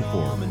searching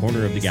for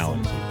Corner of the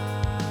Galaxy.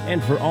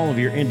 And for all of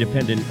your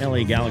independent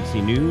LA Galaxy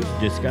news,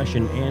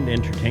 discussion, and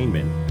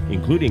entertainment,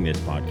 including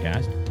this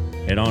podcast,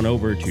 head on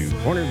over to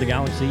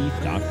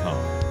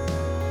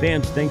cornerofthegalaxy.com.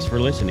 Fans, thanks for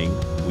listening.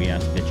 We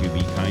ask that you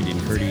be kind and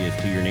courteous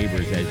to your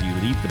neighbors as you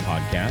leave the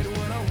podcast.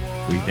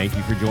 We thank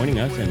you for joining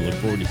us and look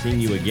forward to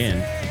seeing you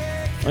again.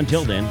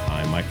 Until then,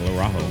 I'm Michael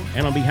Araujo,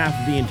 and on behalf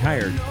of the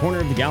entire Corner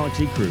of the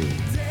Galaxy crew,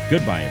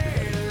 goodbye, everybody.